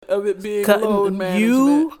of it being load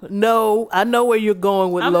management. I know where you're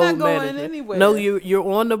going with load management. I'm not going anywhere. No, you're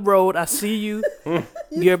on the road. I see you.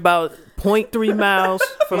 You're about 0.3 miles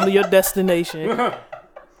from your destination.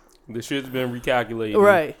 The shit's been recalculated.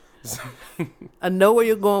 Right. I know where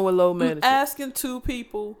you're going with load management. I'm asking two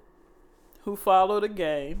people who follow the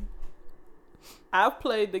game. I've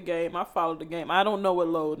played the game. I followed the game. I don't know what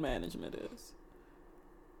load management is.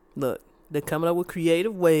 Look, they're coming up with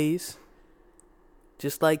creative ways.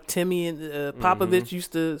 Just like Timmy and Popovich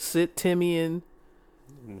used to sit Timmy and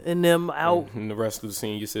them out. And the rest of the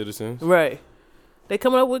senior citizens. Right. They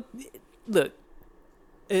coming up with... Look,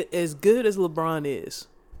 as good as LeBron is...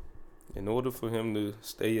 In order for him to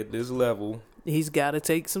stay at this level... He's got to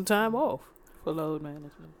take some time off. For load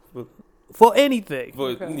management. For anything.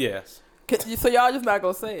 Okay. Yes. So y'all just not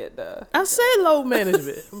going to say it, though? I said load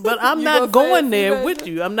management, but I'm not going there with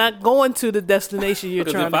you. I'm not going to the destination you're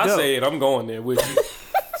trying to go. If I say it, I'm going there with you.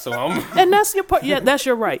 So I'm... And that's your part. Yeah, that's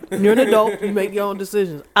your right. You're an adult. You make your own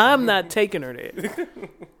decisions. I'm not taking her there.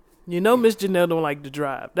 You know Miss Janelle don't like to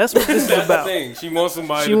drive. That's what this is about. The thing. She wants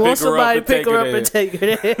somebody to pick her up and take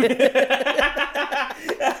her there.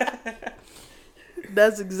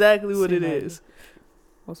 That's exactly what it is.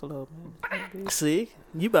 What's a load man? See?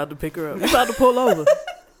 You about to pick her up. You about to pull over.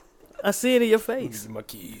 I see it in your face. My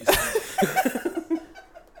keys.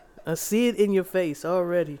 I see it in your face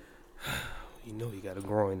already. You know you got a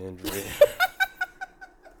groin injury.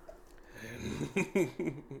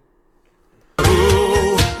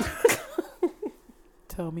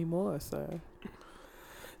 Tell me more, sir.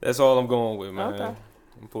 That's all I'm going with, man. Okay.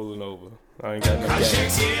 I'm pulling over. I ain't got no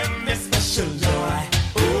gas.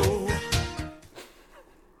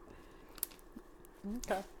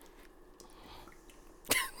 Okay.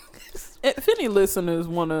 If any listeners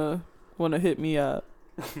wanna hit me up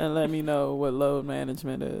and let me know what load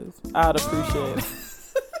management is, I'd appreciate it.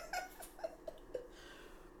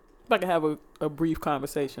 If I could have a brief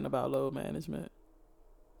conversation about load management.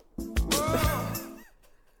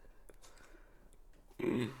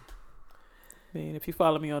 I mean, if you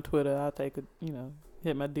follow me on Twitter, I'll take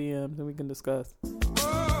hit my DMs and we can discuss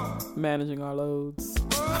managing our loads.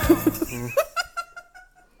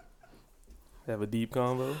 Have a deep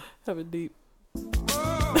convo. Have a deep.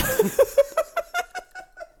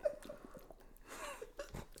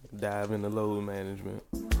 Dive into load management.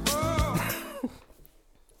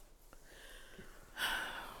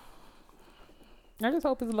 I just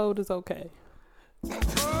hope his load is okay.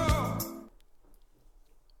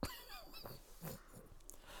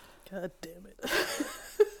 God damn it.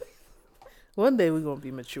 One day we're going to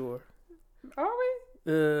be mature. Are we?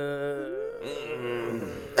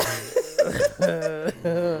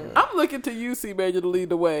 I'm looking to you, C Major, to lead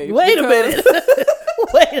the way. Wait a minute.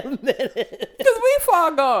 Wait a minute. Because we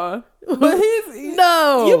far gone. But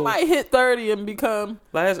no. You might hit 30 and become...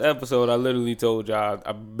 Last episode, I literally told y'all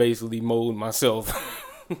I basically molded myself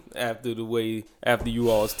after you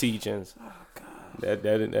all's teachings. Oh, God.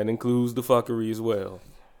 That includes the fuckery as well.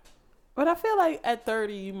 But I feel like at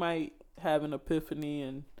 30, you might have an epiphany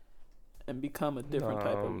and become a different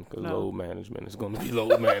type of... Because load management is going to be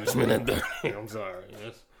load management at 30. I'm sorry.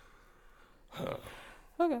 Yes.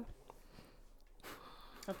 Okay.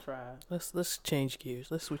 I'll try. Let's change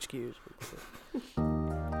gears. Let's switch gears.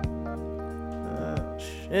 Oh,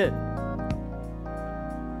 shit.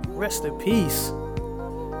 Rest in peace.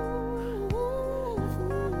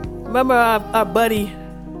 Remember our buddy,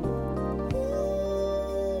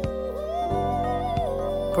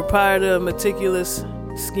 proprietor of Meticulous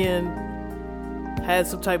Skin, had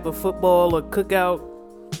some type of football or cookout.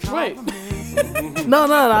 Right. No,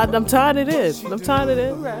 I'm tying it in.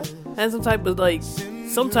 Right. Had some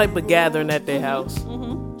type of gathering at their house.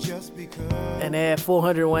 Mm-hmm. And they had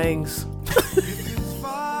 400 wings.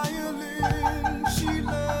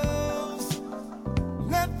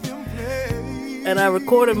 And I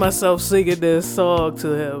recorded myself singing this song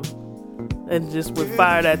to him. And just would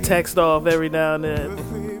fire that text off every now and then.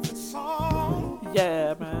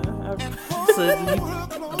 Yeah, man. So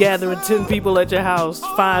you gathering 10 people at your house,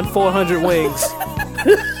 find 400 wings.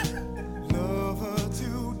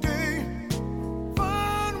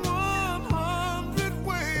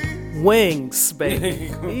 Wings,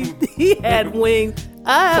 baby. He had wings.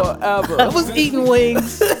 Forever. I was eating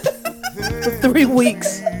wings for 3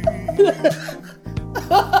 weeks.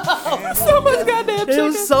 So much goddamn chicken. It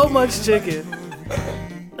was so much chicken.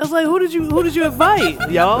 I was like, who did you invite,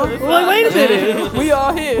 y'all? We're like, wait a minute. We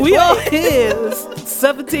all here. We all here. It was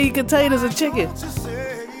 17 containers of chicken.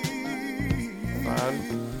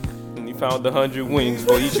 And you found 100 wings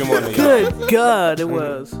for each one of you. Good God, it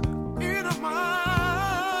was.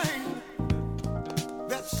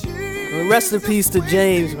 Rest in peace to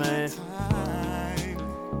James, man.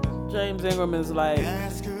 James Ingram is like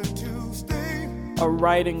a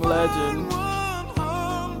writing legend.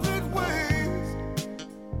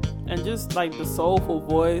 And just like the soulful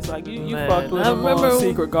voice, like you Man, fucked with I him remember- on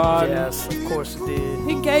Secret Garden. Yes, of course it did.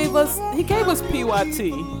 He gave us PYT.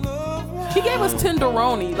 He gave us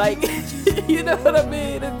Tenderoni, like you know what I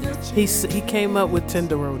mean? It just, He came up with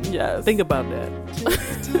Tenderoni. yes. Think about that.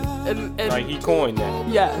 and Like he coined that.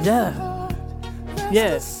 yeah. Yeah.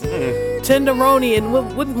 Yes. Tenderoni. And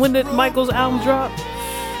when did Michael's album drop?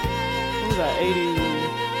 What was that,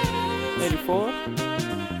 84?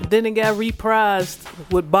 Then it got reprised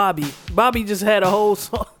with Bobby. Bobby just had a whole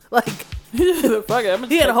song. Like, Fuck it,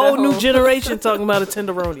 he had a whole new generation talking about a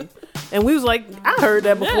Tenderoni. And we was like, I heard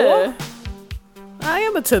that before. Yeah. I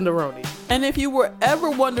am a Tenderoni. And if you were ever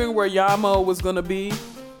wondering where Yamo was gonna be,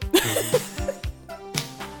 it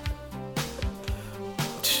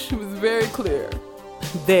was very clear.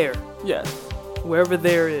 There. Yes. Wherever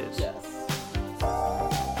there is. Yes.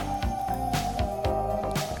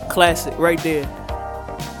 Classic right there.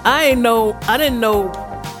 I didn't know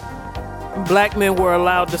black men were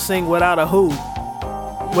allowed to sing without a who.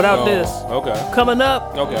 Without Oh, this. Okay. Coming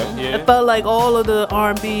up, Okay. Yeah. I felt like all of the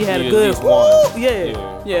R&B had Need a at good least one. woo,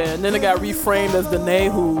 yeah. Yeah, and then it got reframed as the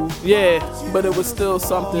Nehu, Yeah. but it was still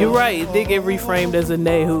something. You're right, it did get reframed as a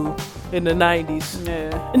Nehu in the 90s.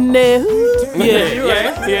 Yeah. Nehu. Yeah, you're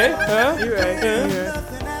right. Yeah. Yeah. Huh? You're right. You're right.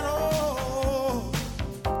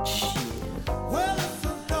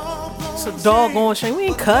 It's a doggone shame. We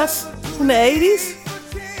ain't cuss in the 80s.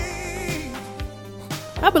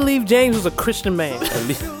 I believe James was a Christian man. At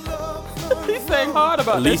least, He sang hard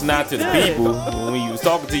about at least this. not to the Yeah. people when you was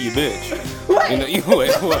talking to your bitch. You know, you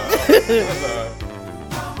wait.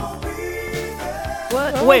 What?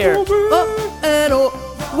 What? Where? Up and over.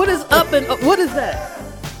 What is up and what is that?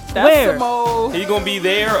 That's Where? some old. He gonna be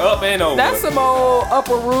there, up and over. That's some old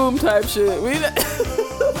upper room type shit.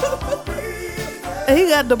 And he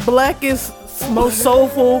got the blackest, most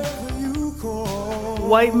soulful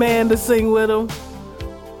white man to sing with him.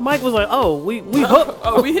 Mike was like, "Oh, we hook,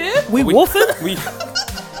 Oh, we here? we woofing,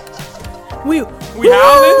 We we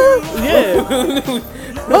howling. yeah,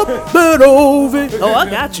 up and over." Oh, I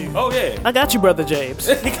got you. Oh yeah. I got you, brother James.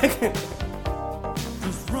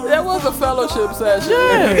 That was a fellowship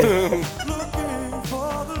session.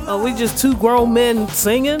 Oh, we just two grown men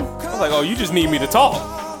singing. I was like, oh, you just need me to talk.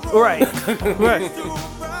 Right, right.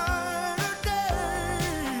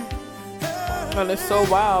 And it's so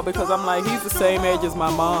wild because I'm like, he's the same age as my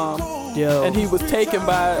mom. Yo, And he was taken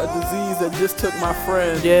by a disease that just took my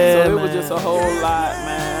friend. Yeah, so it was man. just a whole lot,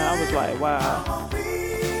 man. I was like, wow.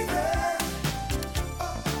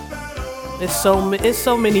 it's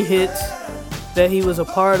so many hits that he was a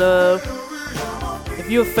part of. If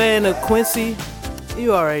you're a fan of Quincy,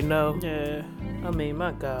 you already know. Yeah. I mean,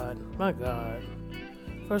 my God.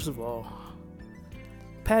 First of all,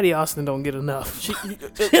 Patty Austin don't get enough.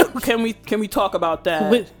 Can we talk about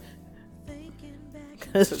that?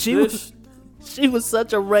 Because she was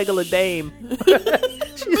such a regular dame.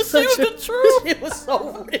 She was the truth. She was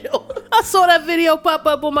so real. I saw that video pop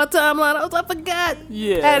up on my timeline. I forgot.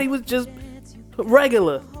 Yeah. Patty was just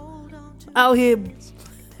regular, out here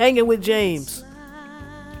hanging with James.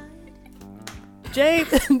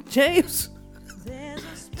 James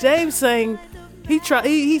sang.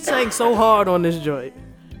 He sang so hard on this joint,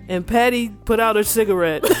 and Patty put out her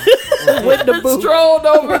cigarette with the booth. Strolled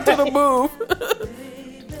over to the booth.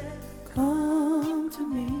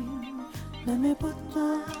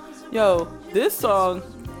 Yo, this song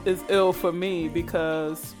is ill for me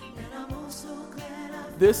because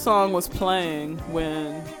this song was playing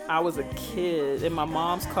when I was a kid in my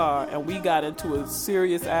mom's car and we got into a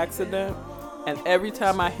serious accident, and every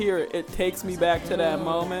time I hear it, it takes me back to that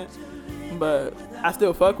moment. But I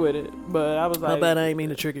still fuck with it. But I was like, My bad, I ain't mean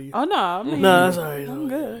to trigger you. oh no, I mean, No, that's alright. I'm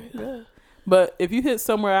good. But if you hit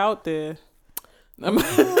Somewhere Out There, I'm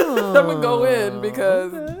gonna go in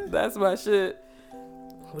because that's my shit.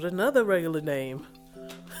 With another regular name.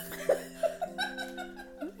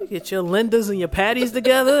 You get your Lindas and your Patties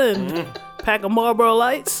together and pack of Marlboro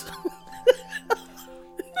Lights.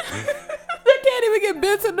 They can't even get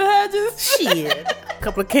bits in the hedges. Shit.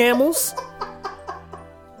 Couple of Camels.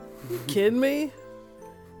 You kidding me?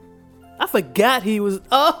 I forgot he was.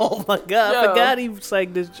 Oh my God. I Yo. forgot he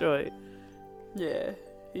sang this joint. Yeah,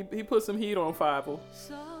 he put some heat on Fivel.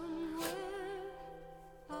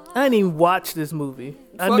 I didn't even watch this movie.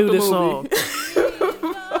 I Fuck knew the this movie.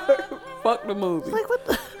 song. Fuck the movie. Like what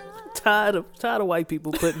the? Tired of white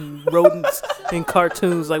people putting rodents in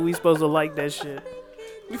cartoons like we supposed to like that shit.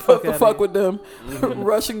 We fuck the outta fuck here. with them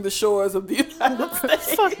rushing the shores of the United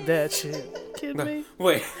States. Fuck that shit. Kidding me?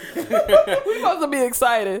 Wait. We supposed to be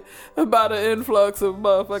excited about an influx of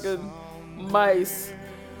motherfucking mice.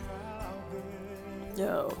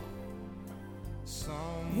 Yo.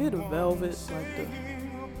 You hear the velvet like the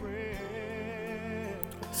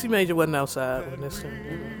C Major wasn't outside when this thing.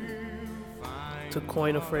 To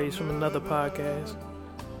coin a phrase from another podcast.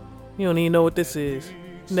 You don't even know what this is.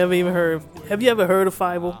 Never even heard. Have you ever heard of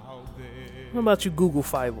Fievel? How about you Google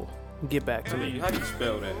Fievel and get back to me? How do you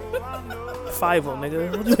spell that? Fievel,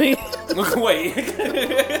 nigga. What do you mean? Wait.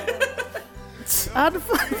 What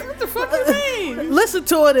the fuck you mean? Listen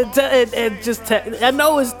to it and just I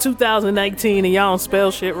know it's 2019 and y'all don't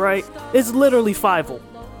spell shit right. It's literally Fievel.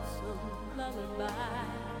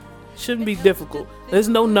 Shouldn't be difficult. There's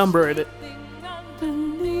no number in it.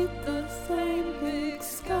 beneath the same big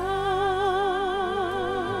sky.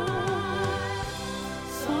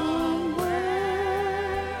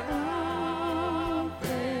 Somewhere out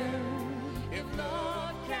there. If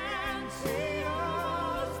love can see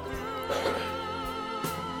us through.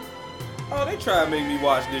 Oh, they try to make me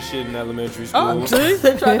watch this shit in elementary school. See?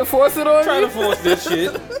 They tried to force it on Trying you. to force this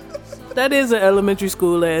shit. That is an elementary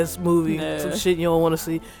school ass movie. Nah. Some shit you don't want to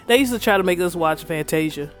see. They used to try to make us watch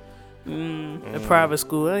Fantasia in private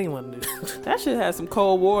school. I ain't want to do that. That shit had some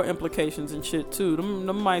Cold War implications and shit too.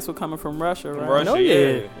 Them mice were coming from Russia, right? Russia, Oh, yeah.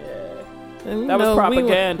 yeah. And, you That was know,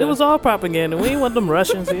 propaganda. It was all propaganda. We ain't want them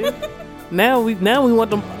Russians here. Now we want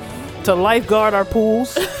them to lifeguard our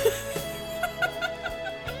pools.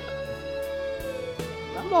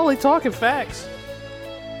 I'm only talking facts.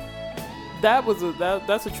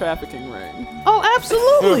 That's a trafficking ring. Oh,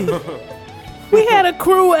 absolutely. We had a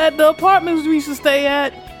crew at the apartments we used to stay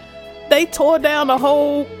at. They tore down the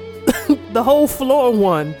whole the whole floor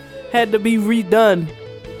one had to be redone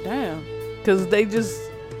Damn. because they just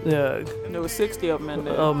There was 60 of them in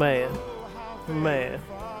there. oh man.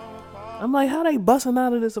 I'm like, how they busting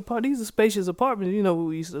out of this apartment? These are spacious apartments, you know, where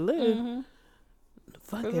we used to live.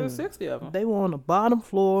 Because Fucking, there's 60 of them. they were on the bottom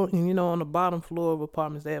floor, and you know, on the bottom floor of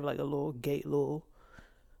apartments, they have like a little gate, little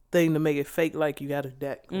thing to make it fake, like you got a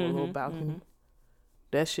deck or a little balcony.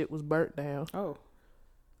 That shit was burnt down. Oh.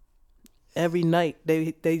 Every night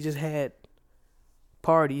they just had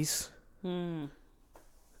parties.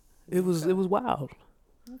 It was wild.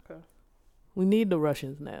 Okay. We need the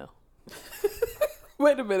Russians now.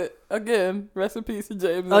 Wait a minute. Again, rest in peace to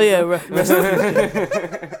James. Oh yeah,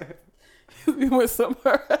 We went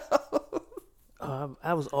somewhere else.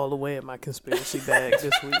 I was all the way in my conspiracy bag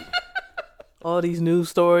this week. All these news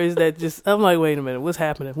stories that just I'm like, wait a minute, what's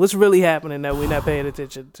happening? What's really happening that we're not paying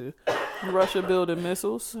attention to? Russia building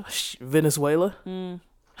missiles. Venezuela. That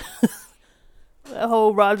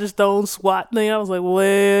whole Roger Stone SWAT thing. I was like,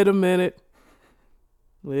 wait a minute.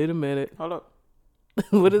 Hold up.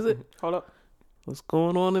 What is it? Hold up. What's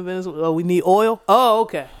going on in Venezuela? Oh, we need oil. Oh,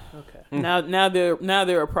 okay. Now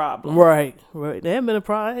they're a problem. Right. They haven't been a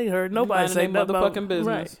problem. I ain't heard nobody Minding say their nothing about motherfucking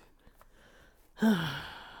business. Right.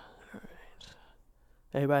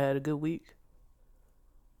 Everybody had a good week.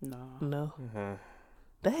 No.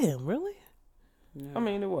 Damn, really? Yeah. I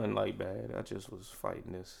mean, it wasn't like bad. I just was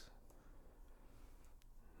fighting this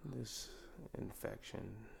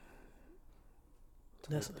infection.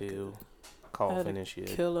 That's deal. I had Coughing a and shit.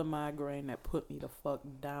 killer migraine that put me the fuck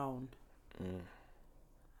down. I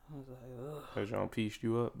was like, ugh. Has John pieced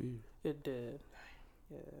you up, B? It did.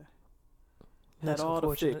 Yeah. That's Had all the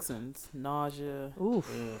unfortunate. fixings. Nausea,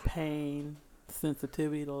 Oof. pain,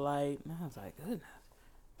 sensitivity to light. And I was like, goodness.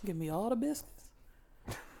 Give me all the biscuits.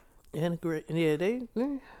 And great. Yeah,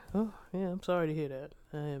 oh, yeah, I'm sorry to hear that.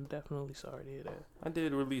 I am definitely sorry to hear that. I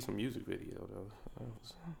did release a music video, though. That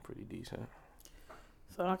was pretty decent.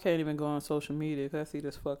 So I can't even go on social media because I see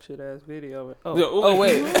this fuck shit ass video. Yeah, Oh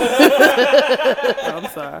wait. I'm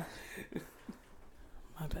sorry.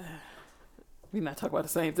 My bad. We not talking about the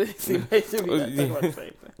same thing. We not talking about the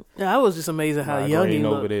same thing. Yeah, I was just amazed at how young he Migraine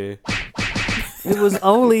over looked. there.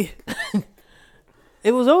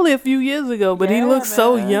 It was only a few years ago, but he Yeah, looks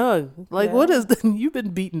so man. young. Like, Yeah. what is you've been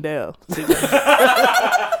beaten down?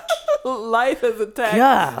 Life has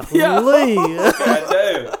attacked. Golly. God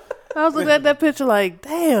damn. I was looking at that picture like,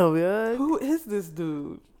 damn, yeah. Who is this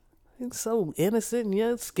dude? He's so innocent and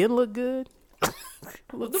yeah, skin look good.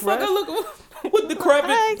 What the fuck I look? What the crappy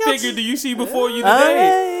I got figure do you see before you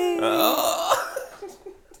today? Hey.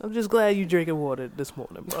 I'm just glad you drinking water this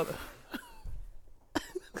morning, brother.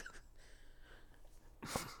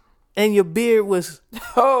 And your beard was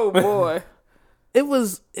Oh boy. it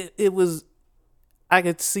was I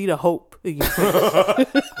could see the hope in your face.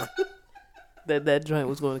 that joint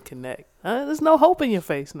was going to connect. There's no hope in your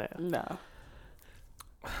face now. No.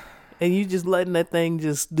 And you just letting that thing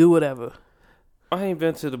just do whatever. I ain't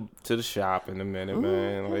been to the shop in a minute,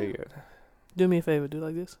 man. Like, do me a favor, do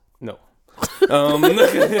like this. no.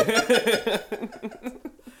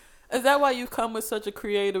 Is that why you come with such a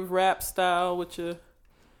creative rap style with your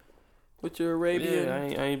Arabian?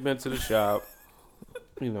 Yeah, I ain't been to the shop.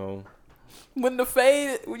 When the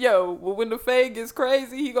fade gets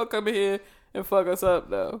crazy, he gonna come in here and fuck us up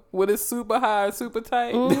though. When it's super high and super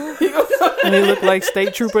tight, he gonna come and he look like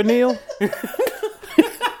State Trooper Neil.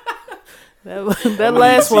 That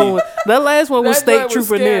last one was State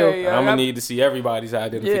Trooper Neil. I'm gonna need to see everybody's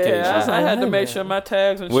identification. Yeah, I had to make sure my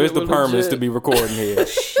tags and Where's shit the were permits legit. to be recording here?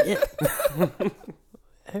 Shit.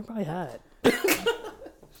 Everybody hide.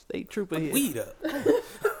 State Trooper here. Weed up.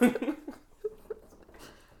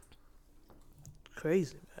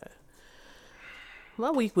 Crazy, man.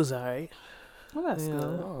 My week was alright. Well, that's Yeah.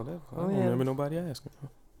 good. I don't remember nobody asking.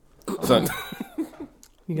 Son,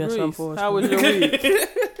 You got Reese, something for us? how was your week? he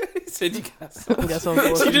said you got something. You got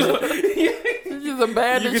something for us? You just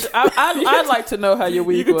abandoned. I'd like to know how your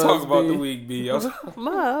week You can was. talk about B. the week, B. You got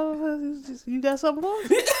something for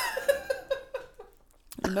us?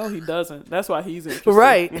 No, he doesn't. That's why he's interested.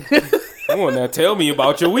 Right. Come on now, tell me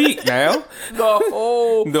about your week now. The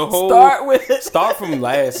whole Start from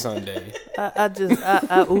last Sunday. I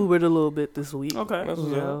Ubered a little bit this week. Okay. That's You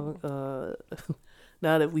what's up. know,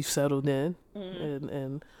 now that we've settled in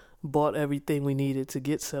and bought everything we needed to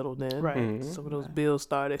get settled in, Right. Mhm. some of those bills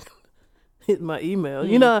started hitting my email.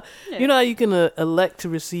 You know how you can elect to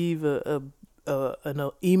receive an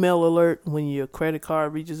email alert when your credit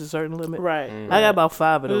card reaches a certain limit. Right. I got about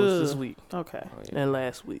 5 of those this week Okay. and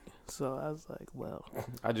last week. So I was like, well,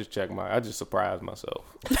 I just surprised myself.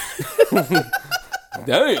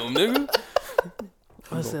 Damn, nigga.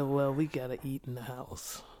 I said, well, we gotta eat in the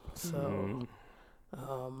house. So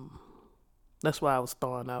that's why I was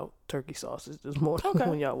thawing out turkey sausage this morning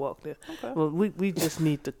when y'all walked in. Okay. Well, we just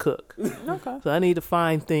need to cook. Okay. So I need to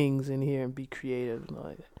find things in here and be creative.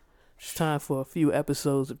 Like, it's time for a few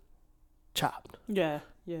episodes of Chopped. Yeah.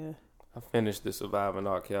 Yeah. I finished the Surviving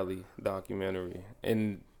R. Kelly documentary,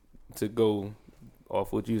 and to go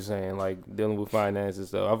off what you saying, like dealing with finances and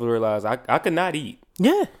stuff, I've realized I could not eat.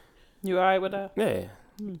 Yeah. You all right with that? Yeah,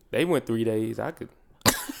 they went 3 days. I could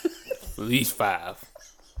at least 5.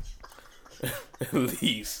 At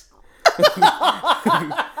least.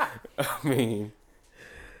 I mean,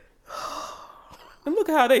 and look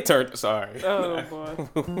how they turned. Sorry. Oh boy.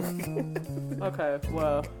 Okay.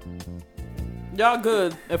 Well, y'all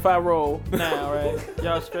good if I roll now, right?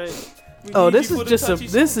 Y'all straight. This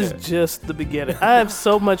is just the beginning. I have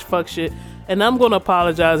so much fuck shit, and I'm gonna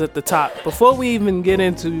apologize at the top before we even get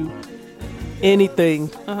into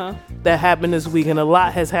anything that happened this week, and a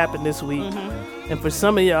lot has happened this week. And for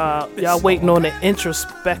some of y'all waiting on the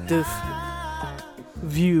introspective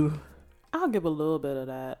view. I'll give a little bit of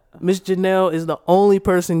that. Miss Janelle is the only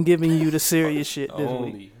person giving you the serious shit this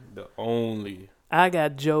week. The only. I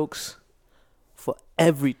got jokes for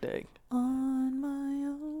everything. On my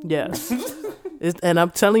own. Yes. And I'm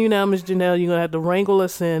telling you now, Miss Janelle, you're going to have to wrangle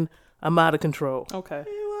us in. I'm out of control. Okay.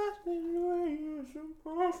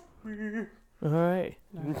 All right.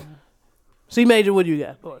 C Major, what do you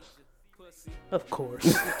got for us? Of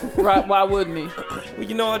course. Right? Why wouldn't he?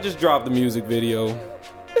 Well, I just dropped the music video.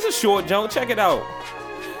 It's a short jump. Check it out.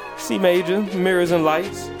 C Major, Mirrors and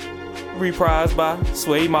Lights, reprised by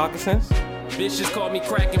Suede Moccasins. Bitches call me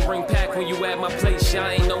crack and bring pack when you at my place. Y'all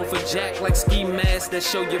ain't known for jack like ski masks that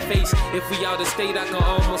show your face. If we out of state, I can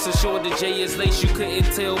almost assure the J is lace. You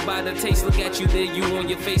couldn't tell by the taste. Look at you there, you on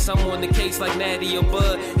your face. I'm on the case like Natty or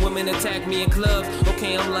Bud. Women attack me in clubs.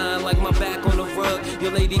 Okay, I'm lying like my back on the rug.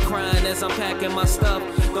 Your lady crying as I'm packing my stuff.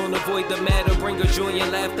 Don't avoid the matter, bring her joy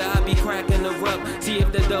and laughter. I be cracking the rug. See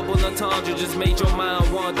if the double entendre just made your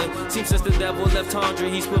mind wander. Seems since the devil left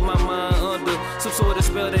Tondra, he's put my mind under some sort of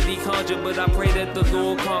spell that he conjured. But I pray that the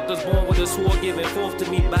Lord conquers, born with a sword given forth to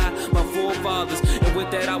me by my forefathers. And with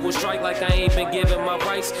that I will strike like I ain't been given my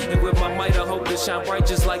rights. And with my might I hope to shine bright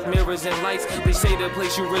just like mirrors and lights. They say the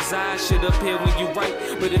place you reside should appear when you write.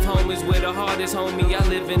 But if home is where the heart is, homie, I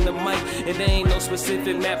live in the mic. And there ain't no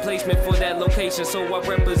specific map placement for that location. So I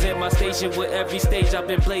represent my station with every stage I've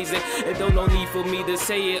been blazing. And don't no need for me to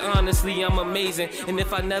say it, honestly I'm amazing. And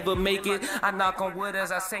if I never make it, I knock on wood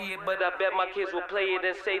as I say it. But I bet my kids will play it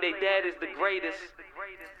and say they dad is the greatest.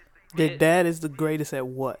 Their dad is the greatest at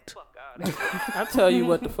what? I tell you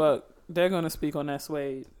what the fuck. They're gonna speak on that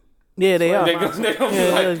Suede. Yeah, they are. They gonna be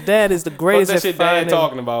Yeah, like, his dad is the what's greatest that at shit Dad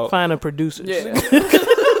talking about? finding producers. Yeah.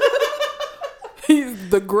 He's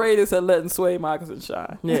the greatest at letting Sway Moccasin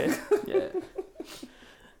shine. Yeah. Yeah.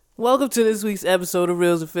 Welcome to this week's episode of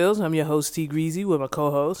Reels and Feels. I'm your host, T Greasy, with my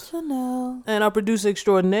co-host. Chanel. And our producer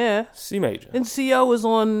extraordinaire. C Major. And CO is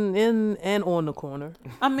on the corner.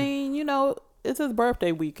 I mean, you know, it's his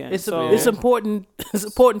birthday weekend. It's so it's important. It's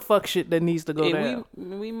important fuck shit that needs to go down.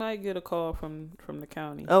 we might get a call from the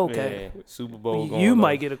county. Okay. Yeah, Super Bowl going You on.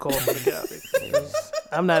 might get a call from the county.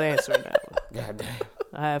 I'm not answering that one. God damn.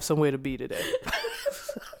 I have somewhere to be today.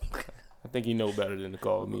 I think you know better than to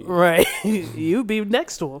call me. Right. You be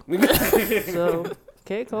next to him. So,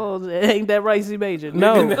 can't call. Ain't that right, C Major?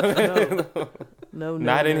 No. No.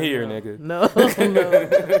 Not in no, here, no. nigga. No.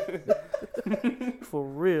 For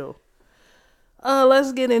real.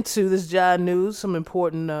 Let's get into this job news. Some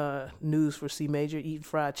important news for C Major. Eating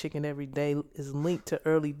fried chicken every day is linked to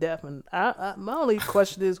early death. And my only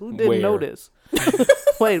question is, who didn't know this?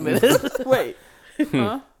 Wait a minute. Wait.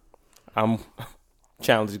 Huh? I'm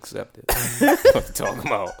challenge accepted. What you talking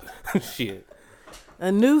about? Shit.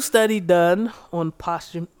 A new study done on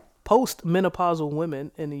post-menopausal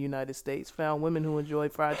women in the United States found women who enjoy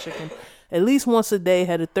fried chicken at least once a day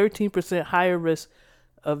had a 13% higher risk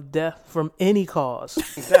of death from any cause.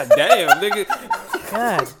 God damn, nigga.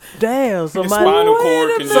 God damn. So Your spinal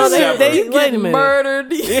cord can just separate. wait a minute.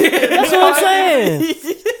 Murdered. That's what I'm saying.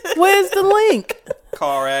 Where's the link?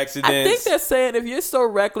 Car accidents. I think they're saying if you're so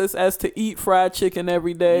reckless as to eat fried chicken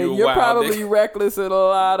every day, You're wild, probably nigga. reckless in a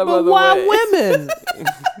lot of But other why ways. women?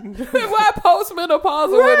 Why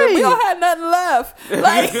postmenopausal women? We don't have nothing left.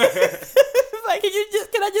 Like, it's like,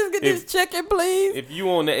 can I just get this chicken, please? If you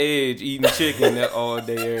on the edge eating chicken all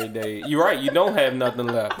day, every day, you're right. You don't have nothing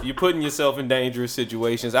left. You're putting yourself in dangerous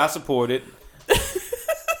situations. I support it.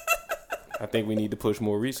 I think we need to push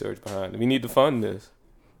more research behind it. We need to fund this.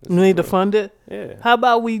 You need to fund it? Yeah. How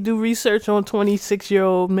about we do research on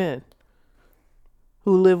 26-year-old men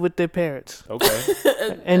who live with their parents Okay.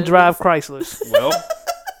 and drive Chryslers? Well,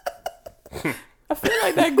 I feel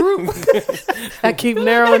like that group I keep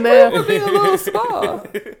narrowing down would be a little small.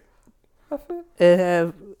 and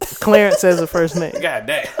have Clarence as a first name. God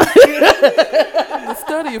damn. The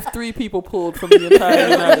study of 3 people pulled from the entire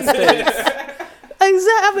United States. Exactly.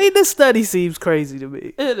 I mean, this study seems crazy to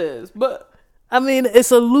me. It is, but I mean,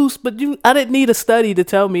 it's a loose, but I didn't need a study to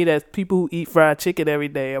tell me that people who eat fried chicken every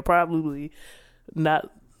day are probably not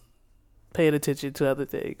paying attention to other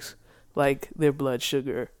things, like their blood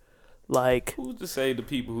sugar, like... Who's to say the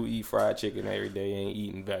people who eat fried chicken every day ain't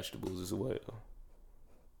eating vegetables as well?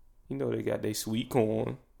 You know they got their sweet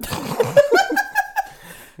corn.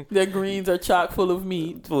 their greens are chock full of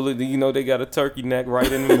meat. Full of, you know they got a turkey neck right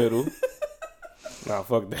in the middle. Nah,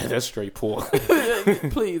 fuck that. That's straight pork.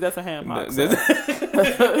 Please, that's a ham hock. They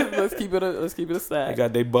let's keep it a stack.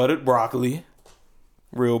 got their buttered broccoli,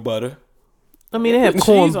 real butter. I mean, they have Cheese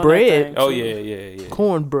on that cornbread. thing. Oh yeah.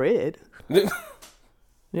 Cornbread.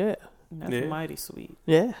 Yeah. That's Yeah. mighty sweet.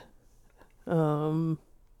 Yeah. And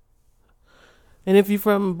if you're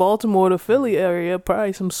from Baltimore to Philly area,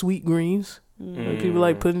 probably some sweet greens. People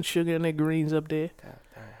like putting sugar in their greens up there. God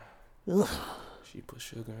damn. She put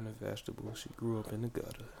sugar in the vegetables. She grew up in the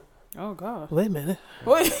gutter. Oh God. Wait a minute.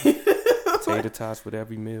 Wait. Tater tots with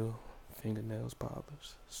every meal. Fingernails polish.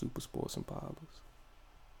 Super sports and polish.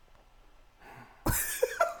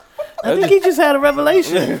 I think he just had a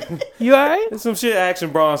revelation. You all right? There's some shit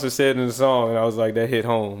Action Bronson said in the song, and I was like, that hit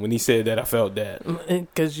home. When he said that, I felt that.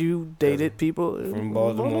 Because you dated people From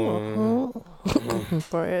Baltimore.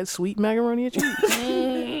 Probably had sweet macaroni and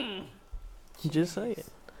cheese. Just say it.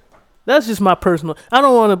 That's just my personal... I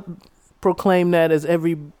don't want to proclaim that as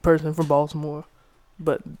every person from Baltimore,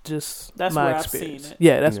 but just That's my where I've experience. seen it.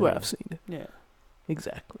 Yeah, that's where Yeah. I've seen it. Yeah.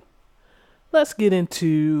 Exactly. Let's get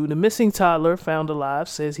into the missing toddler found alive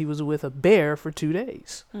says he was with a bear for 2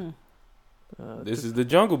 days. This is the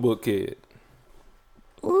Jungle Book kid.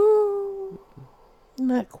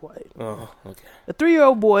 Not quite. Oh, okay. A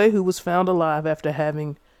 3-year-old boy who was found alive after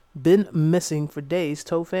having been missing for days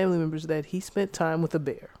told family members that he spent time with a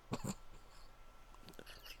bear.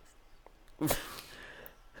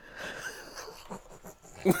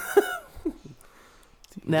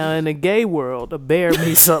 Now, in the gay world, a bear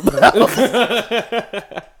means something else.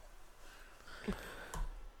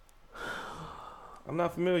 I'm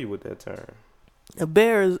not familiar with that term. A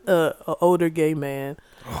bear is an older gay man,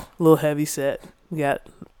 a little heavy set, got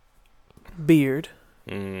beard,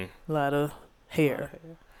 a lot of hair.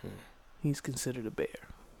 He's considered a bear.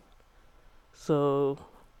 So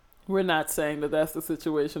We're not saying that that's the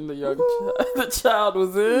situation the the child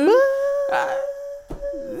was in.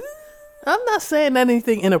 I'm not saying that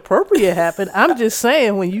anything inappropriate happened. I'm just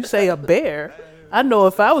saying when you say a bear, I know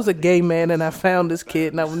if I was a gay man and I found this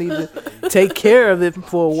kid and I would need to take care of it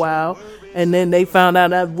for a while, and then they found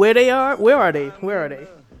out where they are. Where are they?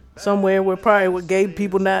 Somewhere where probably with gay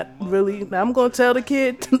people not really. Now I'm gonna tell the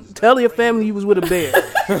kid, tell your family you was with a bear.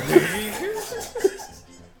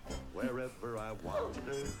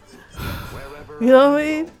 You know what I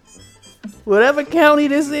mean? Whatever county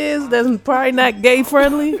this is, that's probably not gay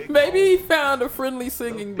friendly. Maybe he found a friendly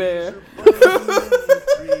singing bear.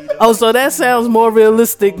 Oh, so that sounds more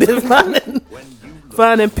realistic than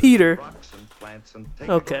finding Peter.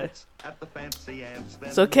 Okay.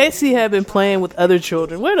 So Casey had been playing with other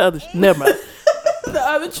children. Where the others? Never mind. The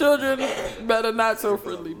other children better not so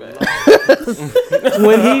friendly, man.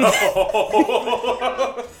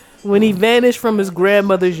 When he vanished from his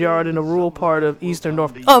grandmother's yard in a rural part of eastern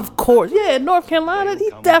North. Of course. Yeah, in North Carolina,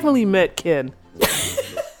 he definitely met Ken.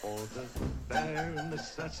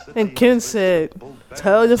 And Ken said,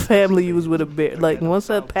 tell your family you was with a bear. Like,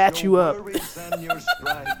 once I patch you up.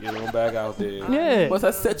 Get on back out there. Yeah. Once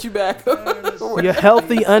I set you back. You're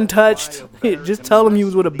healthy, untouched. Just tell them you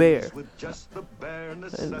was with a bear.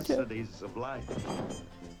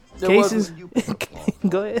 Cases.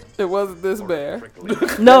 Go ahead. It wasn't this bear.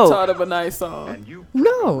 No. Taught him a nice song.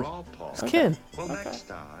 No. It's Ken. Okay.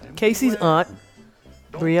 Casey's aunt,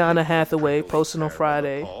 Brianna Hathaway, posted on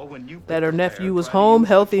Friday that her nephew was home,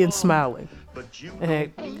 healthy, and smiling. And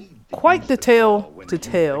had quite the tale to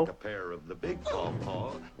tell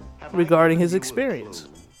regarding his experience.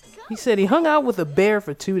 He said he hung out with a bear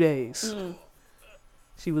for 2 days.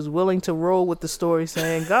 She was willing to roll with the story,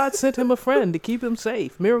 saying God sent him a friend to keep him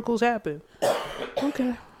safe. Miracles happen.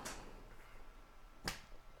 Okay.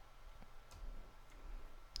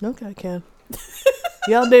 Okay, Ken.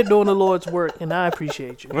 Y'all there doing the Lord's work, and I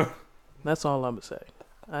appreciate you. That's all I'm going to say.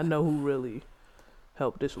 I know who really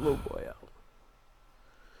helped this little boy out.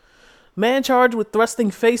 Man charged with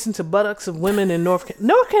thrusting face into buttocks of women in North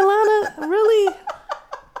Carolina? Really?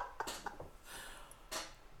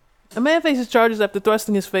 A man faces charges after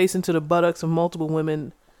thrusting his face into the buttocks of multiple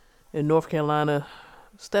women in North Carolina.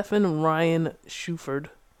 Stephen Ryan Shuford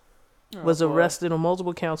was arrested on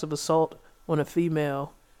multiple counts of assault on a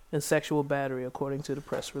female and sexual battery, according to the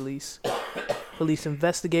press release. Police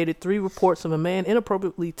investigated 3 reports of a man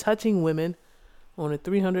inappropriately touching women on the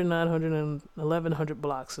 300, 900, and 1100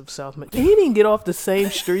 blocks of South Michigan. He didn't get off the same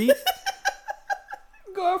street.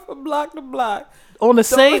 Going from block to block. On the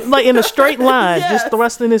same, like in a straight line, Yes. just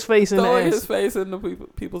thrusting his face in the Throwing ass. his face in the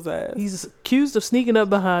people's ass. He's accused of sneaking up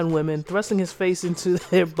behind women, thrusting his face into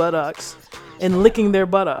their buttocks, and licking their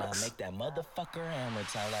buttocks.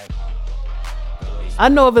 I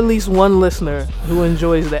know of at least one listener who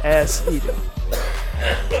enjoys the ass eating.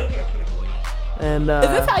 And Is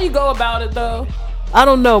this how you go about it, though? I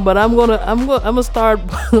don't know, but I'm gonna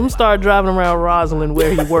start driving around Rosalind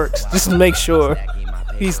where he works just to make sure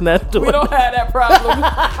he's not doing. We don't have that problem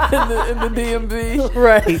in the DMV.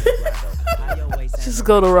 Right. Just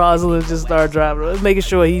go to Rosalind and just start driving, making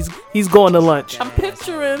sure he's going to lunch. I'm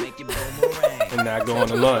picturing And not going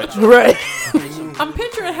to lunch. Right. I'm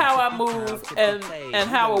picturing how I move and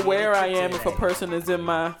how aware I am if a person is in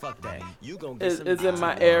my is in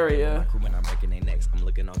my area.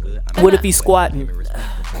 What if he's squatting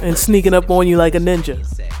and sneaking up on you like a ninja?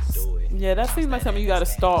 Yeah, that seems like something you gotta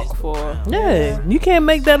stalk for. Yeah, you can't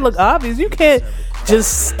make that look obvious. You can't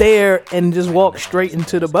just stare and just walk straight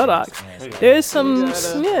into the buttocks. There's some,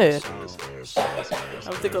 yeah. I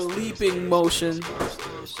would think a leaping motion.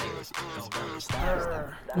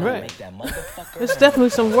 Right. There's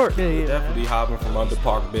definitely some work. Yeah. Definitely hopping from under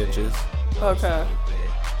park benches, Okay.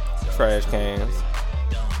 trash cans.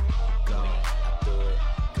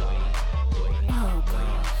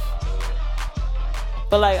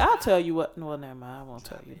 But like, I'll tell you what. Well, never mind. I won't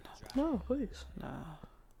tell you. No, please. No.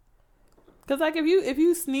 Cause like if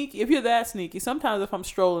you're that sneaky, sometimes if I'm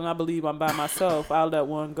strolling, I believe I'm by myself, I'll let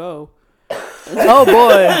one go. Oh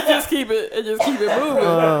boy. just keep it moving.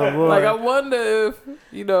 Oh boy. Like I wonder if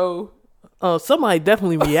Oh, somebody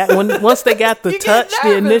definitely react once they got the You get touch, the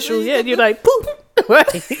nervous, initial. you Yeah, get you're like, poof.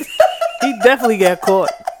 Right. He definitely got caught.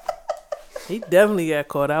 He definitely got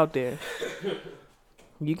caught out there.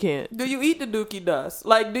 You can't. Do you eat the dookie dust?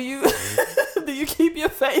 Like, do you keep your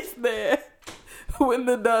face there when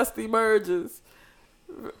the dust emerges?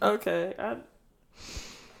 Okay, I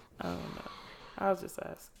don't know. I was just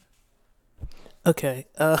asking. Okay.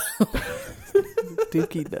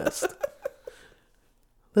 Dookie dust.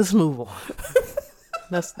 Let's move on.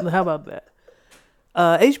 How about that?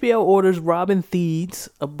 HBO orders Robin Thede,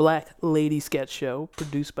 a black lady sketch show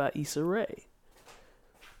produced by Issa Rae.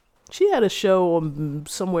 She had a show on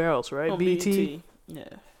somewhere else, right? On BT. Yeah.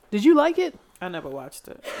 Did you like it? I never watched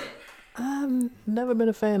it. I've never been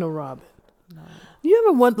a fan of Robin. No. You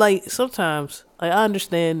ever want, like, sometimes, like, I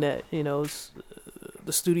understand that, you know,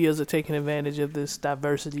 the studios are taking advantage of this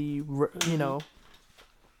diversity, you know,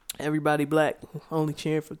 everybody black, only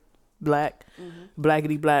cheering for black,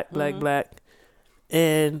 blackity black, black.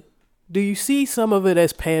 And do you see some of it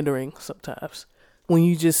as pandering sometimes? When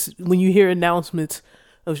you hear announcements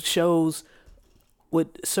of shows with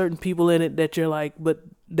certain people in it that you're like, but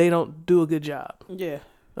they don't do a good job. Yeah.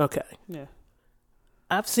 Okay. Yeah.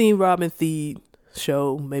 I've seen Robin Thede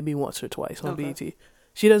show maybe once or twice on Okay. BET.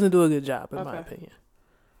 She doesn't do a good job, in my Okay. opinion.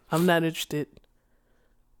 I'm not interested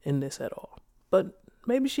in this at all. But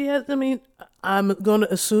maybe she has, I mean, I'm going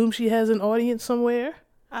to assume she has an audience somewhere.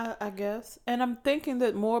 I guess. And I'm thinking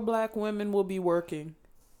that more black women will be working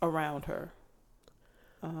around her.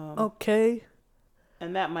 Okay.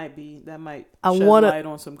 And that might I shed wanna- light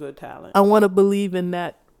on some good talent. I want to believe in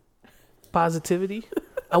that positivity.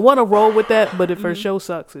 I want to roll with that, but if her show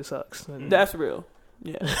sucks, it sucks. And That's real.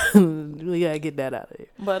 Yeah. we got to get that out of here.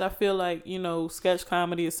 But I feel like, sketch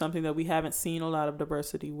comedy is something that we haven't seen a lot of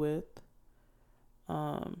diversity with.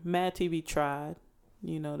 Mad TV tried.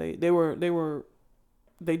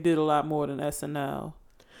 They did a lot more than SNL.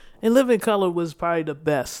 And Living Color was probably the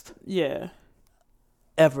best Yeah.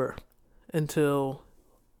 ever until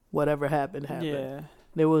whatever happened. Yeah.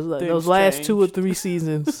 There was like Things those last 2 or changed. 3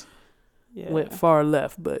 seasons Yeah. went far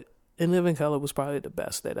left, but In Living Color was probably the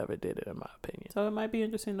best that ever did it, in my opinion. So it might be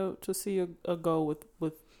interesting to see a goal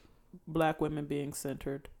with black women being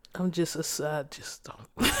centered. I'm just I just don't.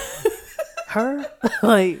 Her?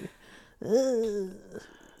 Like, there's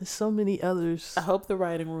so many others. I hope the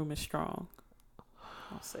writing room is strong.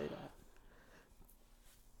 I'll say that.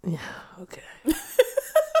 Yeah, okay.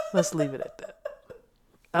 Let's leave it at that.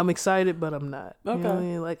 I'm excited, but I'm not. Okay. You know what I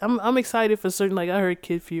mean? Like, I'm excited for certain. Like, I heard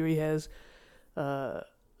Kid Fury has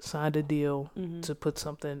signed a deal to put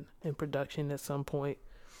something in production at some point.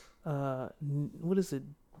 What is it?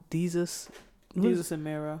 Jesus and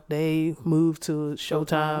Mira. They moved to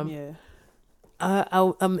Showtime. Yeah.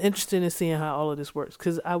 I'm interested in seeing how all of this works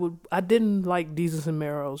because I didn't like Jesus and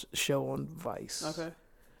Mero's show on Vice. Okay.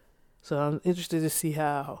 So I'm interested to see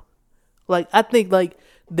how, like, I think like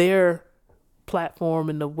their platform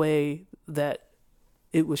and the way that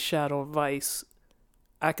it was shot on Vice,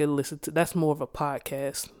 I could listen to. That's more of a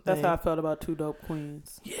podcast. That's thing. how I felt about Two Dope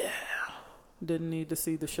Queens. Yeah. Didn't need to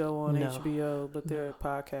see the show on No. HBO, but their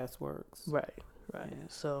podcast works. Right. Right. Yeah.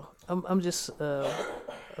 So I'm just I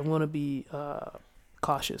want to be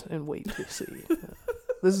cautious and wait to see.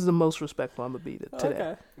 This is the most respectful I'm gonna be to that.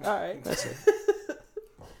 Okay. All right. That's it.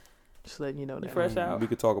 Just letting you know that. fresh out? We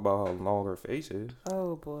could talk about how long her face is.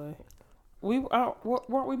 Oh boy.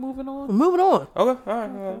 Weren't we moving on? Moving on. Okay, all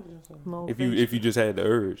right. Long If face. you just had the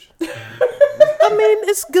urge, I mean,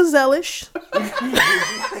 it's gazelle-ish.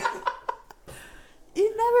 You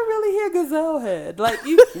never really hear gazelle head. Like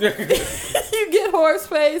you you get horse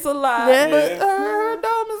face a lot, Yeah. but her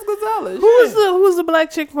dome is gazelle-ish. Who was the black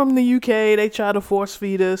chick from the UK? They try to force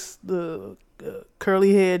feed us the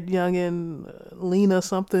curly haired youngin, Lena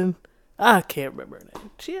something. I can't remember her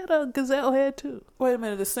name. She had a gazelle head too. Wait a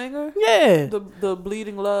minute, the singer? Yeah. The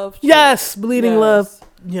Bleeding Love? chick? Yes, Bleeding Yes. Love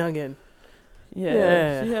youngin. Yeah.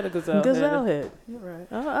 Yeah. She had a gazelle, Gazelle head. head. You're right.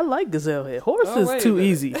 I like gazelle head. Horse Oh, is wait a too minute.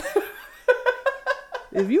 easy.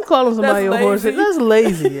 If you calling somebody That's a horse head, lazy. that's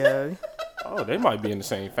lazy, yeah. oh, they might be in the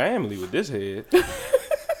same family with this head.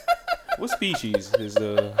 What species is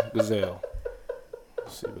the gazelle?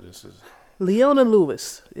 Let's see what this is. Leona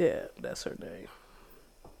Lewis. Yeah, that's her name.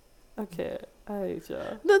 Okay. I hate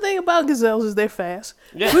y'all. The thing about gazelles is they're fast.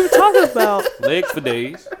 Yeah. We were talking about Legs for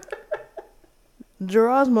days.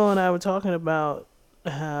 Gerasmo and I were talking about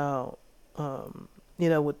how,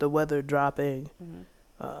 with the weather dropping,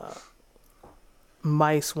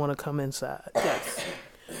 mice want to come inside, Yes.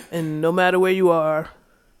 and no matter where you are,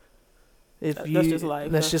 That's just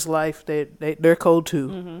life. That's just life. They're cold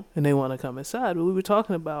too, and they want to come inside. But we were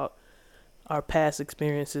talking about our past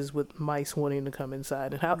experiences with mice wanting to come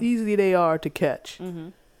inside and how easy they are to catch,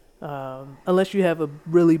 unless you have a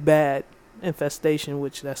really bad infestation,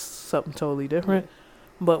 which that's something totally different.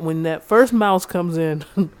 But when that first mouse comes in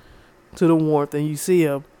to the warmth and you see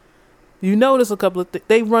them, you notice a couple of things.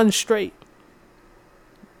 They run straight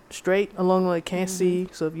along like can't see.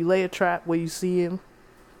 So if you lay a trap where you see him,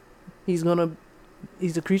 he's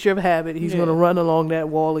a creature of habit. He's gonna run along that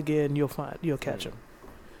wall again. You'll catch him.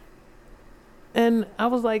 And I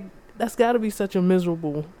was like, that's got to be such a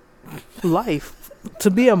miserable life to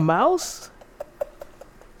be a mouse.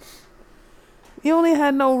 You only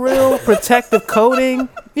had no real protective coating.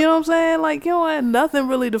 You know what I'm saying? Like, you don't have nothing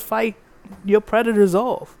really to fight your predators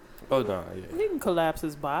off. Oh no, yeah. He can collapse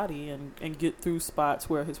his body and get through spots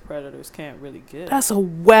where his predators can't really get. That's a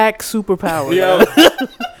whack superpower. Yeah.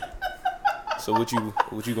 So what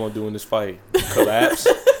you gonna do in this fight? Collapse?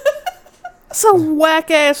 It's a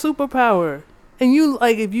whack ass superpower. And you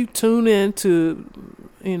like if you tune into,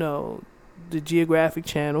 the Geographic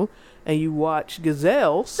Channel and you watch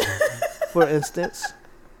gazelles, for instance.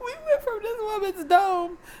 We went from this woman's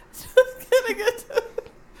dome just gonna get to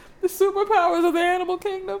the superpowers of the animal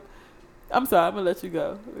kingdom. I'm sorry, I'm gonna let you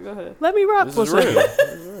go. Go ahead. Let me rock This for a is real. second.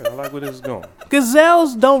 This is real. I like where this is going.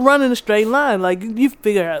 Gazelles don't run in a straight line. Like you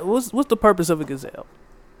figure out what's the purpose of a gazelle?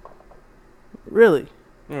 Really?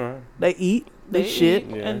 All right. They eat, they shit.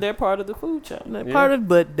 Yeah. And they're part of the food chain. They're Yeah. part of,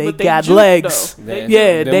 but they But they got juke, legs. though.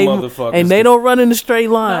 Yeah, Them they motherfuckers, and they don't run in a straight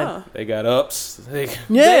line. Nah. They got ups. They are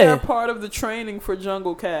Yeah, part of the training for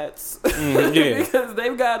jungle cats. Yeah. Because they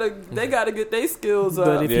gotta get their skills but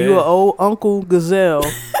up. if Yeah. you an old Uncle Gazelle,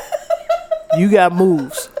 you got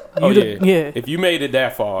moves. Oh You yeah. yeah. If you made it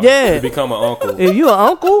that far, Yeah. to become an uncle. If you an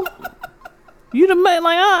uncle, you the man.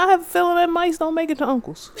 Like I have a feeling that mice don't make it to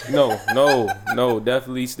uncles. No,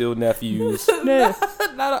 definitely still nephews, Yeah,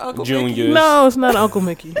 Not an Uncle juniors. Mickey. no, it's not Uncle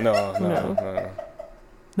Mickey. No.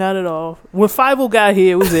 Not at all. When Fievel got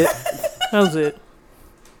here, it was it. That was it.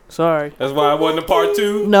 Sorry. That's why I wasn't a part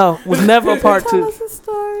 2. No, was never a part Tell 2. us a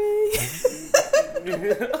story.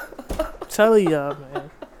 Telling y'all, man.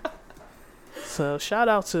 So shout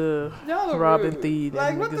out to Y'all are Robin rude. Thede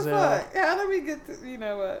Like, and what the Gazelle. fuck? How do we get to, you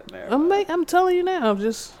know what? Never mind. I'm telling you now. I got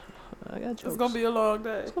jokes. It's gonna be a long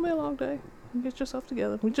day. It's gonna be a long day. Get yourself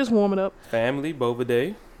together. We just warming up. Family,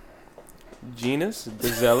 Bovidae, genus,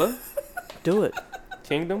 Gazella, Do it.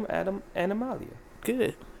 kingdom, Animalia.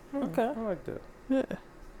 Good. Okay. I like that. Yeah.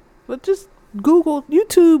 But just Google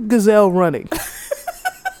YouTube gazelle running.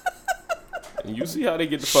 And you see how they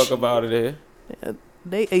get the fuck up out of there.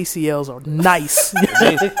 They ACLs are nice.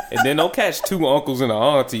 And then don't catch 2 uncles and an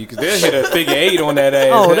auntie, because they'll hit a figure 8 on that ass.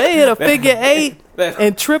 Oh, they hit a figure 8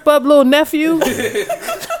 and trip up little nephew.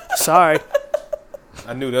 Sorry.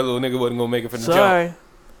 I knew that little nigga wasn't gonna make it from the Sorry.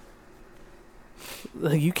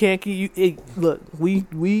 Look, you can't keep you. Look,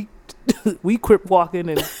 we crip walking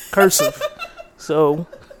and cursive. So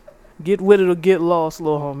get with it or get lost,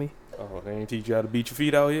 little homie. jump. Oh, they ain't teach you how to beat your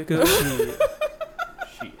feet out here, cuz?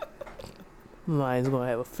 Shit. Lions gonna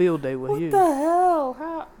have a field day with What you. the hell?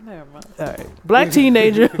 How? Never mind. All right. Black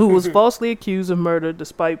teenager who was falsely accused of murder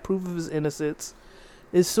despite proof of his innocence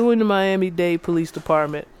is suing the Miami-Dade Police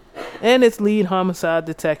Department and its lead homicide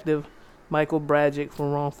detective, Michael Bradgick, for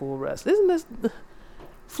wrongful arrest. Isn't this...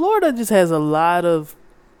 Florida just has a lot of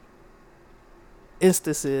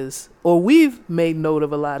instances, or we've made note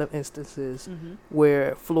of a lot of instances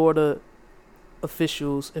where Florida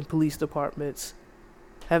officials and police departments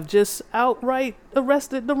have just outright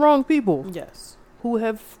arrested the wrong people Yes. who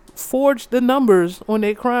have forged the numbers on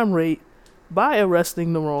their crime rate by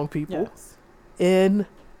arresting the wrong people Yes. and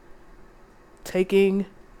taking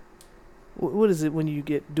what is it when you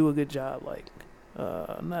do a good job, like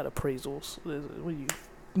not appraisals, when you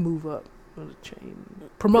move up on the chain,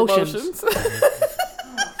 promotions.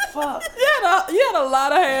 Fuck. You had a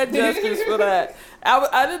lot of hand gestures for that.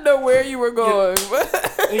 I didn't know where you were going.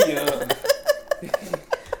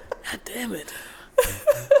 God damn it.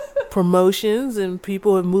 Promotions, and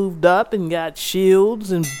people have moved up and got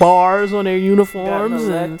shields and bars on their uniforms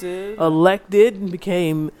and elected and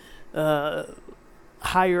became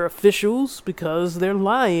higher officials because they're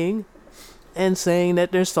lying and saying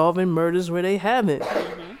that they're solving murders where they haven't.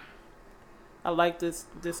 I like this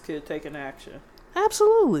kid taking action.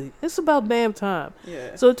 Absolutely. It's about damn time.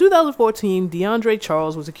 Yeah. So in 2014, DeAndre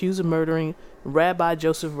Charles was accused of murdering Rabbi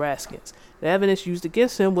Joseph Raskins. The evidence used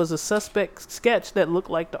against him was a suspect sketch that looked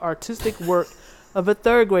like the artistic work of a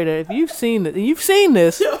third grader. If you've seen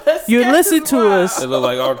this, you listen to us. It look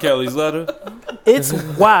like R. Kelly's letter. It's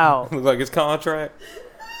wild. Look like his contract.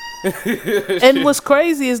 And what's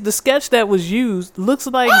crazy is the sketch that was used looks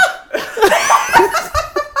like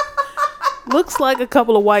a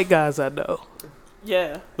couple of white guys I know.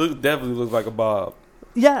 Yeah. Definitely looks like a Bob.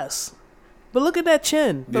 Yes. But look at that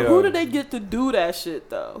chin. But who did they get to do that shit,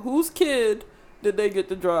 though? Whose kid did they get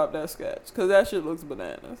to draw up that sketch? Because that shit looks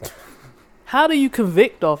bananas. How do you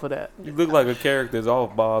convict off of that? You look like a character that's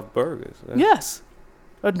off Bob's Burgers. Yes.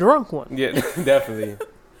 A drunk one. Yeah, definitely.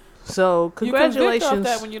 So, congratulations. You convict off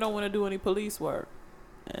that when you don't want to do any police work.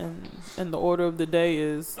 And the order of the day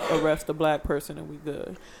is arrest a black person and we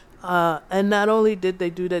good. And not only did they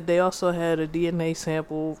do that, they also had a DNA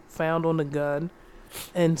sample found on the gun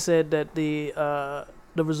and said that the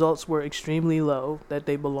results were extremely low, that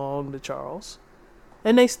they belonged to Charles.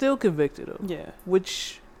 And they still convicted him. Yeah.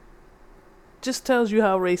 Which just tells you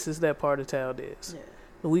how racist that part of town is.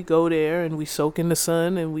 Yeah. We go there and we soak in the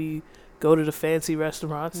sun and we go to the fancy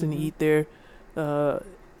restaurants and eat their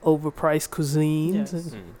overpriced cuisines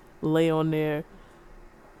and lay on their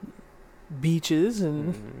beaches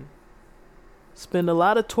and spend a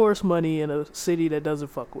lot of tourist money in a city that doesn't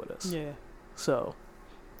fuck with us. Yeah. So.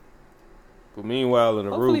 But meanwhile, in Aruba,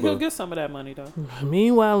 hopefully he'll get some of that money though.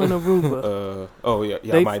 Meanwhile, in Aruba,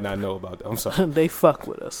 I might not know about that. I'm sorry. they fuck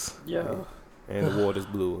with us. Yeah. And the water's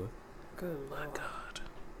bluer. Good Lord. God.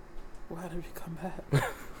 Why did we come back?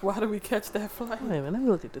 Why did we catch that flight? Wait a minute, let me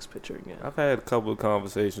look at this picture again. I've had a couple of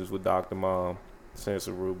conversations with Dr. Mom since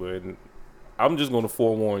Aruba, and I'm just going to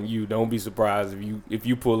forewarn you. Don't be surprised if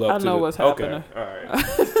you pull up. I know what's happening. Okay, all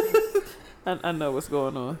right. I know what's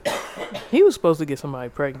going on. He was supposed to get somebody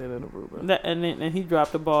pregnant in Aruba. And he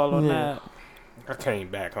dropped the ball on that. I came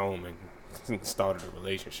back home and started a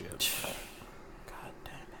relationship. God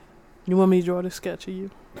damn it. You want me to draw this sketch of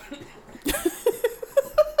you?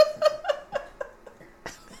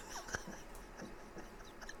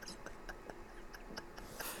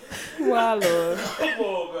 Wow, Lord. Come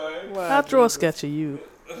on, man. Wow, I'll draw a sketch of you,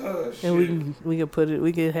 and we can put it.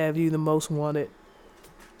 We can have you the most wanted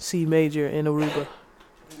C major in Aruba.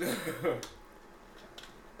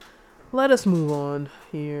 Let us move on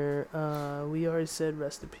here. We already said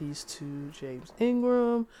rest in peace to James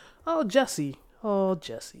Ingram. Oh, Jesse.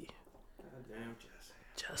 Jesse. Goddamn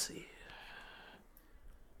Jesse.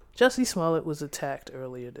 Jussie Smollett was attacked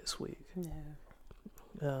earlier this week.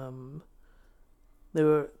 Yeah. There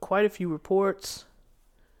were quite a few reports.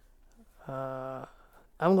 I'm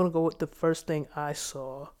going to go with the first thing I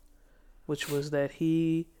saw, which was that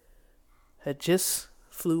he had just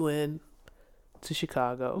flew in to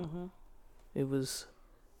Chicago. Mm-hmm. It was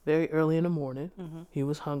very early in the morning. Mm-hmm. He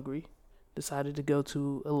was hungry, decided to go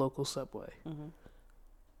to a local Subway. Mm-hmm.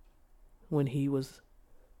 When he was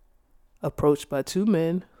approached by two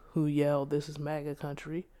men who yelled, "This is MAGA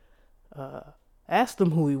country," asked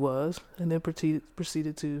him who he was, and then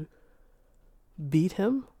proceeded to beat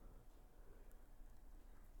him.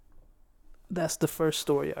 That's the first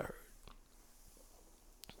story I heard.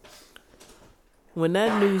 When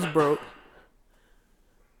that news broke,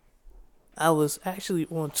 I was actually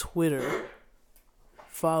on Twitter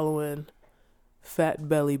following Fat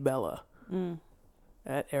Belly Bella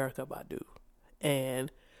at Erykah Badu.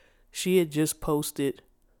 And she had just posted,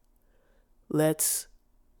 "Let's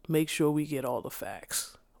make sure we get all the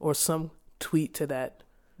facts," or some tweet to that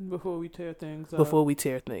Before we tear things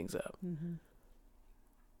up. Mm-hmm.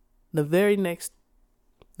 The very next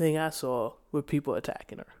thing I saw were people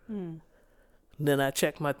attacking her. Then I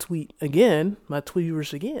checked my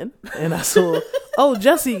tweeters again, and I saw,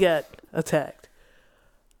 Jussie got attacked.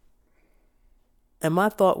 And my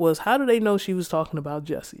thought was, how do they know she was talking about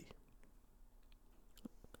Jussie?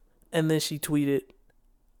 And then she tweeted,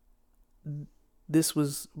 this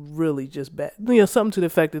was really just bad. Something to the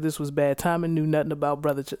effect that this was bad timing, knew nothing about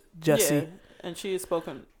brother Jussie. Yeah, and she had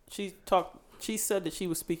spoken, she said that she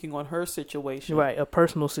was speaking on her situation. Right, a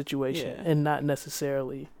personal situation, Yeah. and not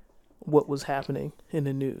necessarily what was happening in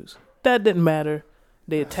the news. That didn't matter.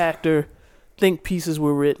 They attacked her. Think pieces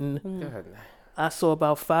were written. I saw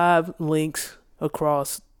about 5 links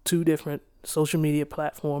across 2 different social media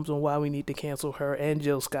platforms on why we need to cancel her and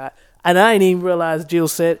Jill Scott. And I didn't even realize Jill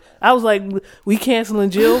said. I was like, we canceling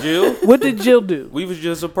Jill? Jill? What did Jill do? We was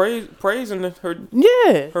just praising her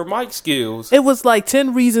Yeah. her mic skills. It was like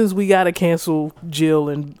 10 reasons we got to cancel Jill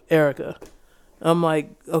and Erykah. I'm like,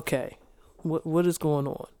 okay, what is going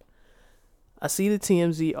on? I see the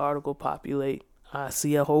TMZ article populate. I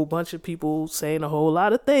see a whole bunch of people saying a whole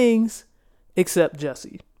lot of things except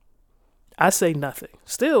Jussie. I say nothing.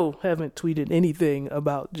 Still haven't tweeted anything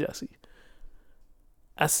about Jussie.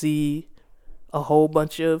 I see a whole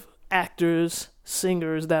bunch of actors,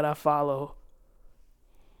 singers that I follow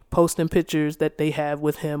posting pictures that they have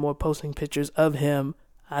with him or posting pictures of him.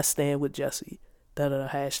 I stand with Jussie. That are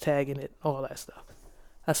hashtagging it, all that stuff.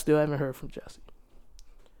 I still haven't heard from Jussie.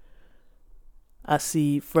 I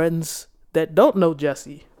see friends that don't know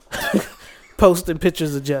Jussie posting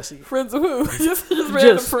pictures of Jussie. Friends of who? just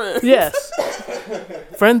random friends. Yes.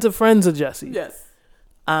 Friends of Jussie. Yes.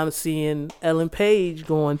 I'm seeing Ellen Page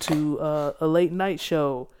going to a late night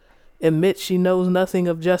show, admit she knows nothing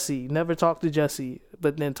of Jussie, never talked to Jussie,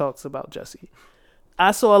 but then talks about Jussie. I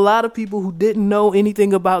saw a lot of people who didn't know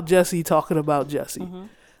anything about Jussie talking about Jussie. Mm-hmm.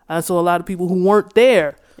 I saw a lot of people who weren't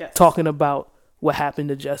there talking about what happened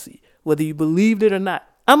to Jussie, whether you believed it or not.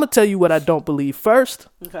 I'm going to tell you what I don't believe first.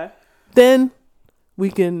 Okay. Then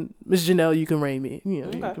we can, Ms. Janelle, you can rein me, you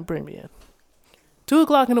can bring me in. 2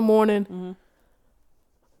 o'clock in the morning,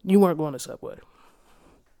 you weren't going to Subway.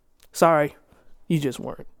 Sorry, you just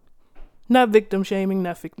weren't. Not victim shaming,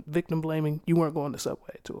 not victim blaming. You weren't going to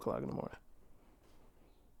Subway at 2 o'clock in the morning.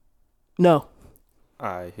 No.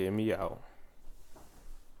 All right, hear me out.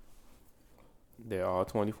 There are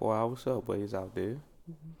 24-hour Subways out there.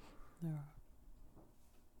 There are.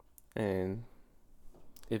 And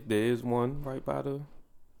if there is one right by the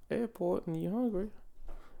airport and you're hungry,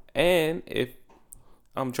 and if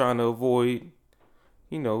I'm trying to avoid,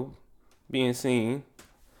 being seen,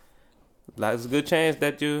 there's a good chance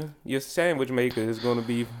that your sandwich maker is going to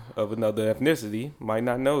be of another ethnicity, might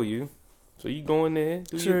not know you. So you go in there,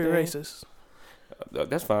 do Sure, your thing. racist.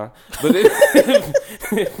 That's fine. But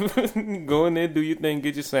go in there, do your thing,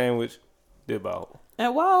 get your sandwich, dip out.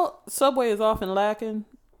 And while Subway is often lacking,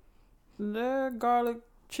 their garlic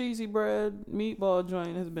cheesy bread meatball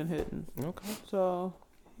joint has been hitting. Okay. So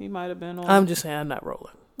he might have been on. I'm just saying I'm not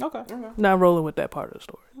rolling. Okay. Not rolling with that part of the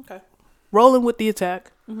story. Okay. Rolling with the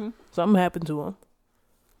attack. Mm-hmm. Something happened to him.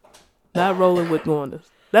 Not rolling with going this.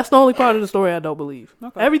 That's the only part of the story I don't believe.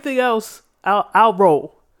 Okay. Everything else, I'll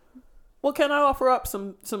roll. Well, can I offer up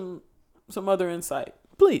some other insight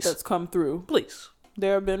Please. that's come through? Please.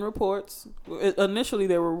 There have been reports. Initially,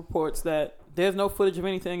 there were reports that there's no footage of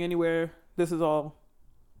anything anywhere. This is all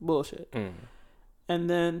bullshit. Mm. And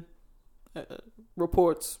then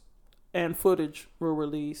reports and footage were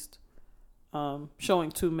released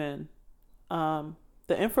showing two men.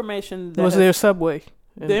 The information that Was there a Subway?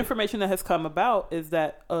 the information that has come about is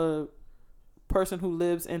that a person who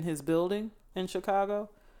lives in his building in Chicago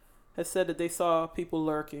has said that they saw people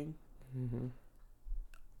lurking. Mm-hmm.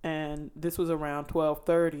 And this was around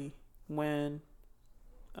 12:30 when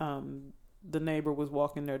the neighbor was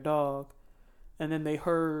walking their dog, and then they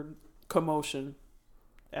heard commotion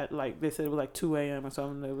at they said it was 2 a.m. or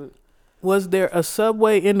something. Was there a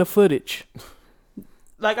Subway in the footage?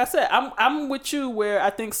 Like I said, I'm with you where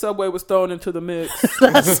I think Subway was thrown into the mix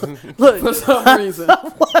Look, for some reason.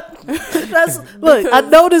 look. I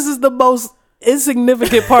know this is the most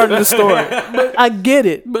insignificant part of the story. I get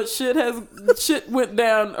it. But shit went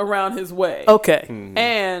down around his way. Okay. Mm-hmm.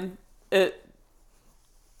 And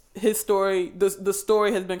his story, the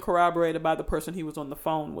story has been corroborated by the person he was on the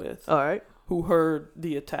phone with, All right. who heard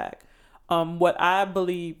the attack. What I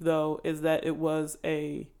believe though is that it was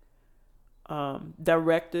a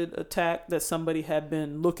directed attack, that somebody had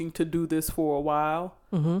been looking to do this for a while.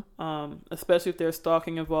 Mm-hmm. Especially if there's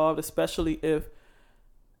stalking involved, especially if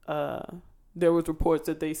there was reports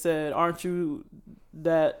that they said, "Aren't you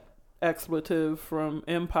that expletive from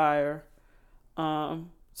Empire?"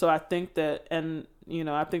 So I think that,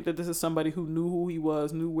 I think that this is somebody who knew who he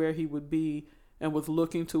was, knew where he would be, and was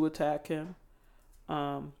looking to attack him.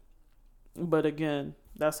 But again,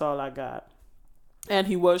 that's all I got. And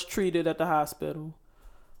he was treated at the hospital.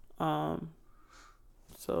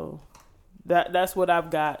 So that's what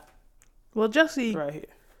I've got Well, Jesse right here.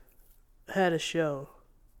 had a show,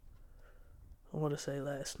 I want to say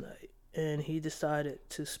last night, and he decided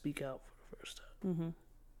to speak out for the first time. Mm-hmm.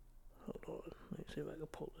 Hold on. Let me see if I can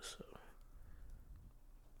pull this up.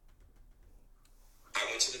 I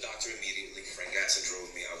went to the doctor immediately. Frank Gatson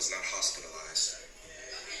drove me. I was not hospitalized.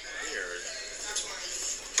 Weird.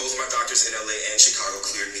 Both my doctors in LA and Chicago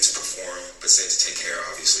cleared me to perform, but said to take care,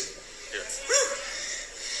 obviously. Yeah.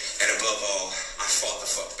 And above all, I fought the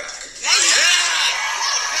fuck back.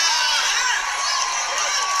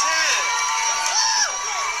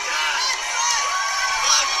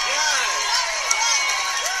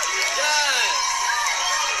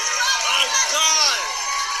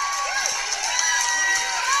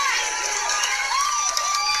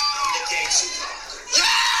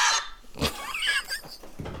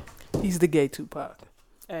 He's the gay Tupac.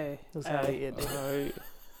 Hey, That's how he ended.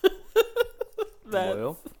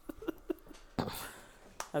 Well,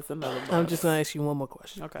 that's another buzz. I'm just gonna ask you one more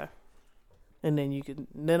question, Okay. and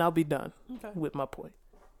then I'll be done Okay. with my point.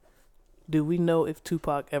 Do we know if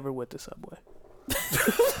Tupac ever went to Subway?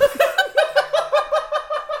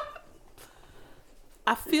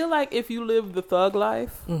 I feel like if you live the thug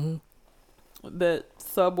life, that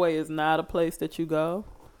Subway is not a place that you go.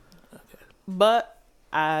 Okay. But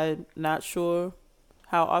I'm not sure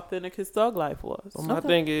how authentic his thug life was. well, my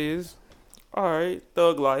thing is, all right,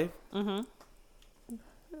 thug life Mm-hmm.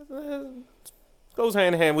 goes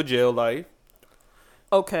hand in hand with jail life.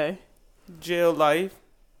 Okay. Jail life.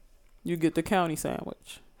 You get the county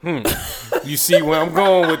sandwich. You see where I'm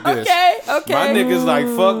going with this? Okay. My niggas like,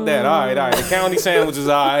 fuck that. All right. The county sandwich is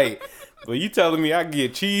all right. But you telling me I can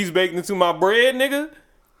get cheese baked into my bread, nigga?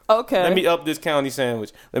 Okay. Let me up this county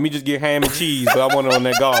sandwich. Let me just get ham and cheese, but I want it on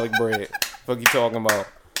that garlic bread. Fuck you talking about?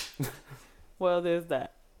 Well, there's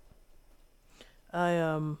that.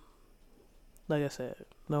 Like I said,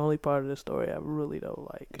 the only part of the story I really don't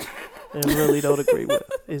like and really don't agree with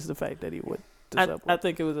is the fact that he went to Subway. I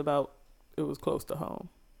think it was close to home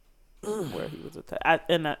where he was attacked. I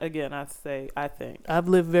think. I've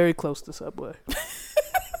lived very close to Subway.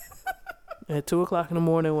 At 2:00 in the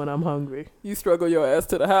morning when I'm hungry, You struggle your ass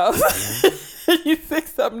to the house. You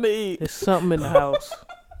fix something to eat. there's something in the house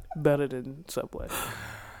better than Subway.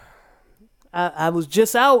 I was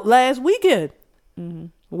just out last weekend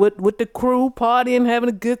with the crew partying, having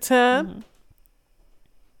a good time.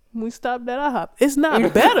 We stopped at IHOP. It's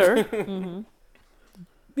not better.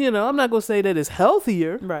 You know, I'm not gonna say that it's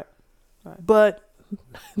healthier, Right. but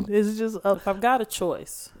it's just If I've got a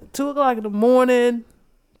choice, 2:00 in the morning,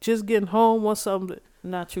 just getting home, want something.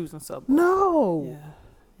 not choosing Subway. No,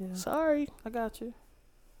 Yeah. sorry. I got you.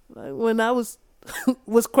 Like when I was,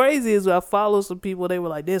 what's crazy is I follow some people. They were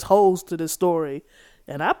like, "There's holes to this story,"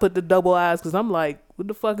 and I put the double eyes because I'm like, "What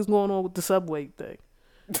the fuck is going on with the Subway thing?"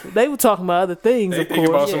 They were talking about other things, They of think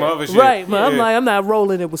about course, some other shit. right? But I'm Yeah. like, I'm not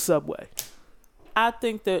rolling it with Subway. I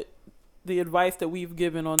think that the advice that we've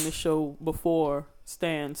given on this show before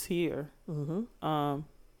stands here.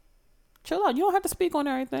 Chill out. You don't have to speak on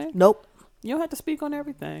everything. Nope, You don't have to speak on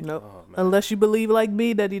everything. nope. Oh, man. Unless you believe like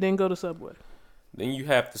me that he didn't go to Subway. Then you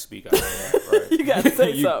have to speak out. Right? You gotta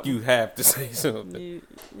say you, something. You have to say something.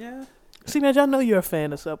 Yeah. See, man, I know you're a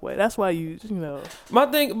fan of Subway. That's why you know. My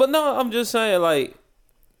thing, but no, I'm just saying, like,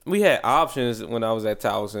 we had options when I was at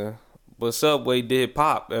Towson, but Subway did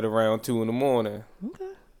pop at around 2 in the morning.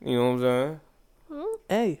 Okay. You know what I'm saying?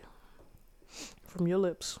 Hey, from your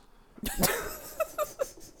lips.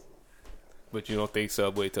 But you don't think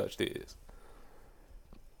Subway touched his?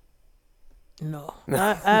 No,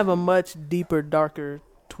 I have a much deeper, darker,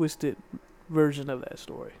 twisted version of that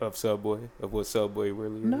story. Of Subway? Of what Subway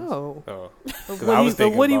really is? No, Oh. of 'Cause what, I was he,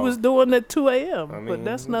 thinking of what he about- was doing at 2 a.m. I mean, but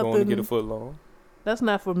that's going to nothing. get a foot long. That's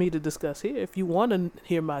not for me to discuss here. If you want to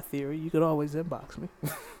hear my theory, you can always inbox me.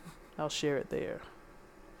 I'll share it there.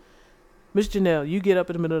 Miss Janelle, you get up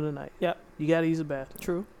in the middle of the night. Yep. You gotta use the bathroom.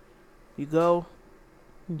 True. You go.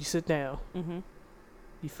 You sit down. Mm-hmm.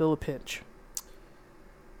 You feel a pinch.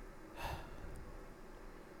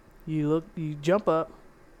 You look. You jump up,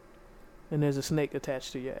 and there's a snake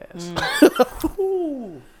attached to your ass.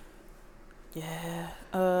 Ooh. Yeah.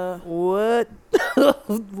 What?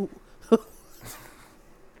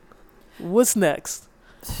 What's next?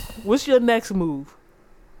 What's your next move?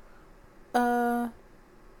 Well,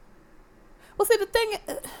 see, the thing.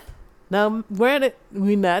 Now, granted,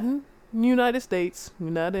 we're not in the United States.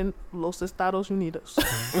 We're not in Los Estados Unidos.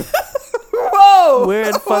 Whoa! We're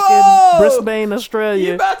in fucking Whoa! Brisbane, You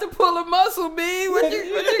Australia. about to pull a muscle, B? What you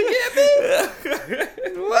give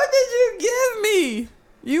me? What did you give me?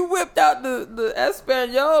 You whipped out the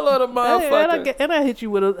Espanol of the motherfucker. Hey, and I hit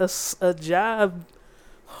you with a jive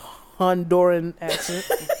Honduran accent.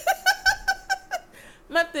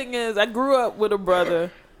 My thing is, I grew up with a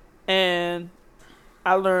brother, and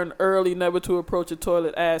I learned early never to approach a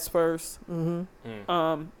toilet ass first.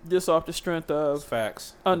 Mm-hmm. Just off the strength of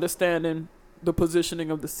Facts. understanding the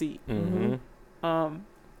positioning of the seat. Mm-hmm.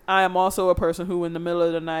 I am also a person who, in the middle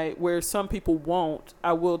of the night, where some people won't,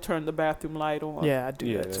 I will turn the bathroom light on. Yeah, I do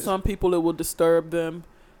Yeah. that too. Some people, it will disturb them,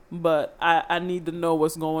 but I need to know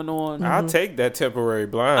what's going on. I'll take that temporary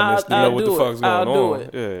blindness to I'll know what do the fuck's it. going I'll do on.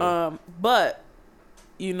 it. Yeah. But,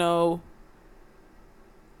 you know,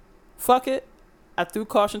 fuck it. I threw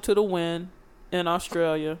caution to the wind in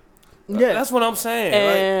Australia. Yeah, That's what I'm saying.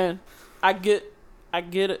 And I get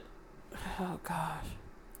it. Oh gosh,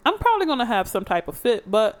 I'm probably gonna have some type of fit,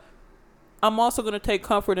 but I'm also gonna take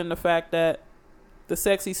comfort in the fact that the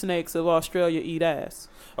sexy snakes of Australia eat ass.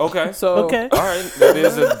 Okay. So Okay. All right.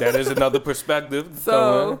 That is another perspective.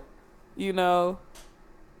 So, you know,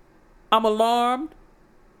 I'm alarmed,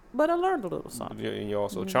 but I learned a little something. And you're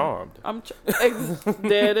also charmed.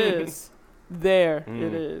 There it is. There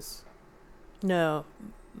it is. Now,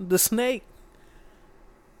 the snake.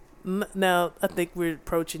 Now, I think we're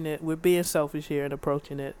approaching it. We're being selfish here and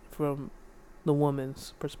approaching it from the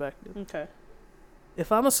woman's perspective. Okay.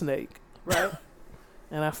 If I'm a snake, Right.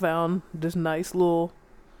 and I found this nice little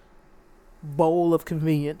bowl of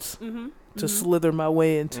convenience Mm-hmm. to slither my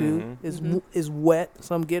way into, is wet,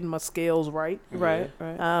 so I'm getting my scales right. Right.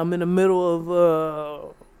 Right. I'm in the middle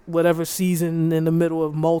of whatever season, in the middle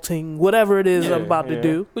of molting, whatever it is I'm about to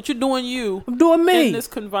do. But you're doing you I'm doing me. in this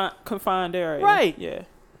confined area. Right. Yeah.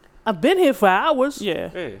 I've been here for hours.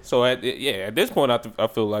 Yeah. Yeah. So at this point, I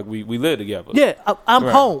feel like we live together. Yeah, I'm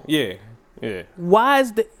Right. home. Yeah. Yeah. Why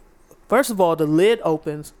is the First of all, the lid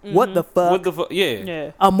opens. What the fuck? What the fuck? Yeah.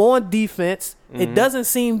 Yeah. I'm on defense. It doesn't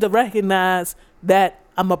seem to recognize that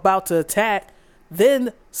I'm about to attack.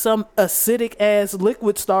 Then some acidic ass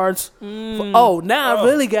liquid starts. Now I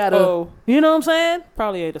really gotta. Oh. You know what I'm saying?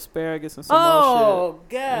 Probably ate asparagus and some more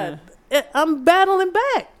God. I'm battling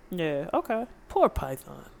back. shit. Yeah. Okay. Poor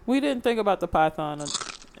Python. We didn't think about the python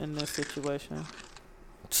in this situation.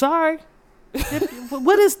 Sorry.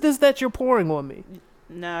 What is this that you're pouring on me?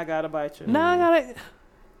 Now I gotta bite you. Now I gotta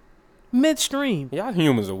midstream. Y'all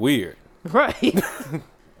humans are weird. Right.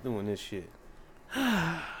 Doing this shit.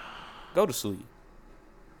 Go to sleep.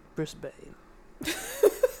 Brisbane.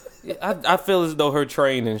 Yeah, I feel as though her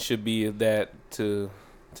training should be that to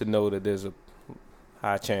know that there's a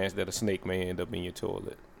high chance that a snake may end up in your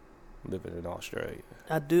toilet living in Australia.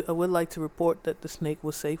 I would like to report that the snake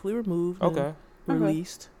was safely removed. Okay. And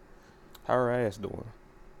released. How her ass doing?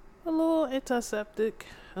 A little antiseptic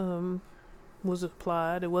was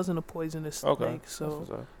applied. It wasn't a poisonous snake,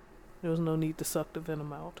 so there was no need to suck the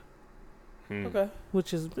venom out. Okay.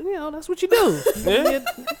 Which is, that's what you do. Yeah.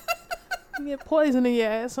 You get poison in your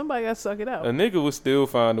ass, somebody got to suck it out. A nigga would still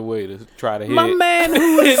find a way to try to hit. My man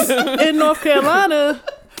who is in North Carolina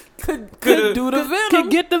Could do the venom. could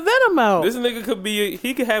get the venom out. This nigga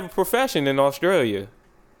he could have a profession in Australia.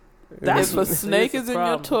 That's If a snake is in your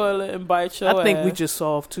problem. toilet and bites your I think we ass, just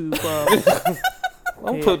solved 2 problems.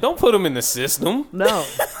 Don't put him in the system. No.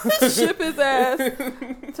 ship his ass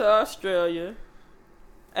to Australia.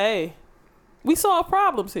 Hey, we solve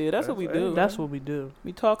problems here. That's what we do. That's what we do.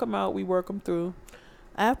 We talk them out. We work them through.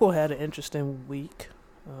 Apple had an interesting week.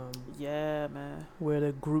 Yeah, man. Where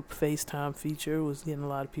the group FaceTime feature was getting a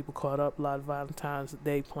lot of people caught up. A lot of Valentine's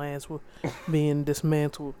Day plans were being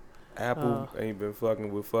dismantled. Apple ain't been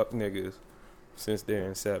fucking with fuck niggas since their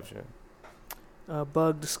inception. A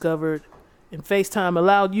bug discovered in FaceTime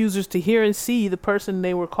allowed users to hear and see the person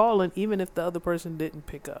they were calling, even if the other person didn't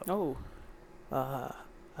pick up. Oh.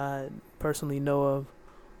 I personally know of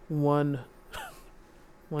one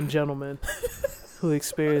gentleman who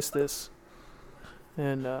experienced this,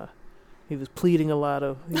 and he was copping a lot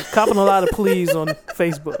of pleas on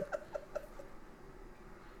Facebook.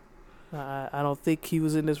 I don't think he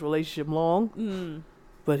was in this relationship long,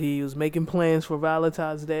 but he was making plans for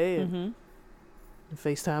Valentine's Day, and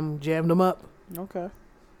FaceTime jammed him up. Okay.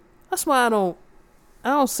 That's why I don't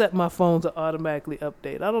set my phone to automatically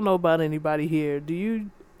update. I don't know about anybody here. Do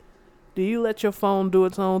you let your phone do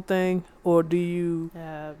its own thing, or do you?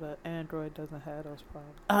 Yeah, but Android doesn't have those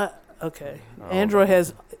problems. Okay. Android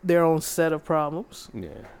has their own set of problems. Yeah.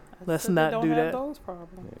 Let's They not don't do have that. those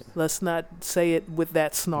problems. Let's not say it with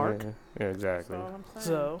that snark. Yeah, exactly. That's all I'm saying.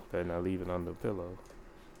 So Better not leave it under the pillow.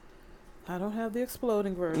 I don't have the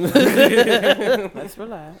exploding version. Let's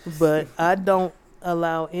relax. but I don't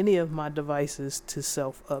allow any of my devices to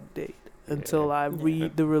self-update until I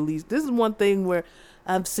read the release. This is one thing where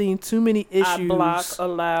I've seen too many issues. I block,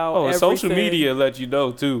 allow. Oh, and social everything. media let you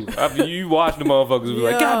know too. After you watch the motherfuckers be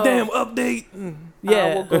like, Yo. goddamn update.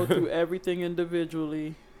 I will go through everything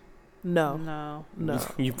individually. No. No.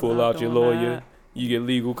 You pull Not out your doing lawyer. that. You get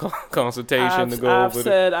legal consultation to go I've over it.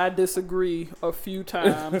 said I disagree a few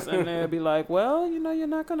times, and they'll be like, "Well, you're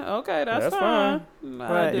not gonna." Okay, that's fine.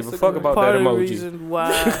 Right. Give a fuck about Part that of the emoji. reason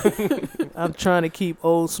why I'm trying to keep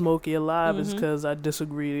Old Smokey alive is Mhm. because I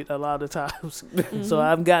disagree a lot of times. Mhm. So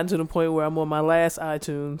I've gotten to the point where I'm on my last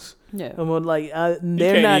iTunes. Yeah. I'm on You can't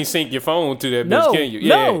even sync your phone to that bitch, can you?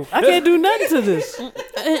 No, I can't do nothing to this.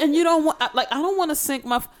 And you don't want I don't want to sync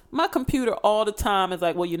my computer all the time. It's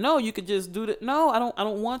like, well, you could just do that. No, I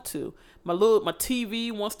don't want to. My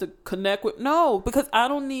TV wants to connect with because I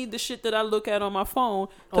don't need the shit that I look at on my phone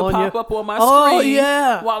to pop up on my screen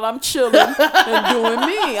while I'm chilling and doing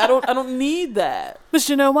me. I don't need that. But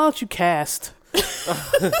why don't you cast?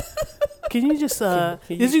 Can you just I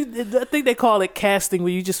think they call it casting,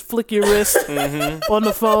 where you just flick your wrist on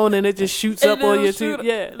the phone and it just shoots And up on it'll your shoot- TV.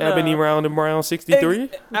 Yeah, Ebony Round and Brown 63.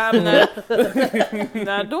 I'm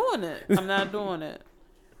not doing it. I'm not doing it.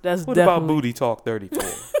 That's What definitely about Booty Talk 34?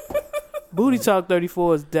 Booty Talk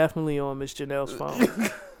 34 is definitely on Miss Janelle's phone.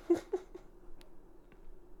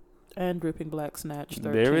 And Dripping Black Snatch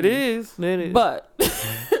 13. There it is. It is. But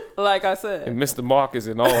like I said, And Mr. Marcus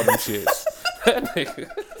and all them shits. That nigga.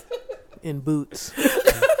 In boots.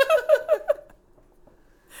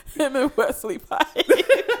 him and Wesley Pike.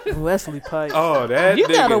 Wesley Pike. Oh, that you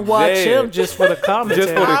gotta nigga watch dead. him just for the commentary.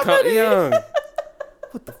 Just for the young.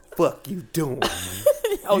 What the fuck you doing, man?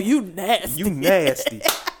 Oh, you nasty. You nasty.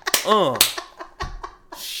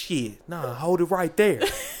 Shit. Nah, hold it right there.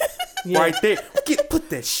 Yeah. Right there. Put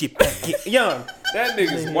that shit back in. Young. That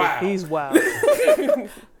nigga's wild. He's wild.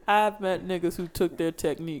 I've met niggas who took their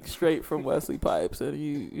technique straight from Wesley Pipes, and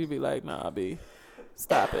you be like, nah, B,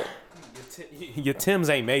 stop it. Your Timbs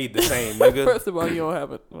ain't made the same, nigga. First of all, you don't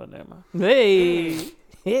have it. Well, never mind.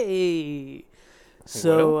 Hey.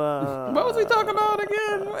 So, What was he talking about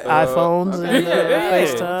again? iPhones and Yeah.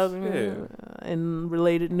 FaceTime and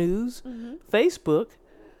related news. Mm-hmm. Facebook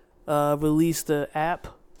released an app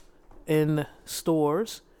in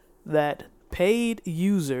stores that paid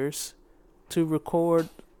users to record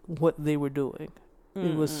what they were doing.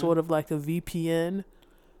 It was sort of like a VPN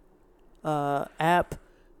app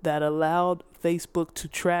that allowed Facebook to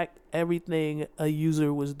track everything a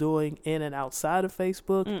user was doing in and outside of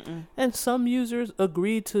Facebook. And some users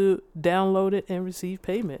agreed to download it and receive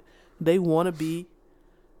payment. They want to be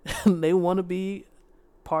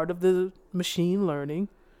part of the machine learning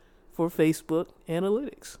for Facebook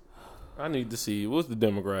analytics. I need to see what's the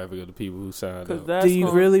demographic of the people who signed up. Do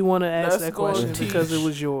you really want to ask that's that gonna question? teach. Because it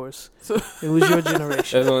was yours. It was your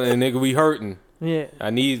generation. That's on, and nigga, we hurting. Yeah.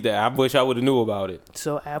 I need that. I wish I would have knew about it.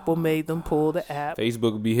 So Apple made them pull the app.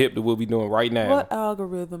 Facebook would be hip to what we doing right now. What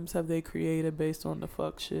algorithms have they created based on the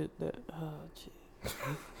fuck shit that? Oh, gee.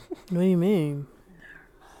 What do you mean?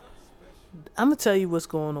 I'm gonna tell you what's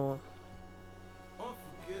going on.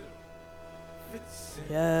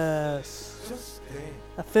 Yes.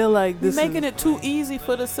 I feel like We're this making is, it too easy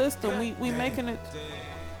for the system. We making it.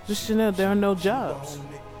 just there are no jobs.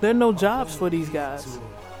 There are no jobs for these guys.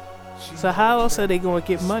 So how else are they going to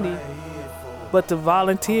get money but to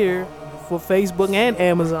volunteer for Facebook and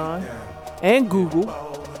Amazon and Google?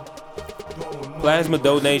 Plasma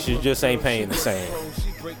donations just ain't paying the same.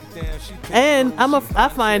 And I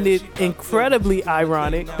find it incredibly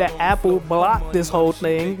ironic that Apple blocked this whole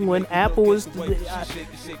thing when Apple was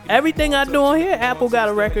everything I do on here. Apple got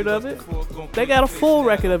a record of it. They got a full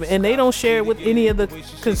record of it, and they don't share it with any of the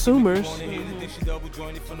consumers.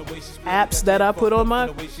 Apps that I put on my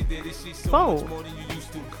phone.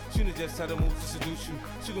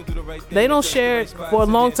 They don't share it. For a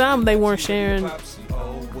long time, they weren't sharing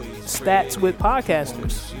stats with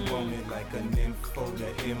podcasters.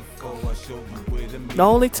 The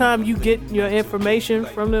only time you get your information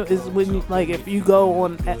from them is when, if you go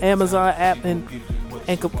on Amazon app and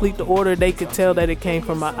complete the order, they could tell that it came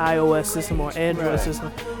from an iOS system or Android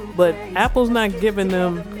system. But Apple's not giving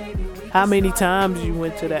them how many times you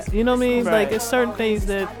went to that. You know what I mean? Right. It's certain things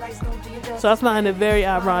that. So I find it very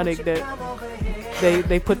ironic that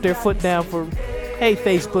they put their foot down for, hey,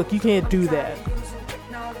 Facebook, you can't do that.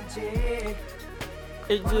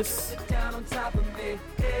 It just.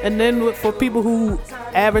 And then for people who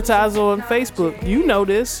advertise on Facebook, you know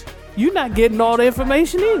this. You're not getting all the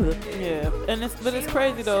information either. Yeah, but it's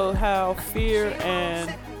crazy though how fear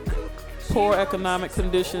and poor economic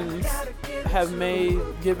conditions have made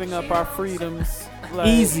giving up our freedoms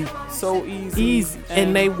Easy. so easy. Easy.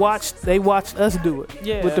 And they watched us do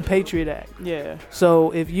it with the Patriot Act. Yeah.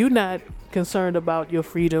 So if you're not concerned about your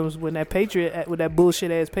freedoms when that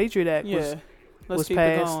bullshit ass Patriot Act Let's was keep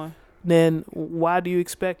passed, it going. then why do you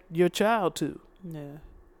expect your child to? Yeah.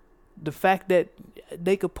 The fact that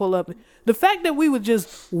they could pull up, the fact that we were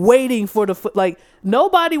just waiting for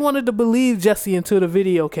nobody wanted to believe Jesse until the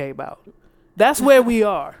video came out. That's where we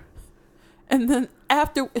are. And then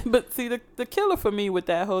but see, the killer for me with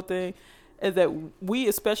that whole thing is that we,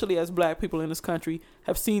 especially as black people in this country,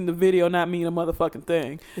 have seen the video not mean a motherfucking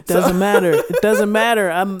thing. It doesn't matter. It doesn't matter.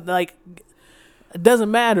 It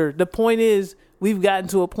doesn't matter. The point is, we've gotten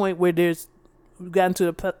to a point where we've gotten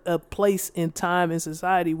to a place in time in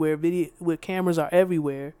society where cameras are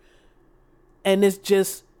everywhere, and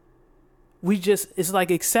it's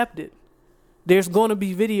accepted. There's going to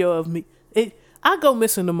be video of me. I go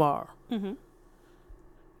missing tomorrow. Mm-hmm.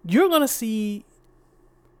 You're going to see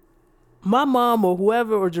my mom or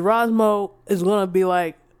whoever or Geronimo is going to be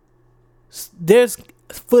like, there's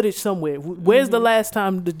footage somewhere. Where's the last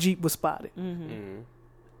time the Jeep was spotted?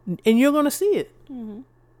 Mm-hmm. And you're going to see it. Mm-hmm.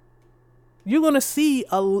 You're going to see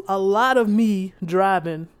a lot of me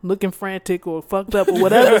driving, looking frantic or fucked up or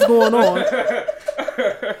whatever's going on.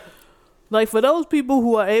 Like, for those people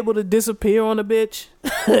who are able to disappear on a bitch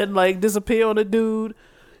and, disappear on a dude,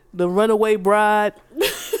 the runaway bride,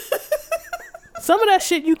 some of that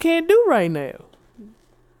shit you can't do right now.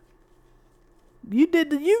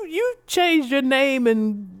 You changed your name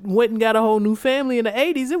and went and got a whole new family in the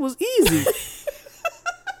 80s. It was easy.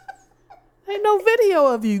 Ain't no video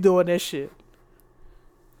of you doing that shit.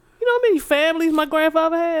 You know how many families my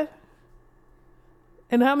grandfather had?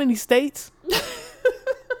 And how many states?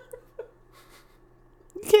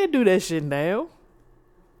 You can't do that shit now.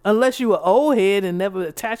 Unless you were old head and never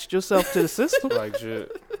attached yourself to the system. Like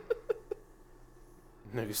shit.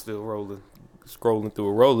 Nigga still scrolling through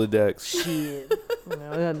a Rolodex. Shit.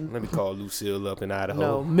 Let me call Lucille up in Idaho.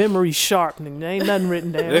 No, memory sharp. There ain't nothing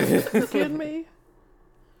written down. You kidding me?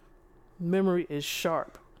 Memory is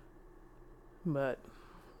sharp. But,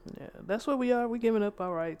 yeah, that's what we are. We giving up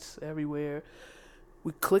our rights everywhere.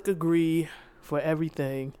 We click agree for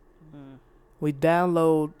everything. We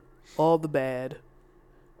download all the bad.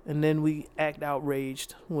 And then we act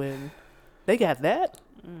outraged when they got that.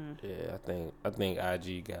 Yeah, I think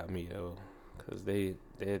IG got me though, cause they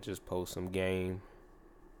just post some game.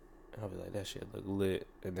 I'll be like, that shit look lit,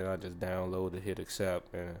 and then I just download it, hit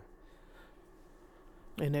accept, and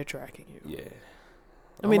they're tracking you. Yeah,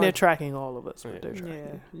 I mean, they're tracking all of us, but they're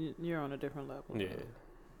tracking you. Yeah, you're on a different level. Yeah,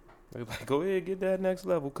 they're like, go ahead, get that next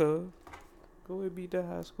level, cuz. Go ahead, beat that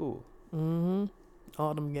high school.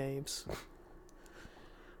 All them games.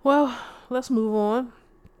 Well, let's move on.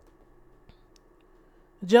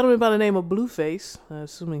 A gentleman by the name of Blueface,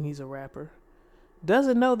 assuming he's a rapper,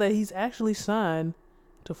 doesn't know that he's actually signed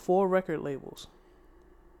to 4 record labels.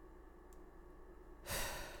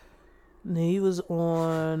 He was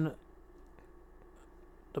on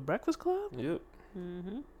The Breakfast Club? Yep.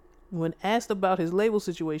 When asked about his label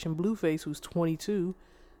situation, Blueface, who's 22,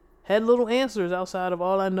 had little answers outside of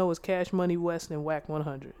All I Know Is Cash Money West and Whack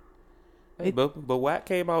 100. Hey, but Whack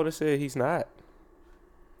came out and said he's not.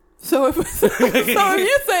 So if you're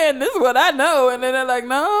saying this is what I know, and then they're like,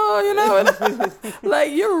 no, you know,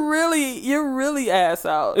 like you're really ass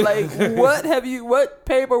out. Like, what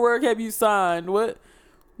paperwork have you signed?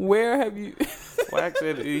 Where have you? Whack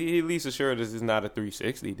said he at least assured us it's not a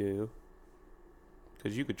 360 deal,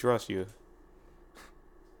 because you could trust your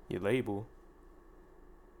label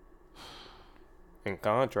and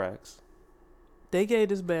contracts. They gave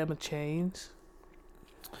this Bama chains.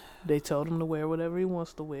 They told him to wear whatever he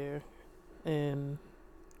wants to wear, and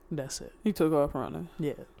that's it. He took off running.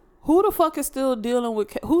 Yeah. Who the fuck is still dealing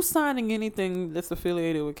with? Who's signing anything that's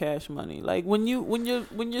affiliated with Cash Money? Like when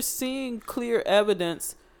you're seeing clear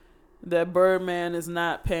evidence that Birdman is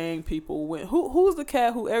not paying people. Who's the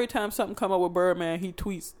cat who every time something come up with Birdman, he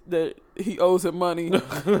tweets that he owes him money?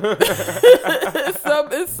 It's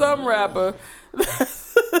some rapper.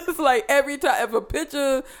 It's like every time if a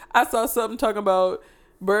picture, I saw something talking about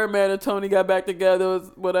Birdman and Tony got back together,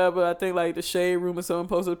 whatever. I think like the Shade Room or someone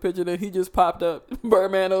posted a picture, then he just popped up.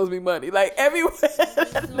 Birdman owes me money. Like everywhere,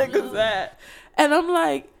 niggas at. And I'm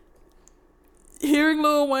like, hearing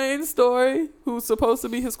Lil Wayne's story, who's supposed to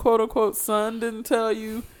be his quote unquote son, didn't tell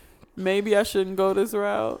you maybe I shouldn't go this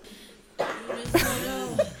route.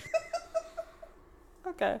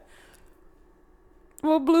 Okay.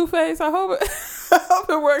 Well, Blueface, I hope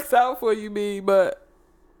it works out for you, B. But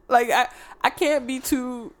like I can't be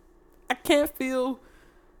too. I can't feel.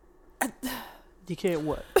 You can't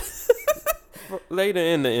what? Later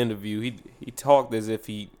in the interview, he talked as if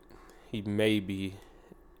he may be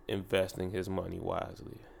investing his money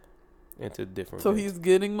wisely into different. So things. He's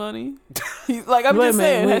getting money. He's like I'm just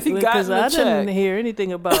saying. Has he gotten a check? I didn't hear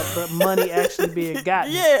anything about the money actually being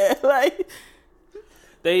gotten. Yeah, like.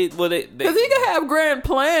 Because he can have grand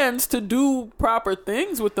plans to do proper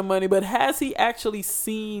things with the money, but has he actually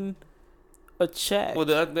seen a check? Well,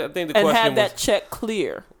 I think the and question had that was, check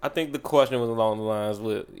clear. I think the question was along the lines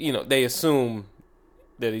with, they assume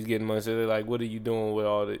that he's getting money, so they're like, "What are you doing with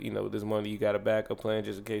all the, this money? You got a backup plan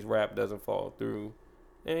just in case rap doesn't fall through."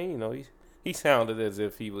 And he sounded as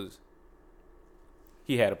if he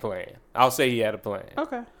had a plan. I'll say he had a plan.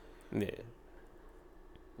 Okay. Yeah.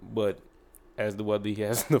 But as to whether he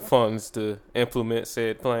has the funds to implement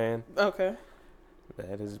said plan, okay,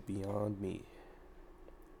 that is beyond me.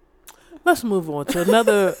 Let's move on to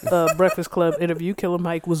another Breakfast Club interview. Killer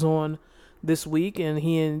Mike was on this week, and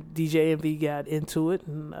he and DJ Envy got into it.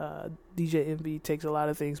 And DJ Envy takes a lot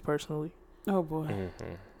of things personally. Oh boy!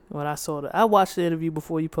 Mm-hmm. When I watched the interview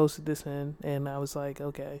before you posted this in, and I was like,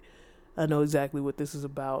 okay, I know exactly what this is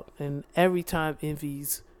about. And every time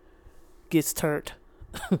Envy's gets turned.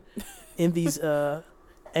 Envy's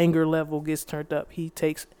anger level gets turned up. He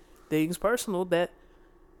takes things personal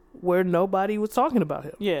where nobody was talking about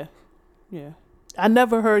him. Yeah. I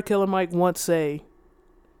never heard Killer Mike once say,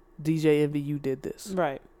 DJ Envy, you did this.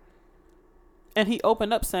 Right. And he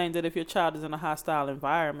opened up saying that if your child is in a hostile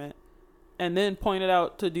environment, and then pointed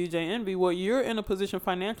out to DJ Envy, well, you're in a position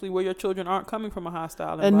financially where your children aren't coming from a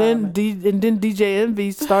hostile environment. And then DJ Envy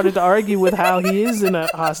started to argue with how he is in a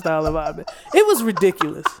hostile environment. It was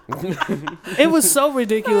ridiculous. It was so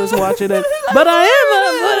ridiculous watching it. But but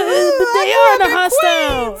they are in a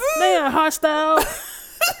hostile. They are hostile.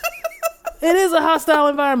 it is a hostile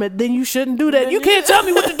environment, then you shouldn't do that. You can't tell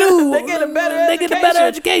me what to do. They get a better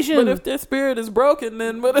education. But if their spirit is broken,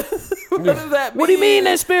 then what does that mean? What do you mean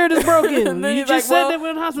their spirit is broken? Then You just said they were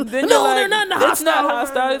in the hospital. Then No, you're they're not in the It's hospital. not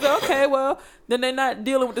hostile. It's okay, well, then they're not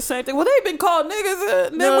dealing with the same thing. Well, they've been called niggas.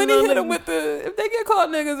 Then No, when no, he hit no. them with if they get called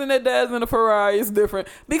niggas and their dad's in a Ferrari, it's different.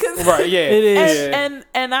 Because Right, yeah. It is.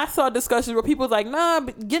 And I saw discussions where people was like, nah,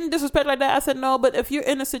 but getting disrespect like that. I said, no, but if you're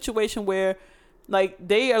in a situation where like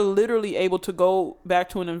they are literally able to go back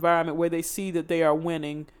to an environment where they see that they are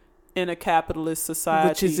winning in a capitalist society,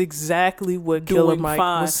 Which is exactly what Killer doing Mike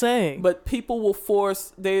fine. was saying. But people will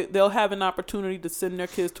they'll have an opportunity to send their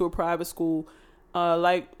kids to a private school,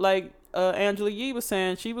 like Angela Yee was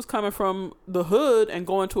saying, she was coming from the hood and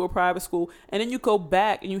going to a private school, and then you go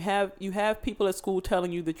back and you have people at school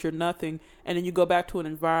telling you that you're nothing, and then you go back to an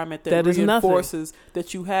environment that is reinforces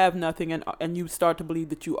that you have nothing, and you start to believe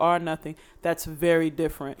that you are nothing. That's very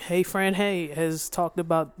different. Hey Fran Hay has talked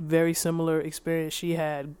about very similar experience she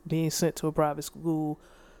had being sent to a private school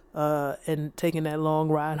and taking that long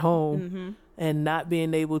ride home and not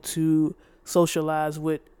being able to socialize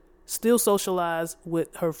with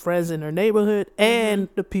her friends in her neighborhood and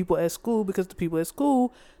the people at school, because the people at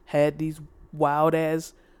school had these wild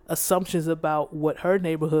ass assumptions about what her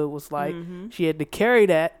neighborhood was like. She had to carry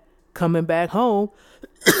that coming back home.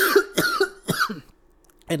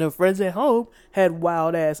 And her friends at home had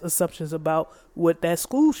wild ass assumptions about what that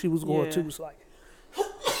school she was going to was like.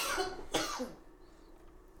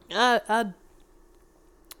 I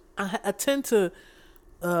tend to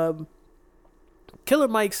Killer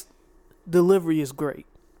Mike's delivery is great.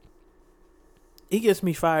 He gets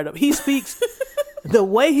me fired up. He speaks the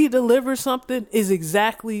way he delivers something is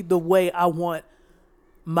exactly the way I want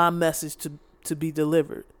my message to be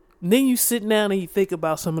delivered. And then you sit down and you think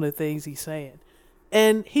about some of the things he's saying.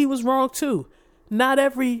 And he was wrong too. Not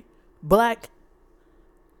every black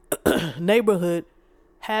neighborhood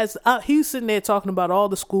has he's sitting there talking about all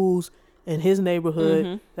the schools in his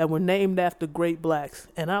neighborhood that were named after great blacks.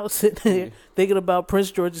 And I was sitting there thinking about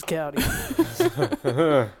Prince George's County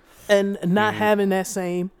and not having that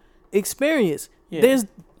same experience. Yeah.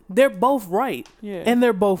 They're both right and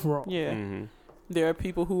they're both wrong. Yeah. There are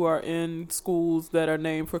people who are in schools that are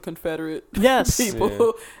named for Confederate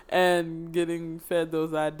people and getting fed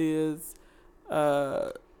those ideas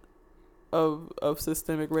of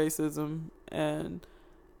systemic racism,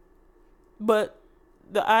 but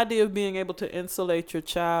the idea of being able to insulate your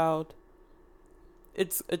child,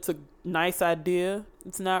 it's a nice idea.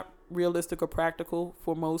 It's not realistic or practical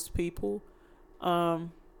for most people.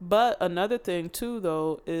 But another thing too,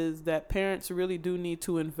 though, is that parents really do need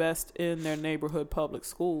to invest in their neighborhood public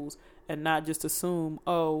schools and not just assume,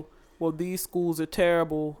 oh, well, these schools are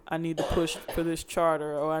terrible, I need to push for this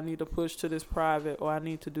charter, or I need to push to this private, or I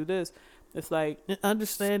need to do this. It's like,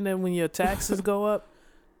 understand that when your taxes go up,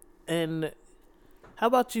 and how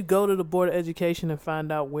about you go to the Board of Education and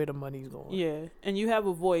find out where the money's going? Yeah, and you have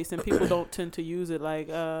a voice, and people don't tend to use it. Like,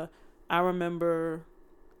 I remember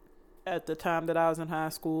at the time that I was in high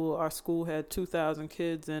school, our school had 2,000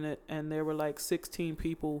 kids in it, and there were like 16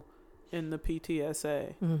 people in the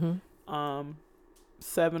PTSA.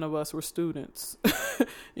 7 of us were students,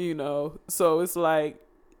 so it's like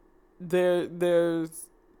there's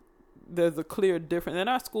a clear difference. And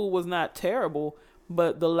our school was not terrible,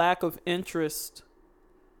 but the lack of interest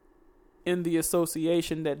in the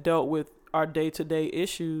association that dealt with our day-to-day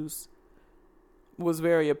issues was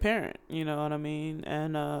very apparent, you know what I mean?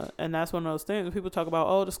 And that's one of those things when people talk about,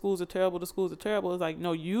 oh, the schools are terrible, it's like,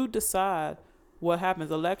 no, you decide what happens.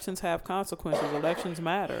 Elections have consequences. Elections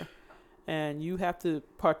matter. And you have to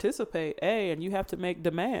participate, and you have to make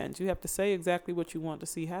demands. You have to say exactly what you want to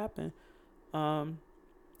see happen. And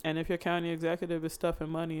if your county executive is stuffing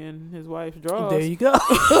money in his wife's drawers, there you go.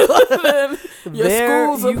 then your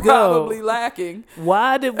schools are probably lacking.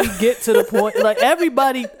 Why did we get to the point? Like,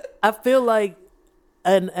 everybody, I feel like,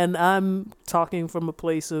 and I'm talking from a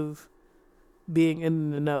place of being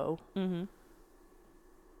in the know.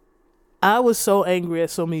 I was so angry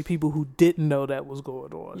at so many people who didn't know that was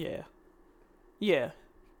going on. Yeah.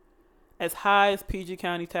 As high as PG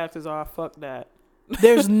County taxes are, fuck that.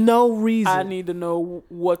 There's no reason. I need to know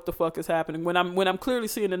what the fuck is happening when I'm clearly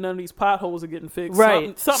seeing that none of these potholes are getting fixed.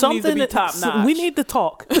 Right. Something needs to be top notch. We need to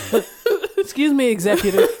talk. Excuse me,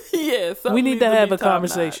 executive. Yeah. We need to have a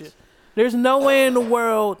conversation. There's no way in the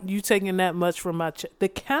world you taking that much from my check. The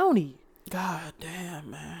county. God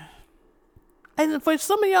damn, man. And for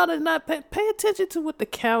some of y'all that not pay attention to what the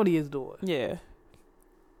county is doing. Yeah.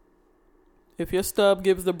 If your stub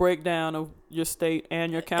gives the breakdown of your state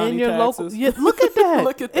and your county And your taxes, local, yeah, look at that.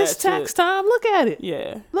 Look at that It's tax shit. time. Look at it.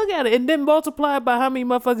 yeah. Look at it. And then multiply it by how many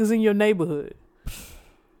motherfuckers in your neighborhood.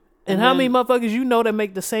 And how many then- motherfuckers you know that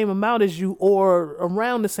make the same amount as you or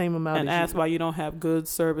around the same amount And as ask you. why you don't have goods,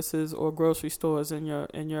 services, or grocery stores in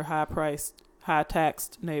your high priced, high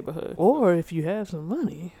taxed neighborhood. Or if you have some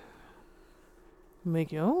money,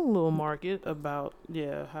 make your own little market. How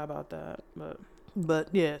about that? But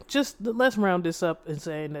yeah, just let's round this up and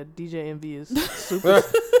saying that DJ Envy is super,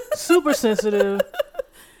 super sensitive.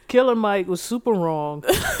 Killer Mike was super wrong.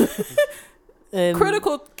 And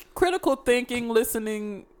critical thinking,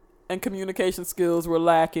 listening, and communication skills were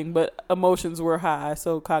lacking, but emotions were high,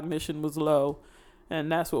 so cognition was low,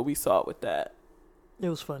 and that's what we saw with that. it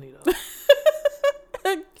was funny though.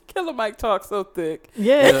 And Killer Mike talks so thick.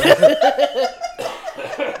 Yeah.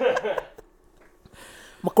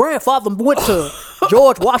 My grandfather went to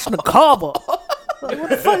George Washington Carver. Like, what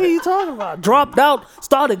the fuck are you talking about? Dropped out,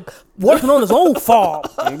 started working on his own farm.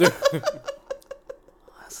 I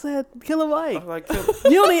said, Killer Mike, Like,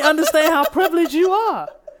 you don't even understand how privileged you are.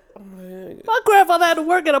 My grandfather had to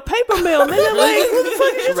work at a paper mill, nigga. Like, what the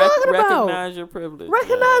fuck are you talking about? Recognize your privilege.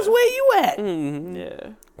 Recognize where you at. Yeah.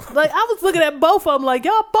 Like, I was looking at both of them like,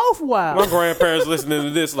 y'all both wild. my grandparents listening to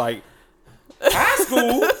this like, high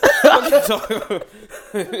school? What you talking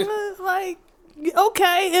about? Like,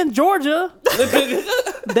 okay, in Georgia,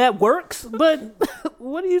 that works, but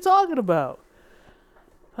what are you talking about?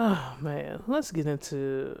 Oh, man. Let's get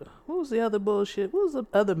into, what was the other bullshit? What was the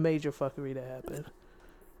other major fuckery that happened?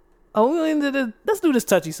 Oh, let's do this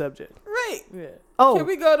touchy subject. Right. Yeah. Can Oh,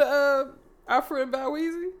 we go to our friend Bow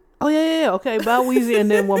Weezy? oh yeah. Okay, Bow Weezy, and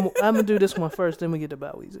then one more. I'm going to do this one first, then we get to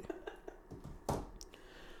Bow Weezy.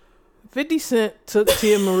 50 Cent took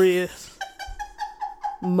Tia Maria's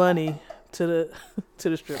money to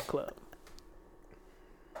the strip club.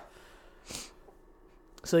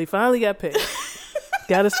 So he finally got paid.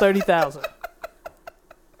 Got his $30,000. Didn't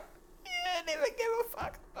even give a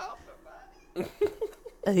fuck about the money.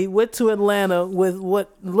 And he went to Atlanta with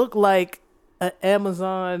what looked like an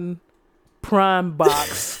Amazon Prime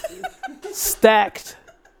box stacked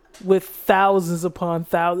with thousands upon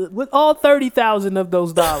thousands, with all 30,000 of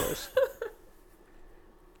those dollars.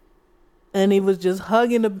 And he was just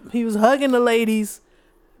hugging the ladies,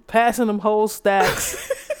 passing them whole stacks,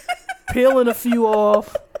 peeling a few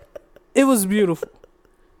off. It was beautiful.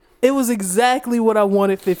 It was exactly what I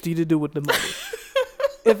wanted 50 to do with the money.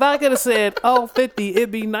 If I could have said, oh, 50,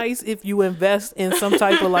 it'd be nice if you invest in some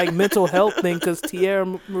type of like mental health thing, because Tierra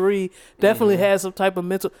Marie definitely has some type of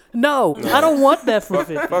mental. No, I don't want that from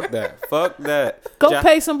 50. Fuck that. Fuck that. Go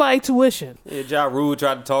pay somebody tuition. Yeah, Ja Rule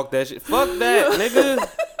tried to talk that shit. Fuck that, nigga.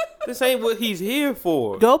 This ain't what he's here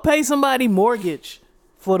for. Go pay somebody mortgage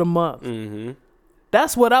for the month. Mm-hmm.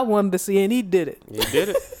 That's what I wanted to see, and he did it. He did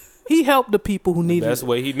it. He helped the people who needed That's it. the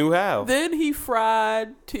way he knew how. Then he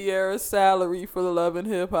fried Tierra's salary for the Love and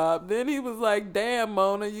Hip Hop. Then he was like, "Damn,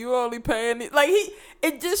 Mona, you only paying it." Like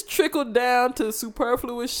it just trickled down to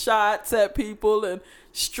superfluous shots at people and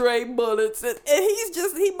stray bullets, and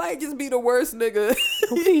he might just be the worst nigga.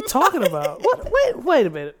 What are you talking about? What? Wait a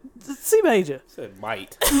minute. C Major. Said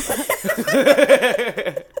might.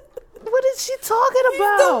 What is she talking The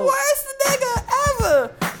about? worst nigga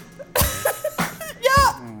ever.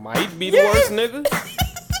 Yeah. Might be the worst nigga.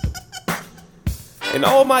 In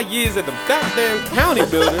all my years at the goddamn county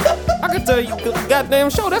building, I can tell you the goddamn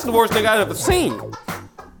show, that's the worst thing I've ever seen.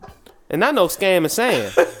 And I know Scam and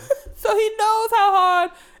Sand. So he knows how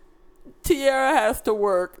hard Tierra has to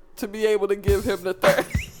work to be able to give him the 30.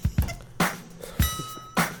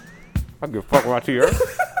 I give a fuck about you,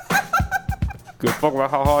 Give a fuck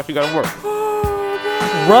about how hard she gotta work.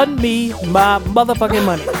 Run me my motherfucking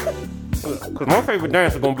money. Cause my favorite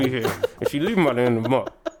dancer gonna be here, and she leaving by the end of the month.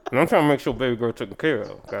 And I'm trying to make sure baby girl taken care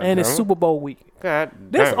of. God And it's damn it. Super Bowl week. God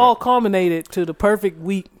This damn it. all culminated to the perfect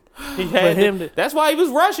week. He had him to, to- that's why he was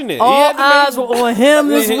rushing it. He All had to make- eyes were on him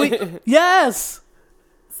this week. Yes.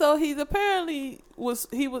 So he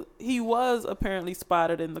was apparently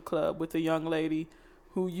spotted in the club with a young lady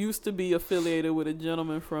who used to be affiliated with a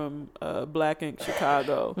gentleman from Black Ink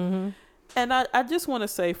Chicago. Mm-hmm. And I just want to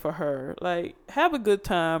say for her, like, have a good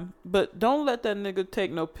time, but don't let that nigga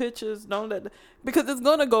take no pictures. Because it's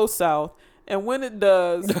gonna go south, and when it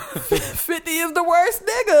does, 50 is the worst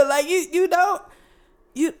nigga. Like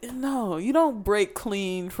you don't break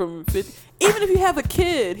clean from 50. Even if you have a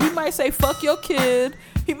kid, he might say fuck your kid.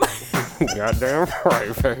 He might. Goddamn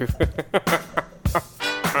right, baby.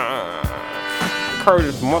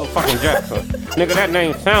 Curtis motherfucking Jackson. Nigga, that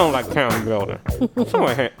name sound like county building.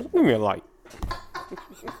 Someone give me a light.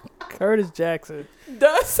 Curtis Jackson.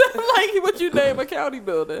 Does sound like what you name a county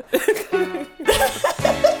building.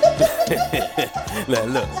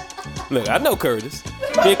 Now, look, I know Curtis.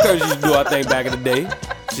 Me and Curtis used to do our thing back in the day.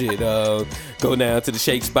 Shit, go down to the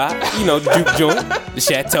shake spot, you know, the juke joint, the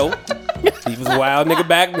chateau. He was a wild nigga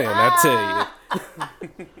back then, I tell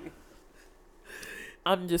you.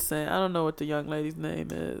 I'm just saying, I don't know what the young lady's name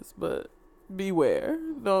is, but beware.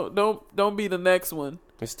 Don't be the next one.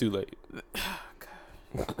 It's too late.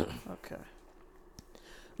 Okay.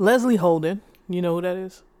 Leslie Holden. You know who that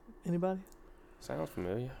is? Anybody? Sounds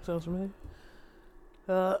familiar. Sounds familiar?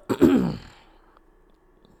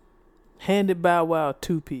 Handed Bow Wow a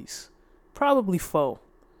 2-piece. Probably 4.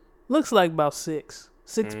 Looks like about 6.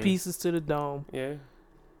 6 pieces to the dome. Yeah.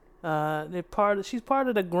 She's part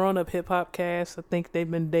of the Grown Up Hip Hop cast. I think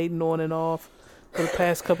they've been dating on and off for the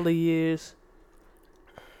past couple of years.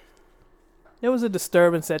 There was a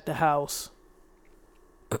disturbance at the house.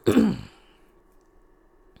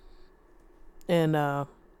 And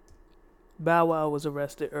Bow Wow was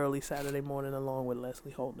arrested early Saturday morning along with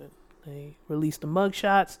Leslie Holden. They released the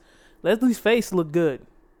mugshots. Leslie's face looked good.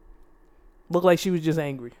 Looked like she was just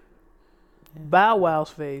angry. Yeah. Bow Wow's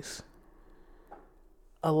face,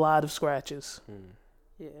 a lot of scratches.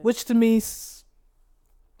 Yeah. Which to me, this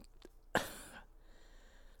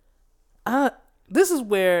is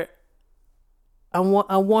where I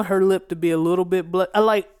want her lip to be a little bit blood.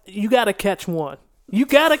 You gotta catch one. You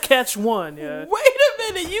gotta catch one. Yeah. Wait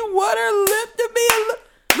a minute. You want her lip to be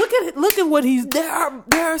Look at what he's. There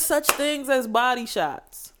are such things as body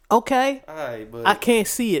shots. Okay. All right, but I can't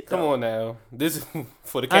see it. Come on now. This is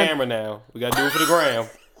for the camera now. We gotta do it for the gram.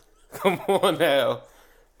 Come on now.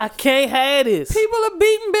 I can't have this. People are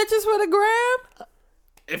beating bitches for the gram.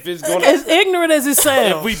 If it's gonna, as ignorant as it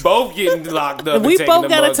sounds. if we both getting locked up, if we both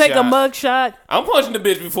gotta take shot, a mug shot. I'm punching the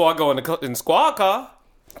bitch before I go in the squad car.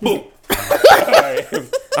 Boom.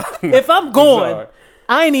 If I'm going,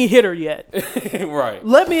 I ain't even hit her yet. Right.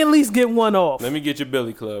 Let me at least get one off. Let me get your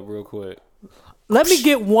Billy Club real quick. Let me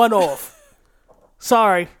get one off.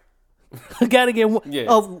 Sorry. I gotta get one. Yeah.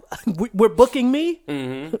 Oh, we're booking me?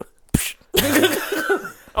 Mm-hmm.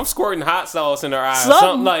 I'm squirting hot sauce in her eyes. Something.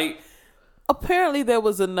 Something like. Apparently, there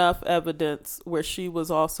was enough evidence where she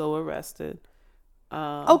was also arrested.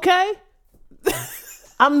 Okay.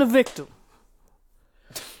 I'm the victim.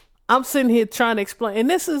 I'm sitting here trying to explain. And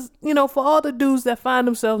this is, for all the dudes that find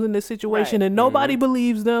themselves in this situation Right. and nobody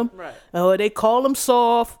believes them. Right. Or they call them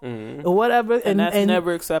soft or whatever. And that's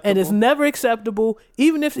never acceptable. And it's never acceptable.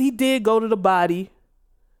 Even if he did go to the body,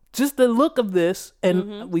 just the look of this,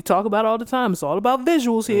 and we talk about it all the time. It's all about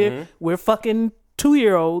visuals here. We're fucking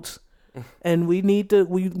 2-year-olds. And we need to,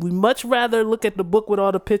 we much rather look at the book with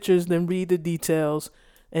all the pictures than read the details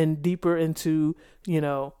and deeper into,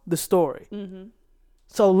 the story. Mm-hmm.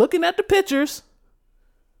 So looking at the pictures,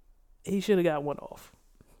 he should have got one off.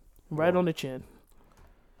 Right on the chin.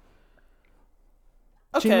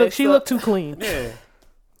 Okay, she looked too clean. Yeah.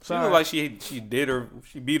 She Sorry. looked like she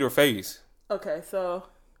beat her face. Okay, so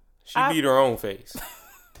She beat her own face.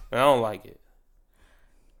 And I don't like it.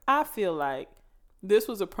 I feel like this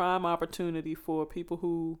was a prime opportunity for people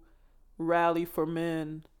who rally for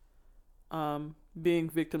men being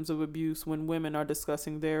victims of abuse when women are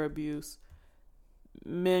discussing their abuse.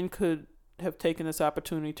 Men could have taken this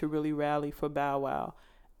opportunity to really rally for Bow Wow.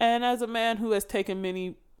 And as a man who has taken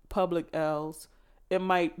many public L's, it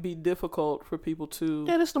might be difficult for people to...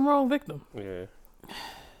 Yeah, that's the wrong victim. Yeah.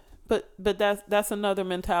 But that's another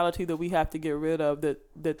mentality that we have to get rid of,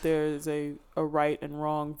 that there is a right and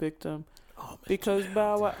wrong victim. Oh, man. Because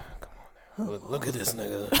Bow Wow... Look at this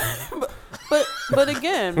nigga. but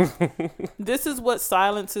again, this is what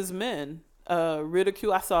silences men.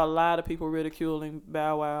 Ridicule. I saw a lot of people ridiculing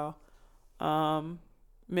Bow Wow,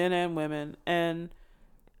 men and women, and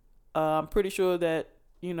I'm pretty sure that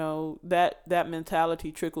that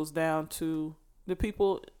mentality trickles down to the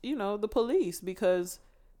people, the police, because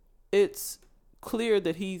it's clear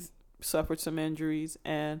that he's suffered some injuries,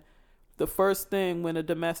 and the first thing when a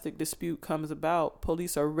domestic dispute comes about,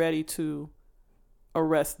 police are ready to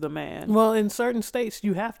arrest the man. Well, in certain states,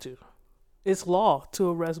 you have to. It's law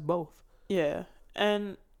to arrest both. Yeah,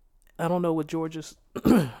 and I don't know what Georgia's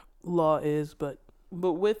law is, but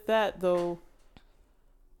with that though,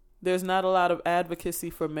 there's not a lot of advocacy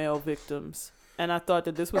for male victims, and I thought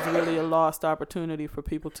that this was really a lost opportunity for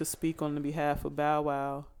people to speak on the behalf of Bow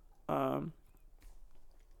Wow,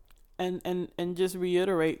 and just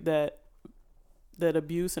reiterate that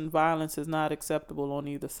abuse and violence is not acceptable on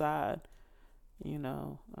either side.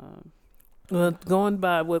 Going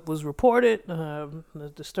by what was reported,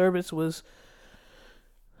 the disturbance was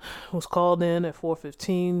was called in at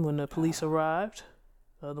 4:15 when the police arrived.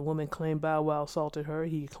 The woman claimed Bow Wow assaulted her.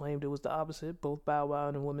 He claimed it was the opposite. Both Bow Wow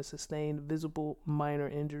and the woman sustained visible minor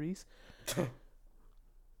injuries.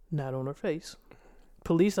 Not on her face.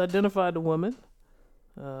 Police identified the woman.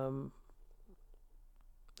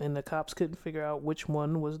 And the cops couldn't figure out which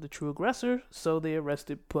one was the true aggressor, so they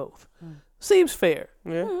arrested both. Seems fair.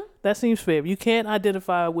 Yeah. That seems fair. If you can't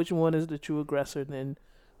identify which one is the true aggressor, then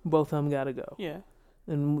both of them gotta go. Yeah.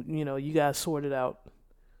 And you guys sort it out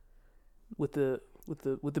with the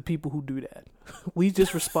people who do that. We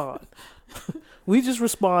just respond. We just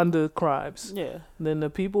respond to crimes. Yeah. Then the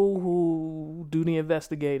people who do the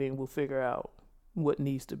investigating will figure out what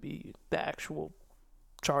needs to be the actual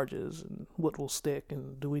charges and what will stick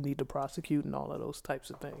and do we need to prosecute and all of those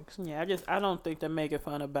types of things. Yeah, I don't think that making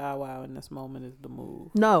fun of Bow Wow in this moment is the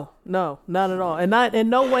move. No, not at all. And not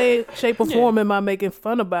in no way, shape, or form am I making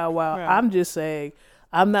fun of Bow Wow. Right. I'm just saying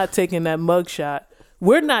I'm not taking that mugshot.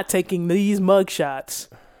 We're not taking these mugshots.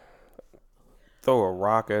 Throw a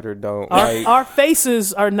rock at her, don't. Our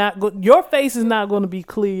faces are not good. Your face is not going to be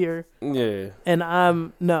clear. Yeah.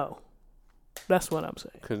 And no. That's what I'm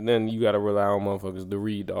saying. Because then you got to rely on motherfuckers to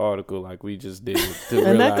read the article like we just did.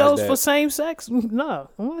 And that goes for same sex. No,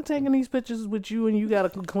 I'm not taking these pictures with you and you got a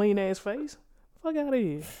clean ass face. Fuck out of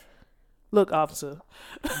here. Look, officer.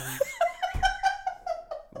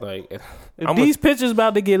 Like, If these pictures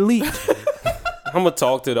about to get leaked. I'm going to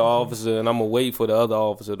talk to the officer and I'm going to wait for the other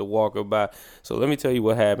officer to walk her by. So let me tell you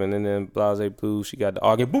what happened. And then Blase Blue, she got the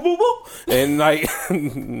argument. Boo, boo, boo. And like,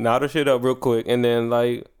 knot her shit up real quick. And then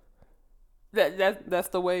like. That's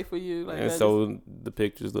the way for you. Like, and so the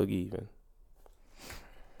pictures look even.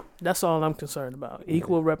 That's all I'm concerned about.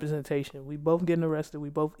 Equal representation. We both getting arrested. We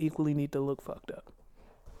both equally need to look fucked up.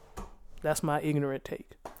 That's my ignorant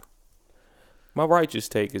take. My righteous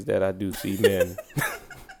take is that I do see men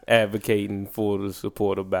advocating for the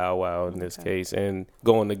support of Bow Wow in this case and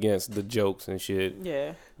going against the jokes and shit.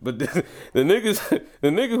 Yeah. But the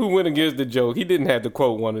nigga who went against the joke, he didn't have to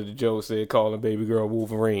quote one of the jokes, said calling baby girl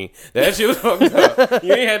Wolverine. That shit was fucked up.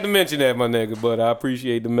 You ain't had to mention that, my nigga, but I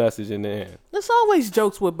appreciate the message in the end. There's always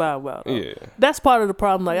jokes with Bow Wow, though. Yeah. That's part of the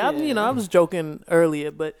problem. Like, I was joking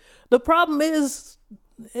earlier, but the problem is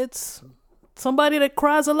it's somebody that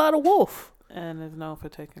cries a lot of wolf. And is known for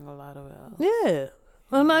taking a lot of L's. Yeah.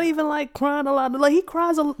 I'm not even like crying a lot. Like, he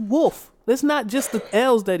cries a wolf. It's not just the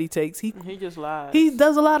L's that he takes. He just lies. He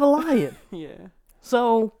does a lot of lying. Yeah.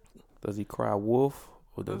 So. Does he cry wolf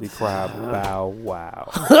or does he cry Bow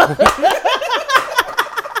Wow?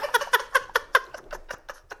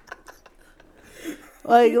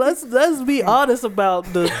 Like, let's be honest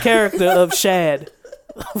about the character of Shad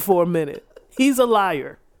for a minute. He's a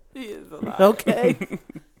liar. He is a liar. Okay?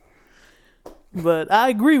 But I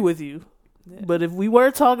agree with you. Yeah. But if we were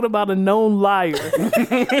talking about a known liar,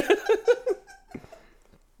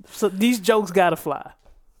 so these jokes gotta fly.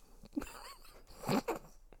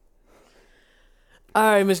 All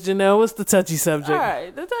right, Miss Janelle, what's the touchy subject? All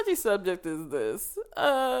right, the touchy subject is this.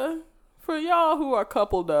 For y'all who are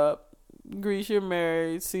coupled up, Grease, you're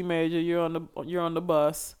married. C Major, you're on the bus. You're on the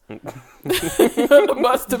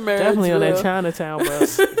bus to marriage. Definitely on that Chinatown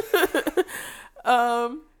bus.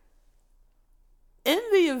 In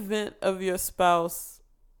the event of your spouse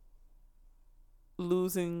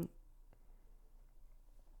losing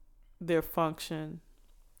their function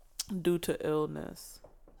due to illness,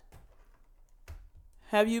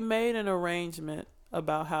 have you made an arrangement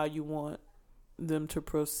about how you want them to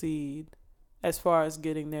proceed as far as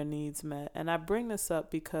getting their needs met? And I bring this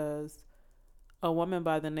up because a woman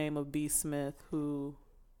by the name of B. Smith, who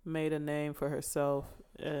made a name for herself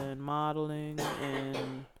in modeling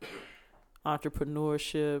and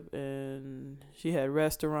entrepreneurship, and she had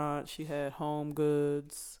restaurants, she had home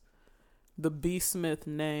goods. The B. Smith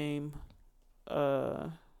name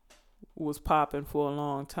was popping for a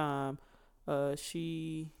long time.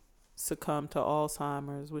 She succumbed to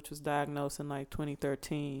Alzheimer's, which was diagnosed in like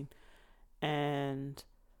 2013, and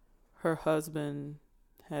her husband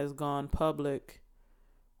has gone public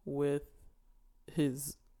with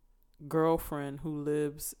his girlfriend who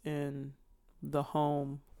lives in the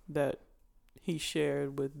home that he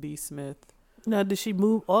shared with B. Smith. Now, did she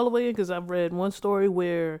move all the way in? Because I've read one story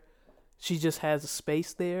where she just has a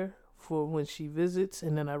space there for when she visits,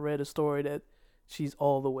 and then I read a story that she's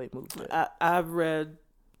all the way moved in. I've read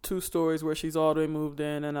 2 stories where she's all the way moved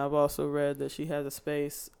in, and I've also read that she has a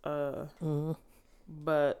space.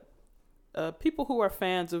 But people who are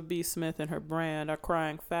fans of B. Smith and her brand are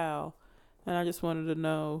crying foul, and I just wanted to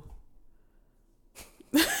know.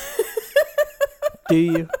 Do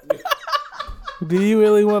you? Do you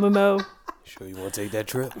really want to know? Sure, you want to take that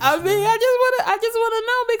trip? I mean, I just want to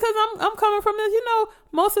know because I'm coming from this. You know,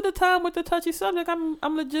 most of the time with the touchy subject,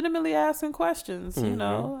 I'm legitimately asking questions. You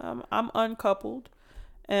know, I'm uncoupled,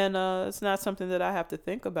 and it's not something that I have to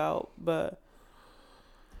think about. But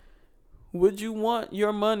would you want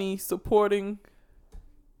your money supporting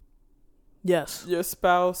Yes. your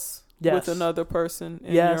spouse with another person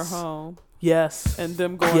in your home? Yes. And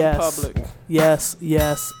them going public? Yes,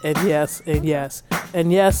 yes, and yes, and yes.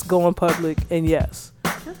 And yes, going public, and yes.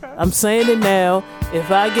 Okay. I'm saying it now. If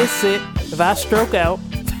I get sick, if I stroke out,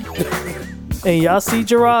 and y'all see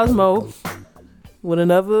Gerasmo with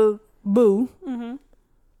another boo,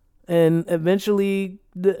 and eventually,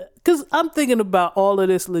 because I'm thinking about all of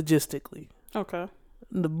this logistically. Okay.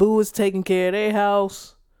 The boo is taking care of their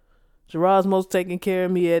house. Gerasmo's taking care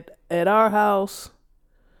of me at our house.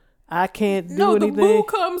 I can't do anything. No, the boo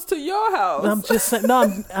comes to your house. I'm just saying. No,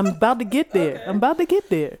 I'm about to get there. Okay. I'm about to get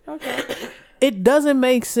there. Okay. It doesn't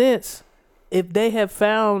make sense if they have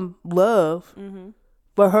found love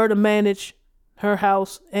for her to manage her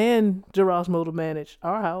house and Gerasmo to manage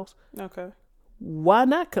our house. Okay. Why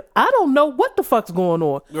not? I don't know what the fuck's going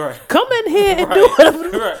on. Right. Come in here and do whatever.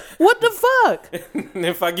 Right. What the fuck?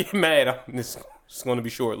 If I get mad, it's going to be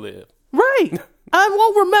short lived. Right. I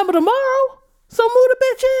won't remember tomorrow. So move the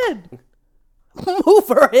bitch in. Move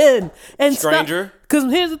her in. And stranger. Because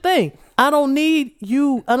here's the thing. I don't need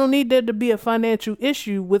there to be a financial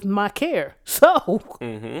issue with my care. So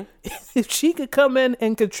if she could come in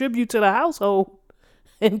and contribute to the household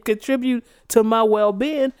and contribute to my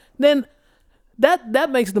well-being, then that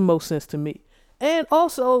makes the most sense to me. And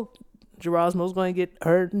also, Gerasmo's going to get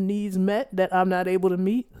her needs met that I'm not able to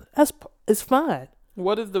meet. It's fine.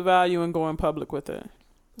 What is the value in going public with it?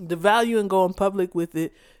 The value in going public with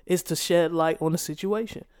it is to shed light on the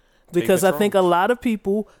situation. Because I think a lot of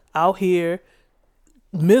people out here,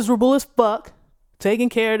 miserable as fuck, taking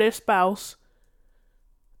care of their spouse,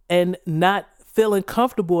 and not feeling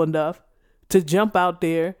comfortable enough to jump out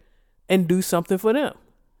there and do something for them.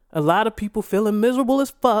 A lot of people feeling miserable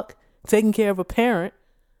as fuck, taking care of a parent,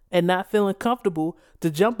 and not feeling comfortable to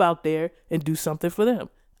jump out there and do something for them.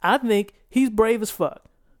 I think he's brave as fuck.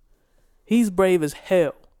 He's brave as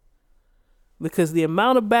hell. Because the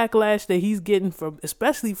amount of backlash that he's getting from,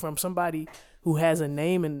 especially from somebody who has a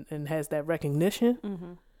name and has that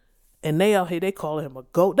recognition, and they out here, they call him a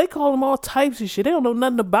goat. They call him all types of shit. They don't know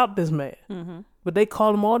nothing about this man. But they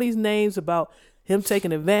call him all these names about him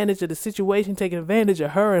taking advantage of the situation, taking advantage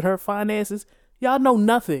of her and her finances. Y'all know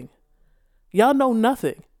nothing. Y'all know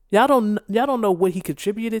nothing. Y'all don't know what he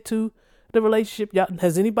contributed to the relationship.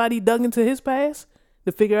 Has anybody dug into his past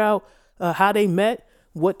to figure out how they met?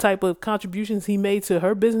 What type of contributions he made to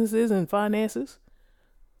her businesses and finances?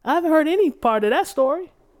 I haven't heard any part of that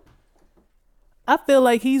story. I feel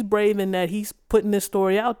like he's brave in that he's putting this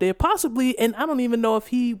story out there, possibly, and I don't even know if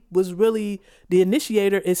he was really the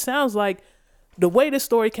initiator. It sounds like the way this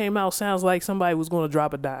story came out sounds like somebody was going to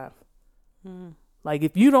drop a dime. Like,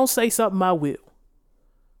 if you don't say something, I will.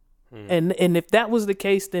 And if that was the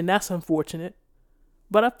case, then that's unfortunate.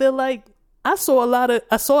 But I feel like I saw a lot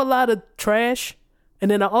of trash. And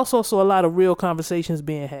then I also saw a lot of real conversations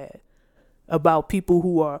being had about people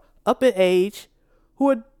who are up in age,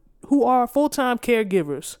 who are full-time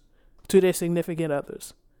caregivers to their significant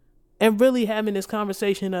others, and really having this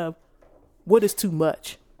conversation of what is too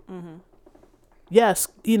much. Yes,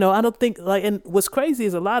 I don't think and what's crazy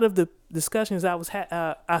is a lot of the discussions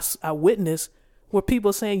I witnessed were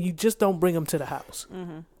people saying you just don't bring them to the house.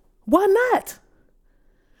 Why not?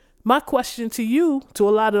 My question to you, to a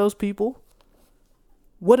lot of those people.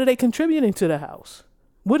 What are they contributing to the house?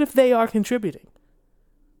 What if they are contributing?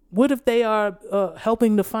 What if they are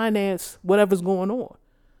helping to finance whatever's going on?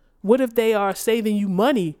 What if they are saving you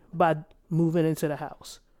money by moving into the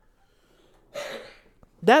house?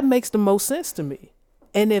 That makes the most sense to me.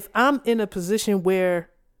 And if I'm in a position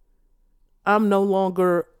where I'm no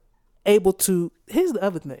longer able to, here's the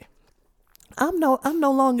other thing.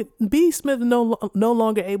 B. Smith is no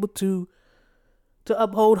longer able to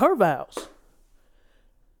uphold her vows.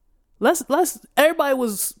 Let's everybody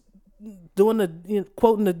was doing the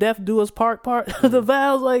quoting the death do us part of the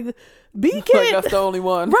vows, like B can't. Like that's the only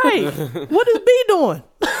one. Right. What is B doing?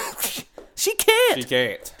 She can't. She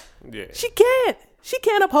can't. Yeah. She can't. She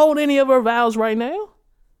can't uphold any of her vows right now.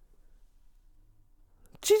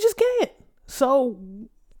 She just can't. So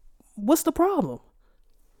what's the problem?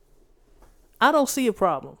 I don't see a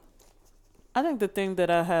problem. I think the thing that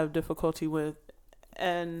I have difficulty with,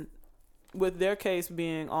 and with their case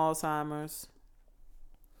being Alzheimer's,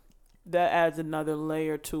 that adds another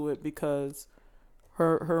layer to it because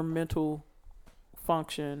her mental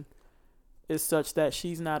function is such that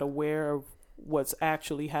she's not aware of what's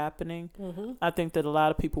actually happening. Mm-hmm. I think that a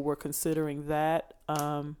lot of people were considering that.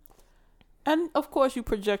 And of course you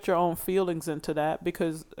project your own feelings into that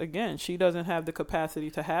because again, she doesn't have the capacity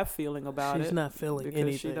to have feeling about it. She's not feeling because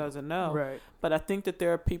anything. she doesn't know. Right. But I think that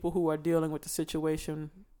there are people who are dealing with the situation,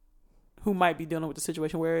 who might be dealing with the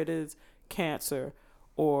situation where it is cancer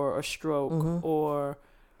or a stroke or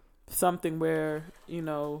something where, you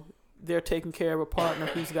know, they're taking care of a partner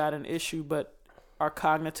who's got an issue but are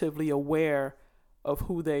cognitively aware of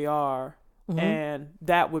who they are. And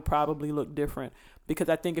that would probably look different. Because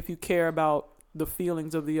I think if you care about the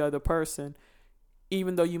feelings of the other person,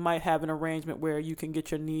 even though you might have an arrangement where you can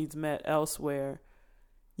get your needs met elsewhere,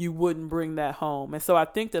 you wouldn't bring that home. And so I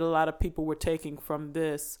think that a lot of people were taking from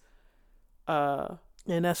this and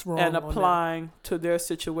that's wrong. and applying to their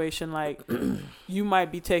situation. Like, you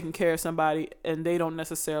might be taking care of somebody and they don't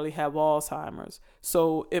necessarily have Alzheimer's.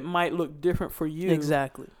 So it might look different for you.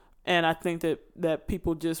 Exactly. And I think that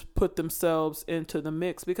people just put themselves into the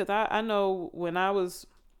mix because I know when I was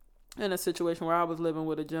in a situation where I was living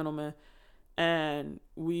with a gentleman and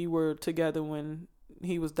we were together when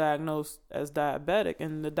he was diagnosed as diabetic,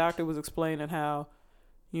 and the doctor was explaining how,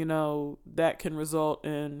 you know, that can result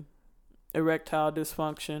in erectile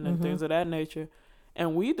dysfunction and things of that nature.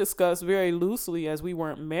 And we discussed very loosely as we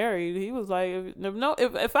weren't married. He was like,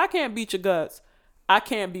 if I can't beat your guts, I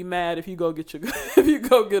can't be mad if you go get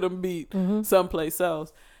them beat someplace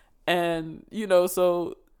else. And, you know,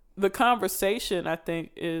 so the conversation I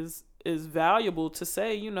think is valuable to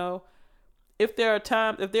say, you know, if there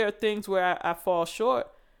are things where I fall short,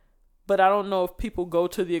 but I don't know if people go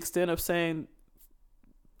to the extent of saying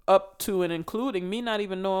up to and including me not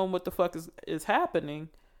even knowing what the fuck is happening.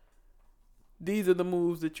 These are the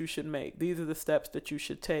moves that you should make. These are the steps that you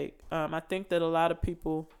should take. I think that a lot of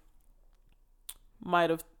people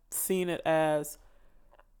might have seen it as,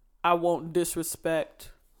 I won't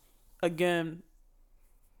disrespect, again,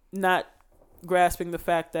 not grasping the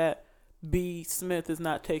fact that B. Smith is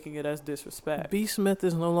not taking it as disrespect. B. Smith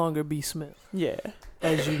is no longer B. Smith. Yeah.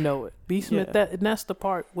 As you know it. B. Smith, Yeah. that's the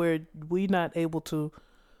part where we're not able to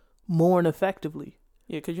mourn effectively.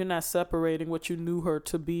 Yeah, because you're not separating what you knew her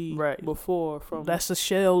to be before from... That's a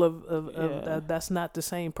shell of that's not the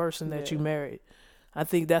same person that you married. I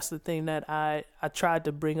think that's the thing that I tried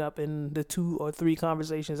to bring up in the 2 or 3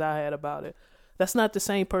 conversations I had about it. That's not the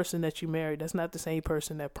same person that you married. That's not the same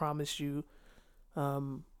person that promised you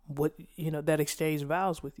that exchanged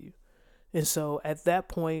vows with you. And so at that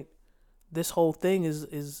point, this whole thing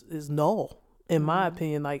is null, in my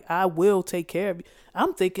opinion. Like, I will take care of you.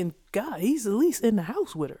 I'm thinking, God, he's at least in the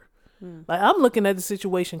house with her. Like, I'm looking at the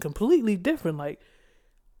situation completely different. Like,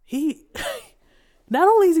 he... Not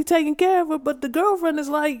only is he taking care of her, but the girlfriend is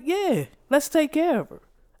like, yeah, let's take care of her.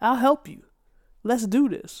 I'll help you. Let's do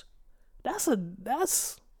this.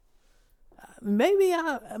 Maybe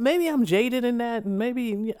I'm jaded in that. And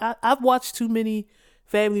maybe I've watched too many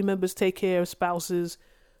family members take care of spouses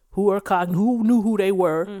who knew who they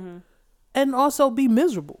were and also be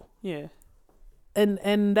miserable. Yeah.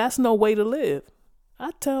 And that's no way to live.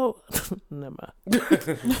 I tell, never mind.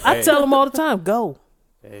 I tell them all the time, go.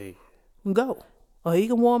 Hey. Go. Or he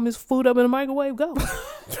can warm his food up in the microwave. Go.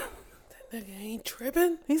 That nigga ain't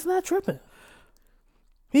tripping. He's not tripping.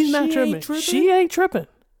 He's not tripping. She ain't tripping.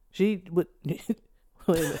 She would. Wait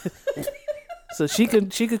a minute. So she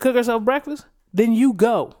could cook herself breakfast. Then you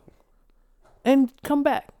go, and come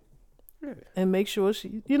back, and make sure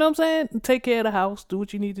she. You know what I'm saying? Take care of the house. Do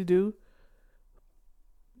what you need to do.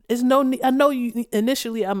 It's no. I know you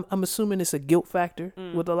initially. I'm assuming it's a guilt factor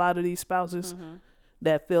with a lot of these spouses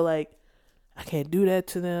that feel like, I can't do that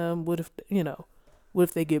to them. What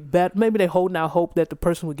if they get better? Maybe they holding out hope that the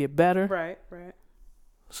person would get better. Right.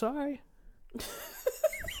 Sorry.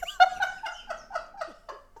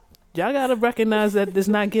 Y'all gotta recognize that it's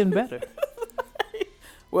not getting better.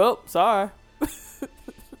 Well, sorry.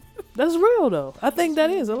 That's real though. I think that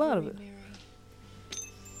is a lot of it.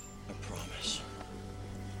 I promise.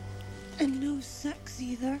 And no sex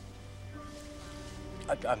either.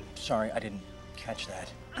 I'm sorry, I didn't catch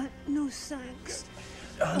that. No sex.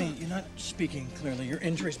 Honey, you're not speaking clearly. Your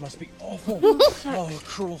injuries must be awful. No sex. Oh, a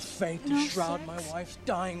cruel fate to No shroud sex. my wife's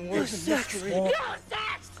dying No words in sex. mystery. No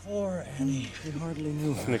sex. Poor Annie. We hardly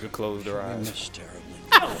knew her. Nigga closed her We eyes. missed terribly.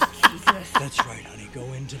 That's right, honey.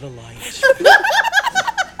 Go into the light.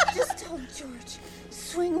 Just tell George.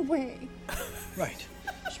 Swing away. Right.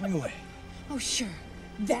 Swing away. Oh, sure.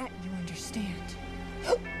 That you understand.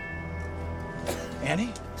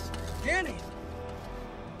 Annie? Annie!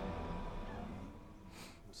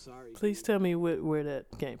 Please tell me where that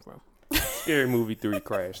came from. Scary Movie 3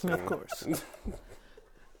 crashed. Of course.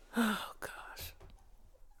 Oh gosh.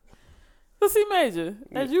 So see, Major,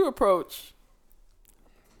 as you approach,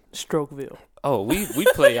 Strokeville. Oh, we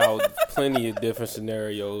play out plenty of different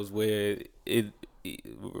scenarios where it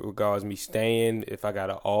regards me staying. If I got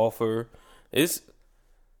an offer, it's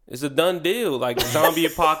a done deal. Like zombie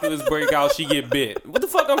apocalypse breakout, she get bit. What the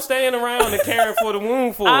fuck I'm staying around and caring for the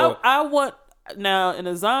wound for? I want now in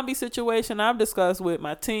a zombie situation. I've discussed with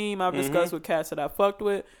my team. I've discussed with cats that I fucked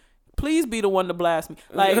with. Please be the one to blast me.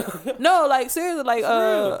 Like no, like seriously, like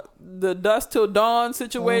the Dusk Till Dawn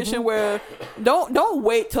situation where don't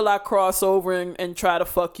wait till I cross over and try to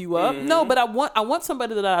fuck you up. No, but I want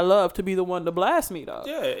somebody that I love to be the one to blast me though.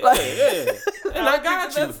 Yeah. And I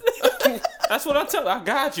got you. That's what I tell you. I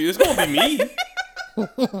got you. It's gonna be me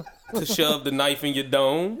to shove the knife in your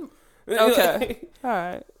dome. Okay. All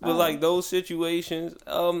right. But like those situations,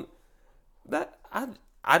 that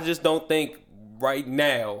I just don't think right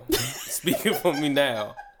now, speaking for me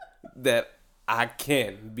now, that I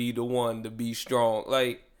can be the one to be strong.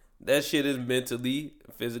 Like that shit is mentally,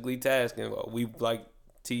 physically tasking. We like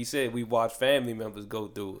T said, we watch family members go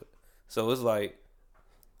through it. So it's like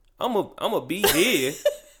I'm a be here,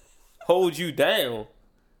 hold you down.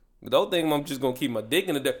 But don't think I'm just gonna keep my dick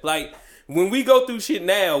in the dirt. Like when we go through shit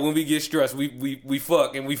now, when we get stressed, we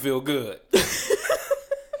fuck and we feel good.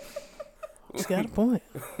 She's got a point.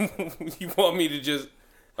 You want me to just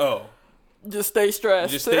stay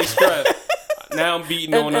stressed. Just stay stressed. Now I'm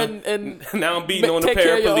beating on a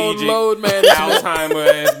paraplegic load management. Alzheimer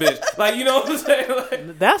ass bitch. Like you know what I'm saying?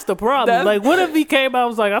 Like, that's the problem. Like what if he came out and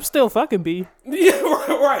was like, I'm still fucking B. Yeah,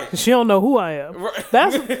 right. She don't know who I am. Right.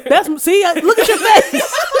 That's see, look at your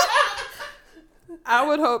face. I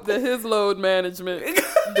would hope that his load management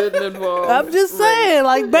didn't involve. I'm just saying,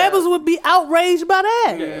 like Babbles would be outraged by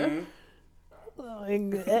that. Yeah.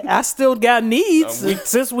 I still got needs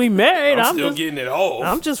since we married. I'm still getting it off.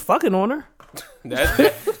 I'm just fucking on her.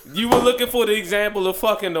 You were looking for the example of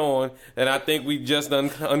fucking on, and I think we just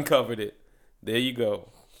uncovered it. There you go.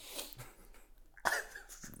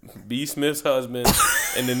 B. Smith's husband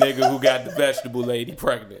and the nigga who got the vegetable lady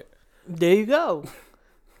pregnant. There you go.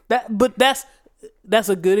 But that's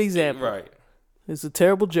a good example. Right. It's a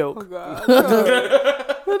terrible joke. Oh God.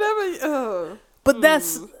 Whatever. But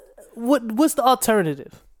that's what's the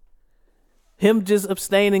alternative? Him just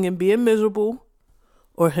abstaining and being miserable,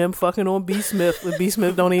 or him fucking on B. Smith when B.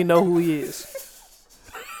 Smith don't even know who he is.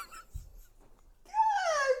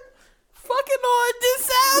 Fucking on just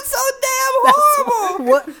sounds so damn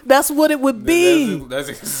horrible. That's what it would be. That's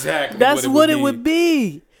exactly what it would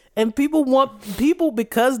be. And people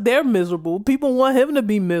because they're miserable. People want him to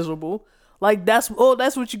be miserable. Like that's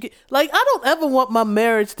what you get. Like I don't ever want my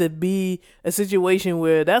marriage to be a situation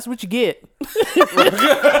where that's what you get.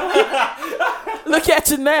 Look at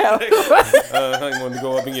you now. You want to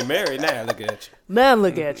go up and get married now? Look at you. Now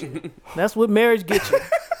look at you. That's what marriage gets you.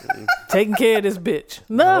 Taking care of this bitch.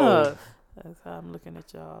 No. That's how I'm looking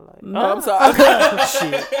at y'all. Like, no. Oh, I'm sorry.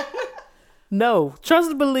 Shit. No. Trust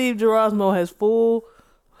and believe Gerasmo has full.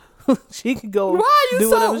 She can go. Why are you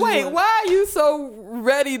so why are you so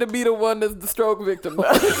ready to be the one that's the stroke victim?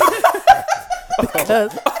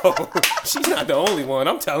 Because she's not the only one.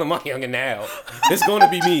 I'm telling my younger now. It's going to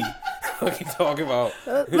be me. What are you talking about?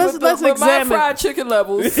 Let's examine my fried chicken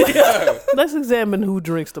levels. Yeah. Let's examine who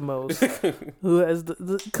drinks the most. Who has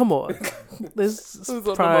the come on. Who's on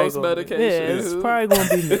the most medication? Yeah, it's probably going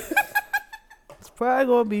to be me. It's probably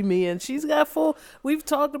going to be me. And she's got full. We've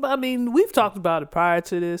talked about it prior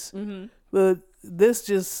to this. Mm-hmm. But this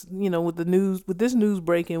just, with this news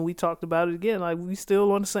breaking, we talked about it again. Like, we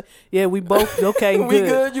still on the same. Yeah, we both, okay, good. We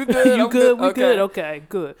good, you good. You good, we okay. good, okay,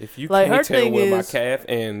 good. If you like, can't tell where my calf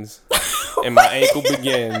ends and my ankle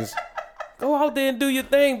begins, go out there and do your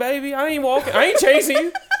thing, baby. I ain't walking. I ain't chasing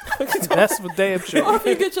you. That's for damn sure. Or if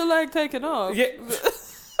you get your leg taken off. Yeah.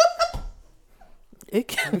 It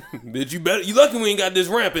can. Bitch, you lucky we ain't got this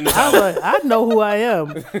ramp in the house. I know who I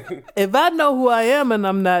am. If I know who I am and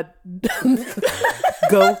I'm not,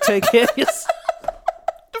 go take care of yourself.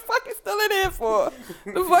 The fuck you still in here for?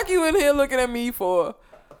 The fuck you in here looking at me for?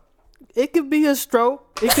 It could be a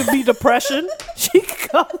stroke. It could be depression. She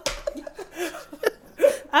could go.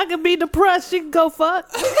 I could be depressed. She can go fuck.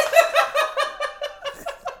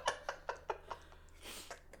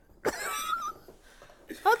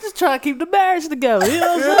 I'm just trying to keep the marriage together. You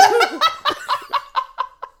know what I'm saying?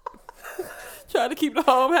 Trying to keep the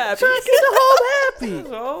home happy. Trying to keep the home happy.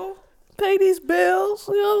 So? Pay these bills.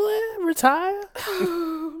 You know what I'm saying? Retire.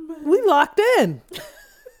 Oh, we locked in.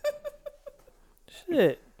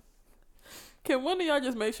 Shit. Can one of y'all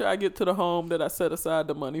just make sure I get to the home that I set aside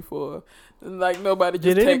the money for? And like nobody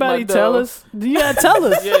just Did take my anybody dough. tell us? You gotta tell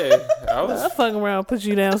us. Yeah, I I was fucking around, put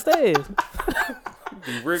you downstairs.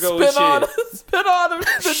 Rigo and Spit all the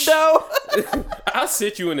dough. I'll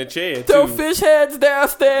sit you in a chair Throw too. fish heads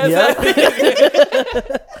downstairs.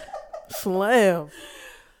 Yep. Slam.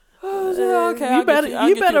 Okay, You better-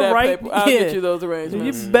 you better write- I'll get yeah. you those You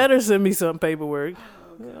arrangements. better send me some paperwork.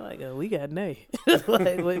 Like, we got Nay. Like,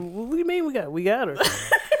 what do you mean we got her?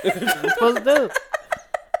 What you supposed to do?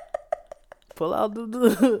 Pull out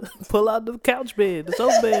the couch bed, the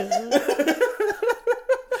sofa bed.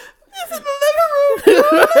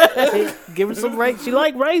 Right. Give her some rice. She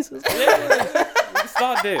like raisins. We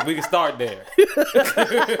can start there.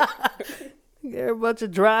 Get her a bunch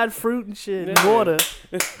of dried fruit and shit and Yeah. water.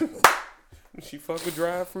 She fuck with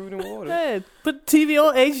dried fruit and water. Yeah, put the TV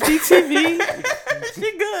on HGTV. She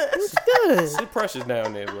good. It's good. Sit Precious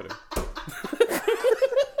down there with her.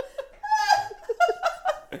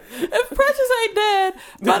 If Precious ain't dead,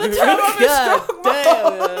 by the time I'm in God stroke damn,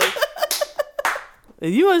 mode. man.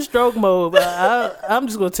 If you in stroke mode, I'm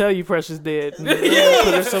just gonna tell you Precious dead. And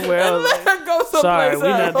put her somewhere else. Let her go someplace Sorry, we're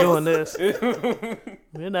else. not doing this.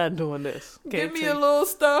 We're not doing this. Give Can't me take- a little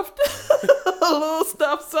stuffed, a little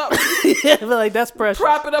stuffed something. Yeah, but like that's Precious.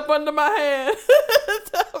 Prop it up under my hand.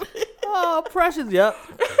 Oh, Precious. Yep.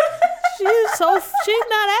 She's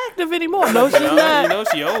not active anymore. No, she's You not. know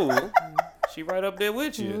she old. She right up there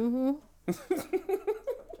with you.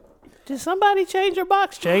 Did somebody change her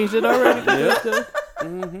box? Changed it already.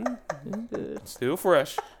 Still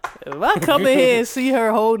fresh. If I come in here and see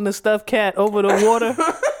her holding a stuffed cat over the water,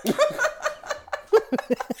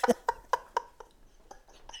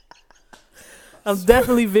 I'm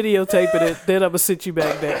definitely videotaping it. Then I'm gonna sit you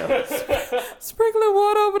back down. Sprinkling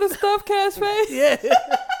water over the stuffed cat's face. Yeah.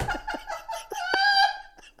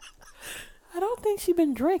 I don't think she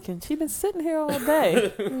been drinking. She been sitting here all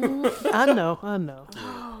day. I know.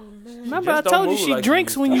 Remember, I just don't told you move she like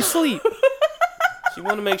drinks she when you used sleep. She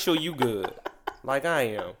want to make sure you good, like I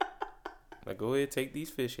am. Like, go ahead, take these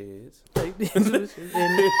fish heads.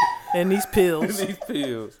 and these pills. These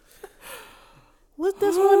pills. What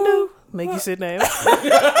this one do? Make you sit down.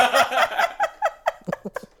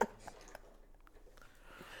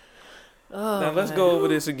 Now let's go over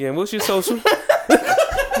this again. What's your social?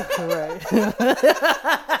 Right.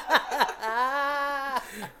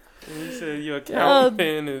 You said your account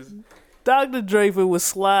pin is. Dr. Draper would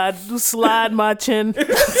slide my chin to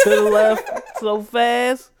the left so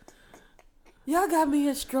fast. Y'all got me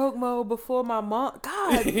in stroke mode before my mom.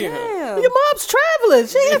 God damn. Your mom's traveling.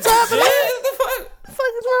 She ain't time for that. What the fuck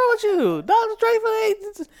is wrong with you? Dr. Draper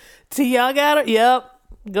ain't. T, y'all got her? Yep.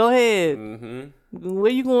 Go ahead. Mm-hmm.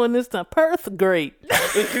 Where you going this time? Perth? Great.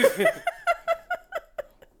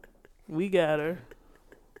 We got her.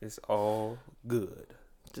 It's all good.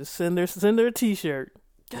 Just send her a t-shirt.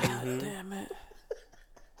 God damn it.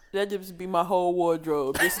 That just be my whole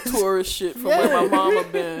wardrobe. Just tourist shit from where my mama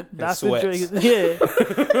been. Dr. sweats. Draper. Yeah.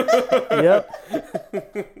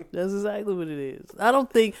 Yep. That's exactly what it is. I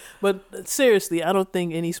don't think, but seriously, I don't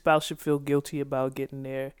think any spouse should feel guilty about getting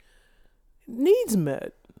their needs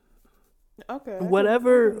met. Okay.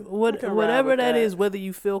 Whatever ride whatever with that that. is, whether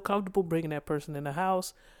you feel comfortable bringing that person in the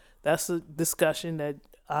house, that's a discussion that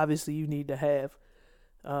obviously you need to have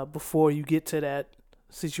before you get to that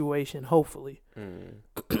situation, hopefully.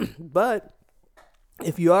 But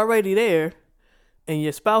if you're already there and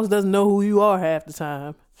your spouse doesn't know who you are half the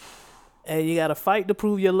time, and you got to fight to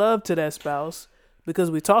prove your love to that spouse, because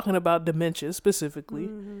we're talking about dementia specifically,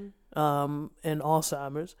 and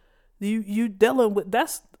Alzheimer's, you dealing with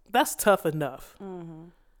that's tough enough.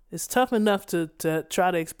 It's tough enough to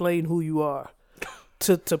try to explain who you are,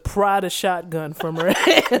 to pry the shotgun from her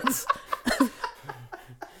hands.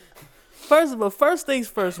 First things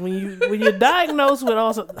first. When you're diagnosed with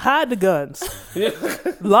Alzheimer's, hide the guns,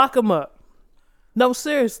 lock them up. No,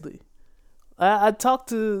 seriously. I talk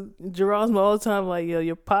to Geronimo all the time. Like, yo,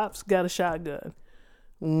 your pops got a shotgun.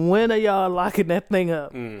 When are y'all locking that thing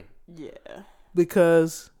up? Yeah.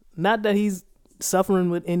 Because not that he's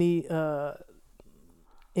suffering with any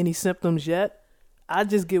symptoms yet. I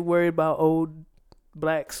just get worried about old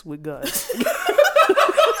blacks with guns.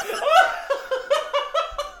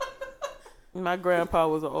 My grandpa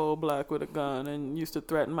was an old black with a gun and used to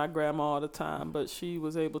threaten my grandma all the time, but she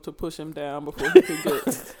was able to push him down before he could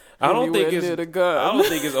get I don't think near the it's gun. I don't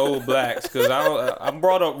think it's old blacks because I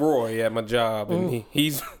brought up Roy at my job and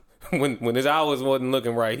he's when his hours wasn't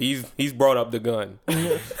looking right, he's brought up the gun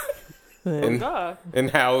and God.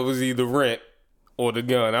 and how it was either rent or the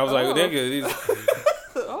gun. I was like, nigga,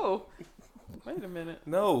 Oh. Wait a minute.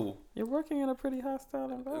 No. You're working in a pretty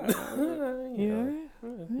hostile environment.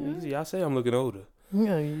 Yeah. Easy. I say I'm looking older.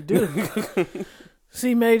 Yeah, you do.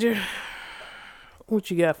 See, Major, what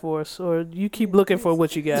you got for us? Or you keep looking for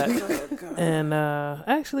what you got. And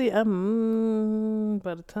actually, I'm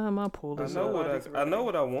by the time I pull this up. I know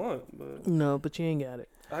what I want, but No, but you ain't got it.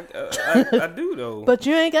 I do though. But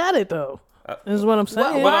you ain't got it, though. This is what I'm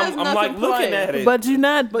saying. But Why is I'm like nothing looking playing? at it. But you're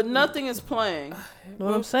not. But nothing is playing.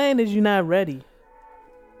 What I'm saying is you're not ready.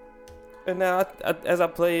 And now, as I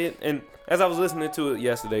play it, and as I was listening to it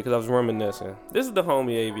yesterday, because I was reminiscing, this is the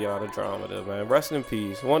homie Avion Andromeda, man. Rest in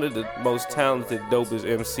peace. One of the most talented, dopest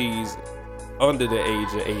MCs under the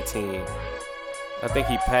age of 18. I think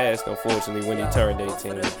he passed, unfortunately, when he turned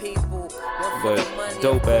 18. But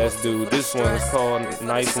dope ass dude. This one is called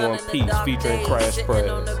Nice One Piece, featuring Crash Prez.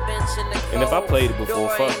 And if I played it before,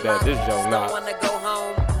 fuck that. This joke not.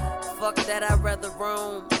 Fuck that, I'd rather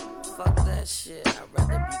roam. Fuck that shit, I'd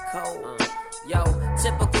rather be cold. Yo,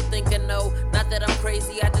 typical thinker, no, not that I'm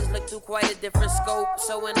crazy, I just look through quite a different scope.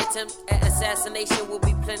 So an attempt at assassination will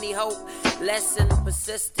be plenty hope. Lesson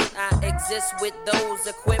persistent, I exist with those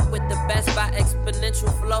equipped with the best by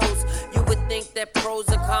exponential flows. You would think that pros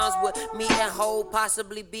and cons would meet and hold,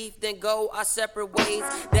 possibly beef, then go our separate ways.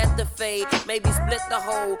 Death to fade, maybe split the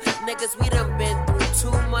whole. Niggas, we done been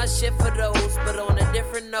through too much shit for those, but on a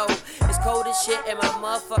different note, it's cold as shit and my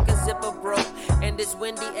motherfucking zipper broke. And it's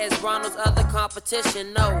windy as Ronald's other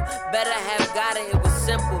competition. No, better have got it, it was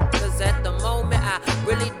simple. Cause at the moment I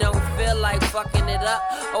really don't feel like fucking it up.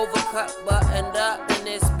 Overcut, buttoned up, and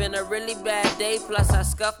it's been a really bad day. Plus I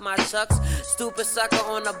scuffed my chucks. Stupid sucker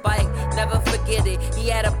on a bike, never forget it. He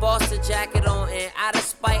had a Boston jacket on, and out of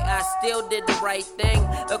spite I still did the right thing.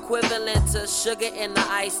 Equivalent to sugar in the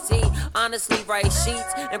iced tea. Honestly, write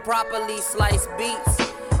sheets and properly slice beats.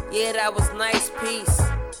 Yeah, that was nice piece.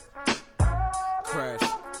 Crash.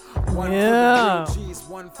 Yeah. It's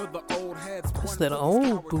that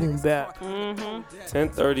old boom bap.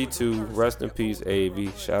 1032, rest in peace,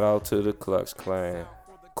 AV. Shout out to the Klux Klan.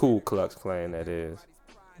 Cool Klux Klan, that is.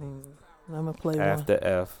 I'm gonna play After one.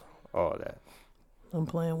 F, all that. I'm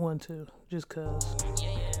playing one too, just cause.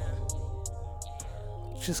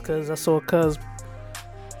 Just cause I saw cuz.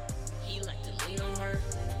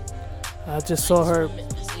 I just saw her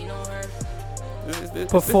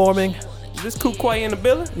performing. Is this Kool Quay in the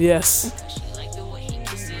building? Yes.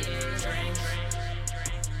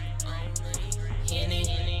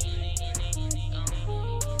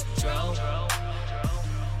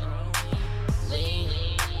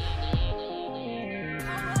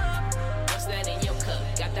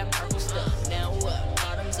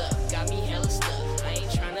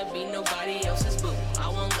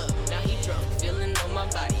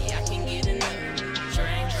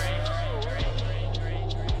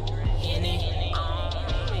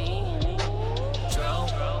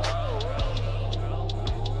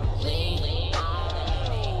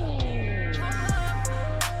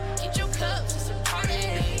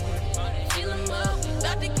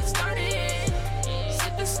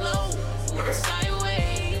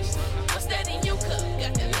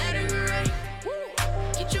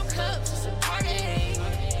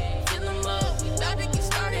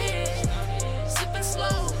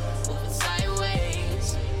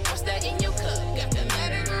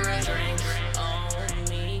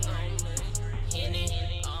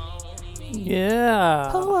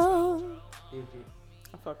 Yeah.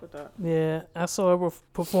 I fuck with that. Yeah, I saw her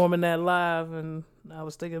performing that live, and I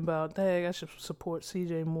was thinking about, dang, I should support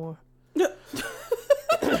CJ more.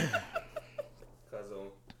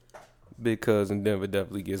 Big Cousin Denver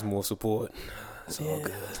definitely gets more support. It's all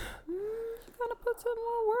good. Gotta put some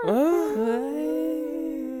more work.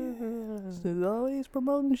 She's always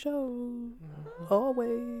promoting shows.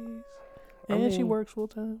 Always. And she works full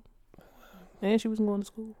time. And she was going to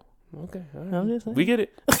school. Okay, all I'm right. just saying. We get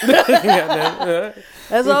it.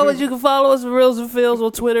 As always, you can follow us at Reels and Feels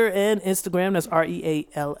on Twitter and Instagram. That's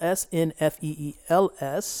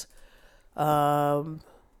RealsNFeels.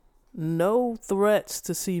 No threats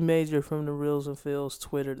to C Major from the Reels and Feels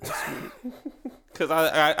Twitter this week. Because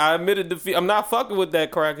I admitted defeat. I'm not fucking with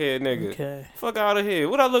that crackhead nigga. Okay. Fuck out of here.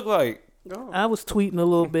 What I look like? I was tweeting a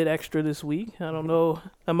little bit extra this week. I don't know.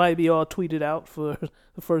 I might be all tweeted out for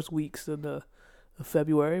the first weeks of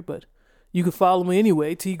February, but you can follow me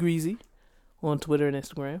anyway, T Greasy, on Twitter and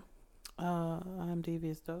Instagram. I'm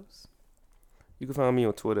Devious Dose. You can find me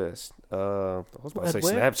on Twitter as, I was about to say At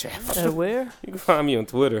where? Snapchat. At where? You can find me on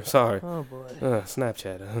Twitter. Sorry. Oh, boy.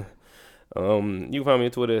 Snapchat. You can find me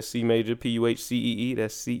on Twitter at C Major, Puhcee.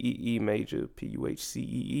 That's CEE Major,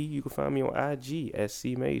 Puhcee. You can find me on IG at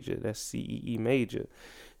C Major. That's CEE Major.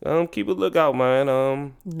 Keep a lookout,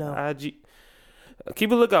 man. No. IG.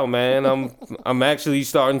 Keep a lookout, man. I'm actually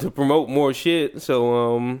starting to promote more shit.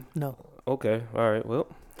 So No. Okay. All right. Well.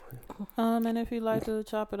 And if you'd like to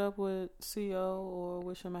chop it up with CO or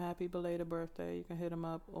wish him a happy belated birthday, you can hit him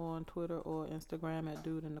up on Twitter or Instagram at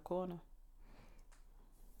Dude in the Corner.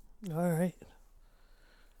 All right.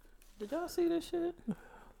 Did y'all see this shit?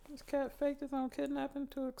 This cat faked his own kidnapping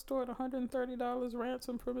to extort $130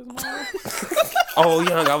 ransom from his mom. Oh,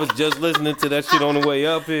 young, I was just listening to that shit on the way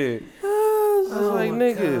up here. I was like,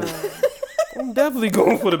 nigga, I'm definitely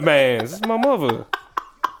going for the bands. It's my mother.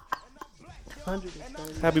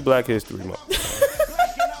 Happy Black History Month.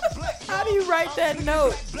 How do you write that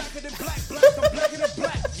note?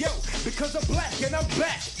 Because I'm black and I'm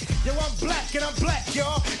back. Yo, I'm black and I'm black,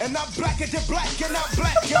 y'all. And I'm black and you're black and I'm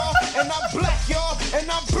black, y'all. And I'm black, y'all. And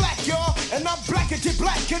I'm black, y'all. And I'm black and you're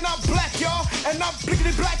black and I'm black, y'all. And I'm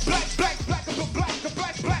blickety black, black, black, black, black, black,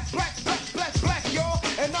 black, black, black, black, black, black, y'all.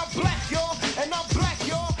 And I'm black, y'all.